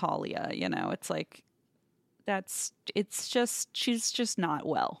melancholia, you know. It's like she's just not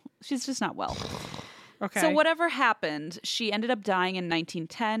well. She's just not well. Okay. So whatever happened, she ended up dying in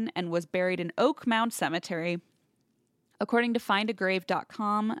 1910 and was buried in Oak Mound Cemetery. According to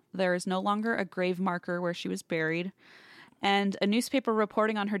findagrave.com, there is no longer a grave marker where she was buried. And a newspaper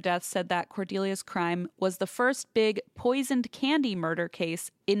reporting on her death said that Cordelia's crime was the first big poisoned candy murder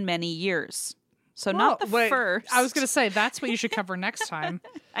case in many years. So not the first. I was going to say, that's what you should cover next time.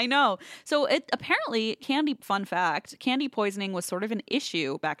 I know. So apparently, fun fact, candy poisoning was sort of an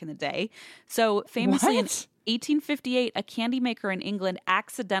issue back in the day. So famously in 1858, a candy maker in England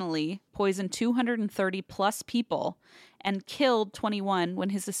accidentally poisoned 230 plus people and killed 21 when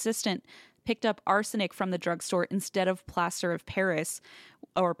his assistant picked up arsenic from the drugstore instead of plaster of Paris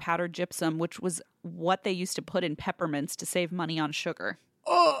or powdered gypsum, which was what they used to put in peppermints to save money on sugar.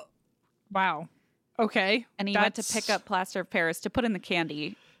 Oh, wow. Okay. And he went to pick up plaster of Paris to put in the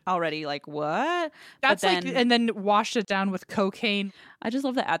candy. Already like, what? That's and then washed it down with cocaine. I just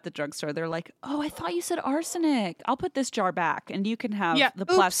love that at the drugstore they're like, oh, I thought you said arsenic. I'll put this jar back and you can have the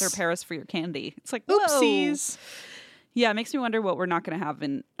plaster of Paris for your candy. It's like, oopsies. Whoa. Yeah, it makes me wonder what we're not going to have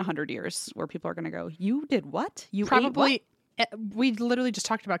in 100 years where people are going to go, you did what? You probably ate what? We literally just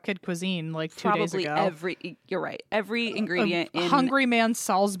talked about Kid Cuisine like 2 days ago. You're right. Every ingredient in Hungry Man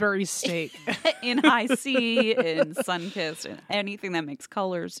Salisbury steak. In High C, in Sunkist, and anything that makes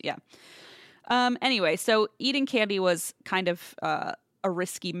colors. Yeah. Anyway, so eating candy was kind of a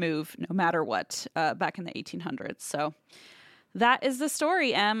risky move no matter what back in the 1800s. So that is the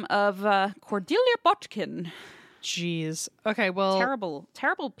story, Em, of Cordelia Botkin. Jeez. Okay, well...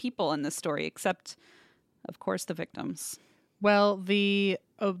 Terrible people in this story, except, of course, the victims. Well, the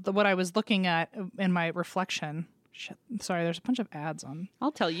what I was looking at in my reflection... Shit, sorry, there's a bunch of ads on.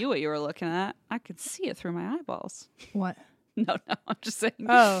 I'll tell you what you were looking at. I could see it through my eyeballs. What? No, I'm just saying.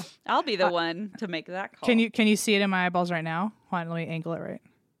 Oh. I'll be the one to make that call. Can you see it in my eyeballs right now? Hold on, let me angle it right.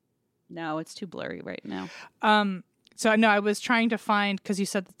 No, it's too blurry right now. So, no, I was trying to find... Because you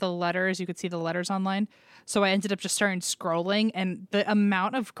said that the letters, you could see the letters online... So I ended up just starting scrolling, and the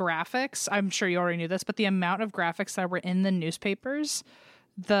amount of graphics, I'm sure you already knew this, but the amount of graphics that were in the newspapers,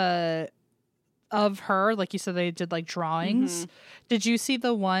 of her, like you said, they did like drawings. Mm-hmm. Did you see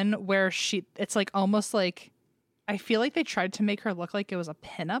the one where it's like almost like, I feel like they tried to make her look like it was a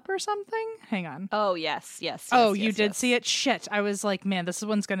pinup or something. Hang on. Oh, yes. Oh, you did see it? Shit. I was like, man, this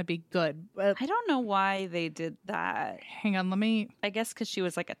one's going to be good. I don't know why they did that. Hang on, I guess because she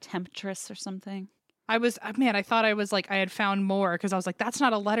was like a temptress or something. I thought I was like, I had found more because I was like, that's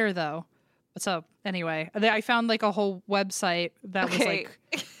not a letter though. So anyway, I found like a whole website that was like...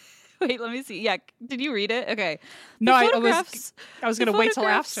 Wait, let me see. Yeah, did you read it? Okay. No, I was going to wait till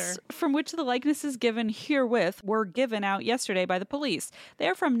after. From which the likenesses given herewith were given out yesterday by the police. They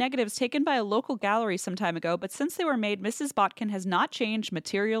are from negatives taken by a local gallery some time ago, but since they were made, Mrs. Botkin has not changed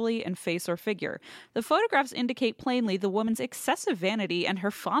materially in face or figure. The photographs indicate plainly the woman's excessive vanity and her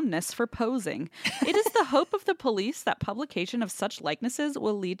fondness for posing. It is the hope of the police that publication of such likenesses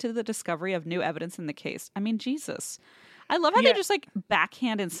will lead to the discovery of new evidence in the case. I mean, Jesus. I love how they just like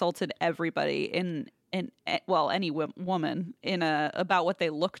backhand insulted everybody in any woman about what they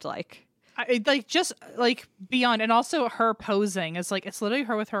looked like. Just beyond, and also her posing is like it's literally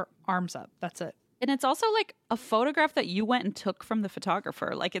her with her arms up. That's it. And it's also like a photograph that you went and took from the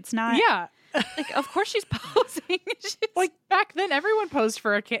photographer. Like it's not. Yeah. Like of course she's posing. Like back then, everyone posed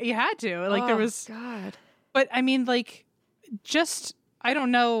for a kid. You had to. Like there was. God. But I mean, like, just. I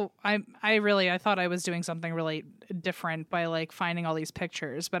don't know. I thought I was doing something really different by like finding all these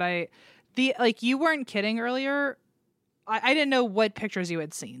pictures, but you weren't kidding earlier. I didn't know what pictures you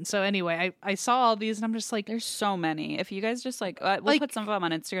had seen. So anyway, I saw all these and I'm just like, there's so many. If you guys just we'll put some of them on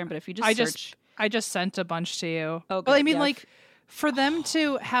Instagram, but if you just search, I just sent a bunch to you. Oh, good. But I mean, like for them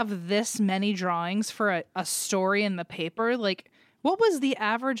to have this many drawings for a story in the paper, like what was the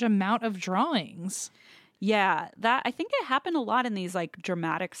average amount of drawings? Yeah, that I think it happened a lot in these like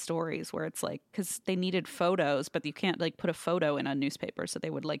dramatic stories where it's like because they needed photos, but you can't like put a photo in a newspaper, so they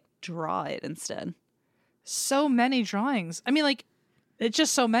would like draw it instead. So many drawings. I mean, like it's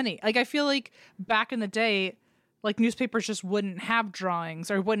just so many. Like I feel like back in the day, like newspapers just wouldn't have drawings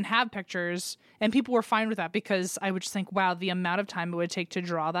or wouldn't have pictures, and people were fine with that because I would just think, wow, the amount of time it would take to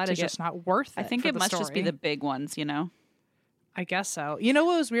draw that is just not worth it. I think it must just be the big ones, you know. I guess so. You know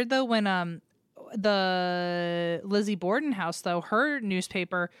what was weird though when the Lizzie Borden house though, her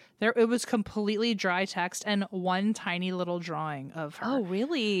newspaper it was completely dry text and one tiny little drawing of her. Oh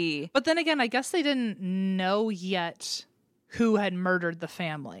really? But then again, I guess they didn't know yet who had murdered the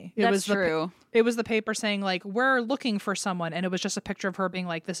family. That's true. It was the paper saying like we're looking for someone, and it was just a picture of her being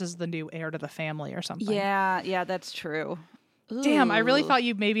like this is the new heir to the family or something. Yeah, that's true. Ooh. Damn, I really thought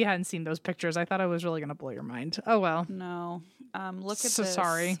you maybe hadn't seen those pictures. I thought I was really gonna blow your mind. Oh well. No. Look at so this.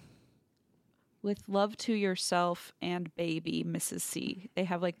 Sorry. With love to yourself and baby, Mrs. C. They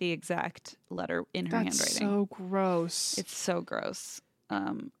have like the exact letter in her handwriting. That's so gross. It's so gross.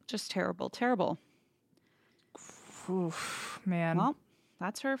 Just terrible. Oof, man. Well,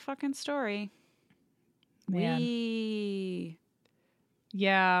 that's her fucking story. Man.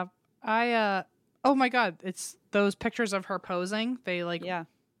 Yeah. Oh my God. It's those pictures of her posing. They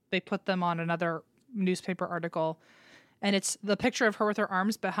they put them on another newspaper article. And it's the picture of her with her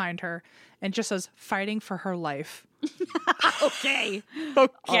arms behind her and just says fighting for her life. Okay. All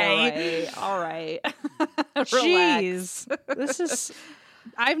right. Jeez. This is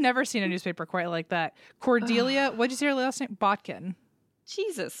I've never seen a newspaper quite like that. Cordelia, what did you say her last name? Botkin.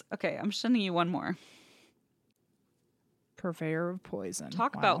 Jesus. Okay, I'm sending you one more. Purveyor of poison.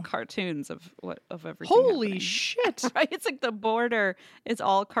 Talk about cartoons of everything. Holy happening. Shit. Right? It's like the border is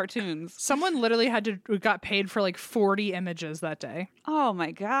all cartoons. Someone literally got paid for like 40 images that day. Oh my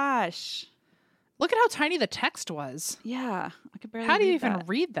gosh. Look at how tiny the text was. Yeah. I could barely How do you even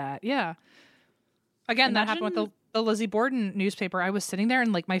read that? Yeah. Again, that happened with the Lizzie Borden newspaper. I was sitting there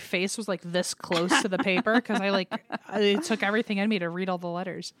and like my face was like this close to the paper because it took everything in me to read all the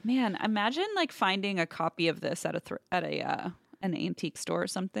letters. Man, imagine like finding a copy of this at an antique store or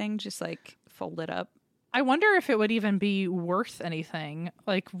something, just like folded up. I wonder if it would even be worth anything.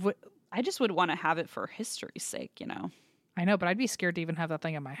 Like, I just would want to have it for history's sake, you know. I know, but I'd be scared to even have that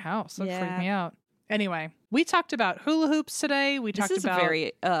thing in my house. That would freak me out. Anyway, we talked about hula hoops today. We talked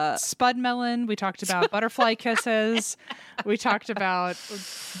about Spud Melon. We talked about butterfly kisses. We talked about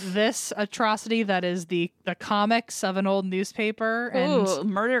this atrocity that is the comics of an old newspaper. Ooh,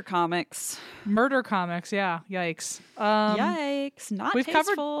 murder comics. Murder comics, yeah. Yikes. Yikes. Not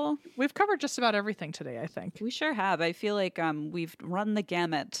tasteful. We've covered just about everything today, I think. We sure have. I feel like we've run the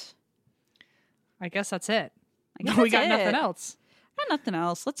gamut. I guess that's it. We got nothing else. Nothing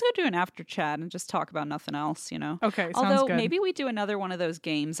else. Let's go do an after chat and just talk about nothing else, you know? Okay, sounds Although good. Maybe we do another one of those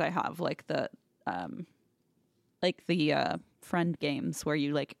games I have, like the friend games where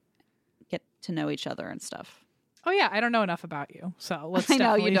you like get to know each other and stuff. Oh, yeah. I don't know enough about you. So let's I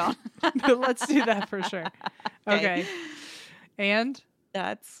know you don't. Let's do that for sure. Okay. And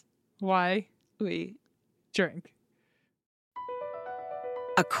that's why we drink.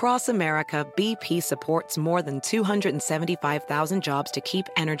 Across America, BP supports more than 275,000 jobs to keep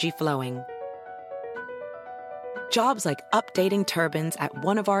energy flowing. Jobs like updating turbines at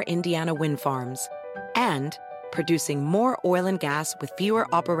one of our Indiana wind farms and producing more oil and gas with fewer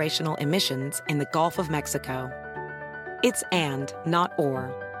operational emissions in the Gulf of Mexico. It's and, not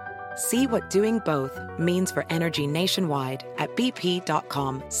or. See what doing both means for energy nationwide at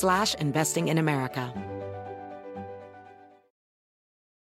bp.com/investing in America.